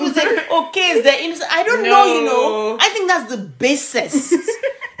god, you know what people say? Okay, is there innocent? I don't know, you know. I think that's the basis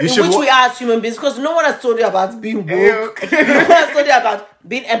in should which wa- we are as human beings. Because no one has told you about being woke. No one has told you about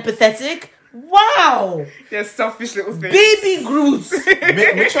being empathetic. Wow, They're selfish little things. baby Groot.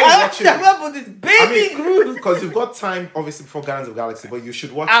 Make sure you I watch have to it. remember this baby Groot. Because you've got time, obviously, before Guardians of the Galaxy, but you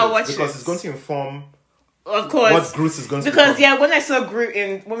should watch I'll it watch because it. it's going to inform Of course. what Groot is going to Because become. when I saw Groot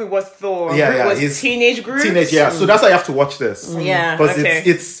when we watched Thor, Yeah, Groot was he's teenage Groot. Teenage, yeah. So that's why you have to watch this. Yeah, Because okay.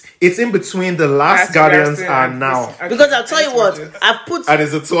 it's in between the last Guardians and now. Okay, Because I'll tell I you need to watch what, this. I've put And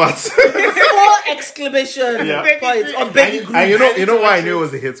it's a twat. 4 exclamation Yeah. points on Becky And Groot. you know why I knew it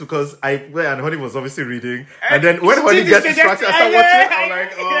was a hit? Because and Honey was obviously reading, and then when Honey Dude, gets this distracted, I is- start I watching. know, I'm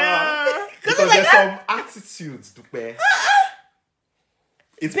like, oh, yeah. because there's some attitudes, Dupe.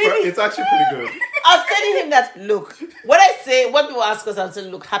 It's actually pretty good. I was telling him that, look, when people ask us, I'll say,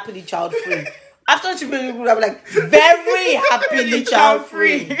 look, happily child free. After she made me, I'm like, very happily child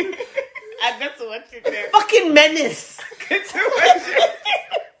free. I got to watch it there. Fucking menace. Get to watch it.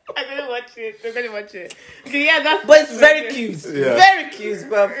 I'm gonna watch it. I'm gonna watch it. Okay, yeah, that's. But it's very cute. Yeah. Very cute,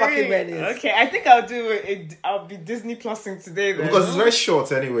 but fucking menace. Okay, I think I'll be Disney Plusing today then. Because it's very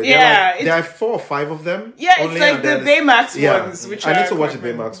short anyway. Yeah, there are 4 or 5 of them. Yeah, only, it's like and the then Baymax yeah. ones. Which I need are to watch the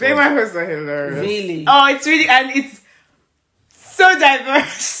quite Baymax fun. ones. Baymax ones are hilarious. Really? Oh, it's really, and it's so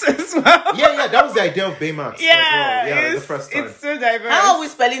diverse as well. Yeah, that was the idea of Baymax as well. Yeah, Yeah, the it's, first time. it's so diverse. How are we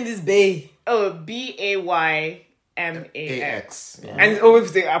spelling this bay? Oh, BAYMAX. AX. Yeah. And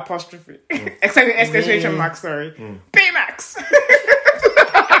always the apostrophe. Except the exclamation mark, sorry. Baymax.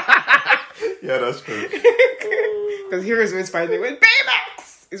 Yeah, that's true. Because Heroes always find it with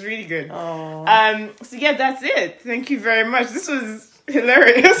Baymax. It's really good. Oh. So yeah, that's it. Thank you very much. This was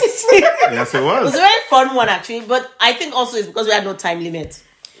hilarious. Yes, it It was was. a very fun one, actually, but I think also it's because we had no time limit.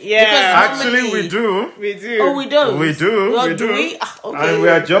 Yeah. Actually, we do. We do. Oh, we don't. We do. Well, we do. we? Ah, okay. And we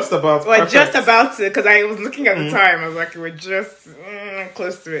are just about. We're perfect. just about to, because I was looking at the time. I was like, we're just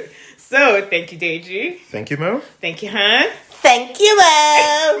close to it. So, thank you, Deji. Thank you, Mel. Thank you, Han. Thank you,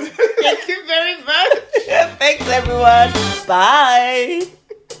 ma'am. Thank you very much. Thanks, everyone. Bye.